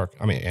After Dark.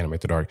 For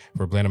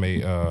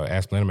Blanime,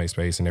 Ask Blanime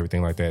Space and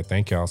everything like that.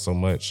 Thank y'all so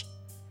much.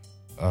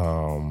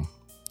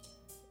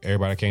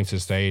 Everybody came to the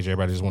stage.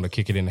 Everybody just want to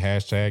kick it in the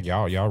hashtag.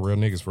 Y'all real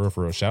niggas for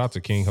real. Shout out to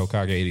King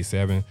Hokage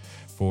 87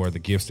 for the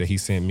gifts that he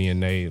sent me and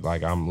Nate.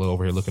 Like, I'm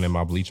over here looking at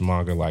my Bleach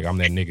manga. Like, I'm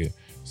that nigga.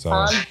 So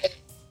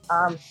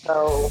I'm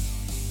so,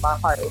 my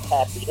heart is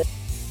happy.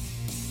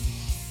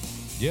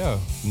 Yeah.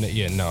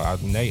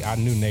 I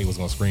knew Nate was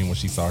gonna scream when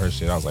she saw her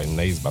shit. I was like,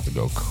 Nate's about to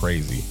go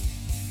crazy.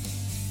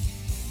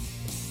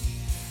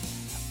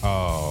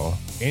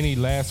 Any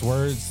last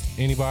words?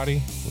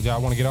 Anybody?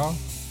 Y'all want to get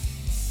off?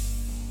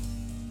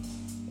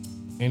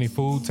 Any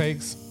food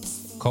takes?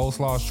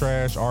 Coleslaw is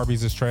trash.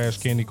 Arby's is trash.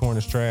 Candy corn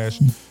is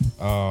trash.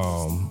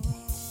 I'm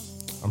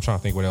trying to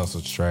think what else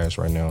is trash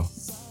right now.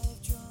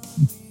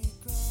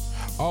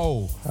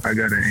 Oh, I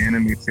got an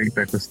anime take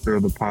that could stir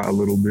the pot a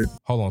little bit.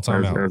 Hold on,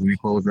 time out. As we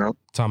close out.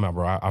 Time out,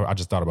 bro. I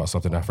just thought about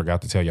something I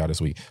forgot to tell y'all this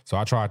week. So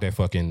I tried that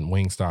fucking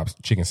Wingstop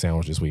chicken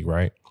sandwich this week,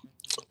 right?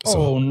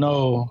 Oh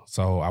no!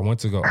 So I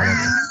went to go.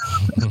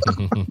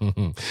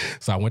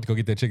 So I went to go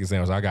get that chicken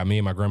sandwich. I got me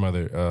and my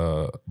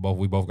grandmother.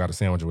 We both got a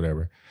sandwich or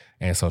whatever.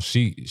 And so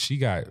she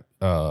got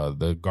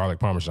the garlic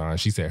parmesan.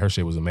 She said her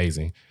shit was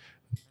amazing.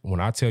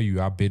 When I tell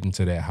you I bit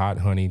into that hot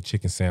honey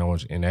chicken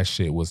sandwich and that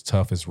shit was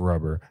tough as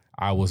rubber,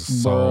 I was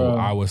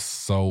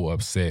so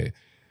upset.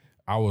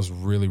 I was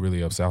really,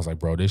 really upset. I was like,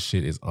 bro, this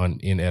shit is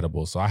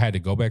inedible. So I had to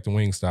go back to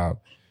Wingstop,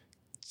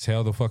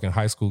 tell the fucking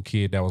high school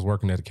kid that was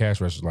working at the cash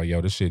register, like,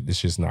 yo, this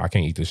shit's not, I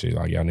can't eat this shit.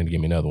 Like, y'all need to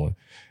give me another one.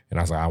 And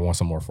I was like, I want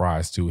some more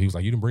fries too. He was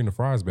like, you didn't bring the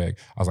fries back.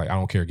 I was like, I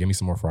don't care. Give me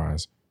some more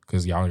fries.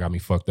 Because y'all got me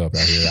fucked up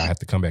out here. I had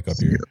to come back up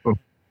here.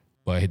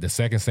 But the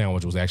second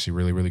sandwich was actually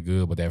really, really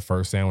good. But that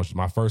first sandwich,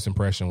 my first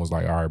impression was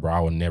like, all right, bro, I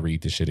will never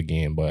eat this shit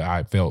again. But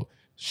I felt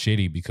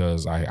shitty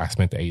because I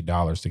spent the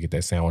 $8 to get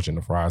that sandwich and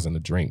the fries and the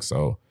drink.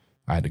 So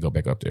I had to go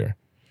back up there.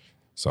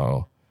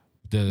 So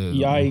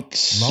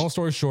Yikes. Long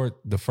story short,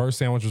 the first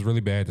sandwich was really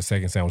bad. The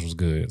second sandwich was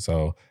good.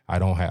 So I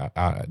don't have.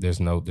 There's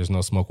no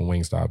smoking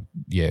Wingstop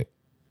yet.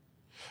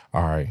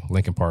 All right,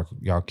 Lincoln Park.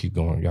 Y'all keep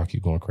going. Y'all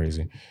keep going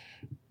crazy.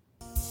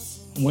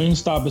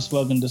 Wingstop is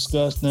fucking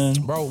disgusting,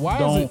 bro. Why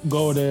don't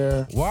go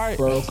there? Why,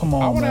 bro? Come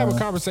on. I want to have a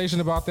conversation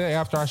about that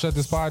after I shut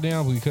this pod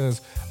down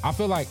because I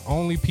feel like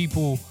only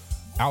people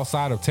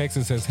outside of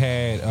Texas has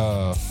had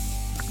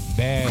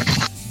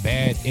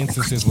bad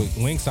instances with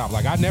Wingstop.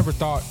 Like I never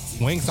thought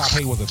Wingstop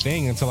hate was a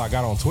thing until I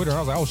got on Twitter. I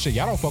was like, oh shit,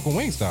 y'all don't fuck with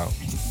Wingstop.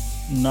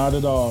 Not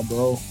at all,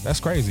 bro. That's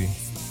crazy.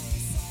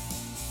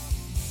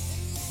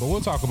 But we're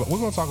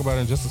gonna talk about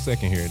it in just a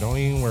second here. Don't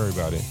even worry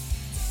about it.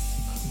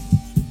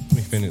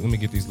 Let me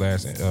get these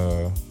last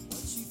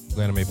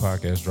Anime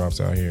podcast drops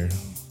out here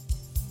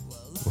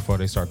before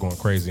they start going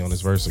crazy on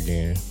this verse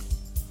again.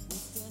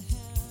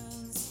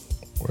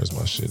 Where's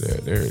my shit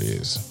at? There it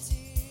is.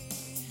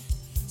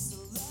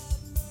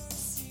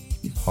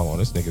 Hold on,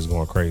 this nigga's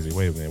going crazy.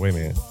 Wait a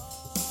minute.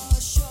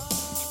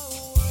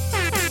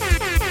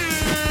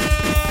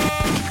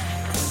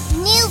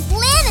 New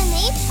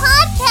Anime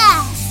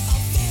podcast.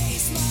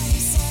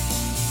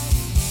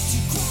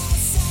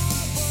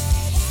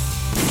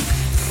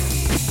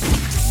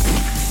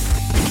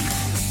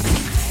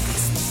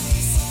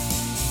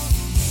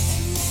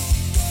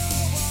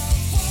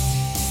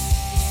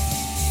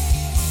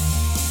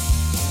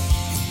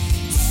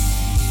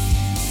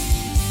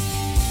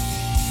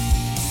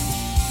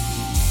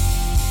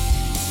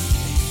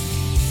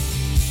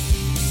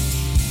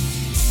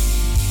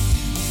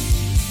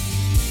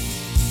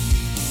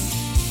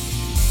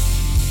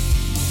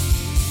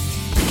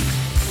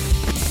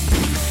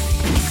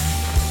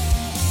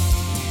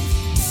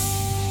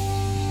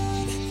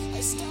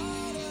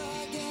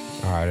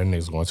 That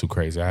nigga's going too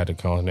crazy. I had to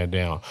calm that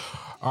down.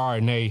 All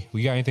right, Nay,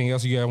 we got anything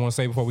else you guys want to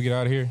say before we get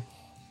out of here?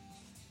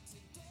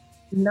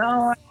 No,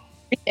 I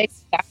appreciate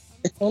you guys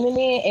for tuning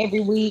in every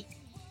week.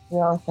 You know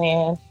what I'm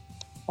saying?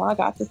 That's all I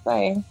got to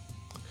say.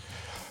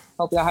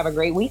 Hope y'all have a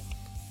great week.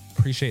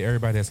 Appreciate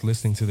everybody that's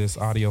listening to this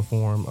audio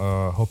form.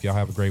 Hope y'all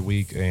have a great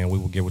week, and we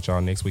will get with y'all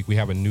next week. We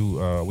have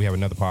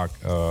another pod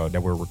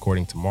that we're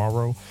recording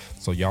tomorrow,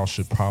 so y'all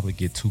should probably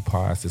get 2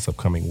 pods this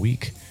upcoming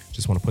week.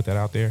 Just want to put that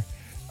out there.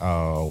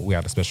 We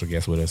got a special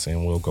guest with us,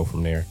 and we'll go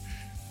from there.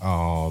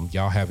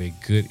 Y'all have a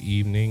good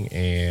evening,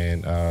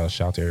 and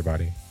shout out to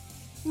everybody.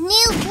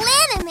 New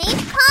Anime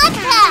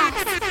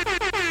podcast.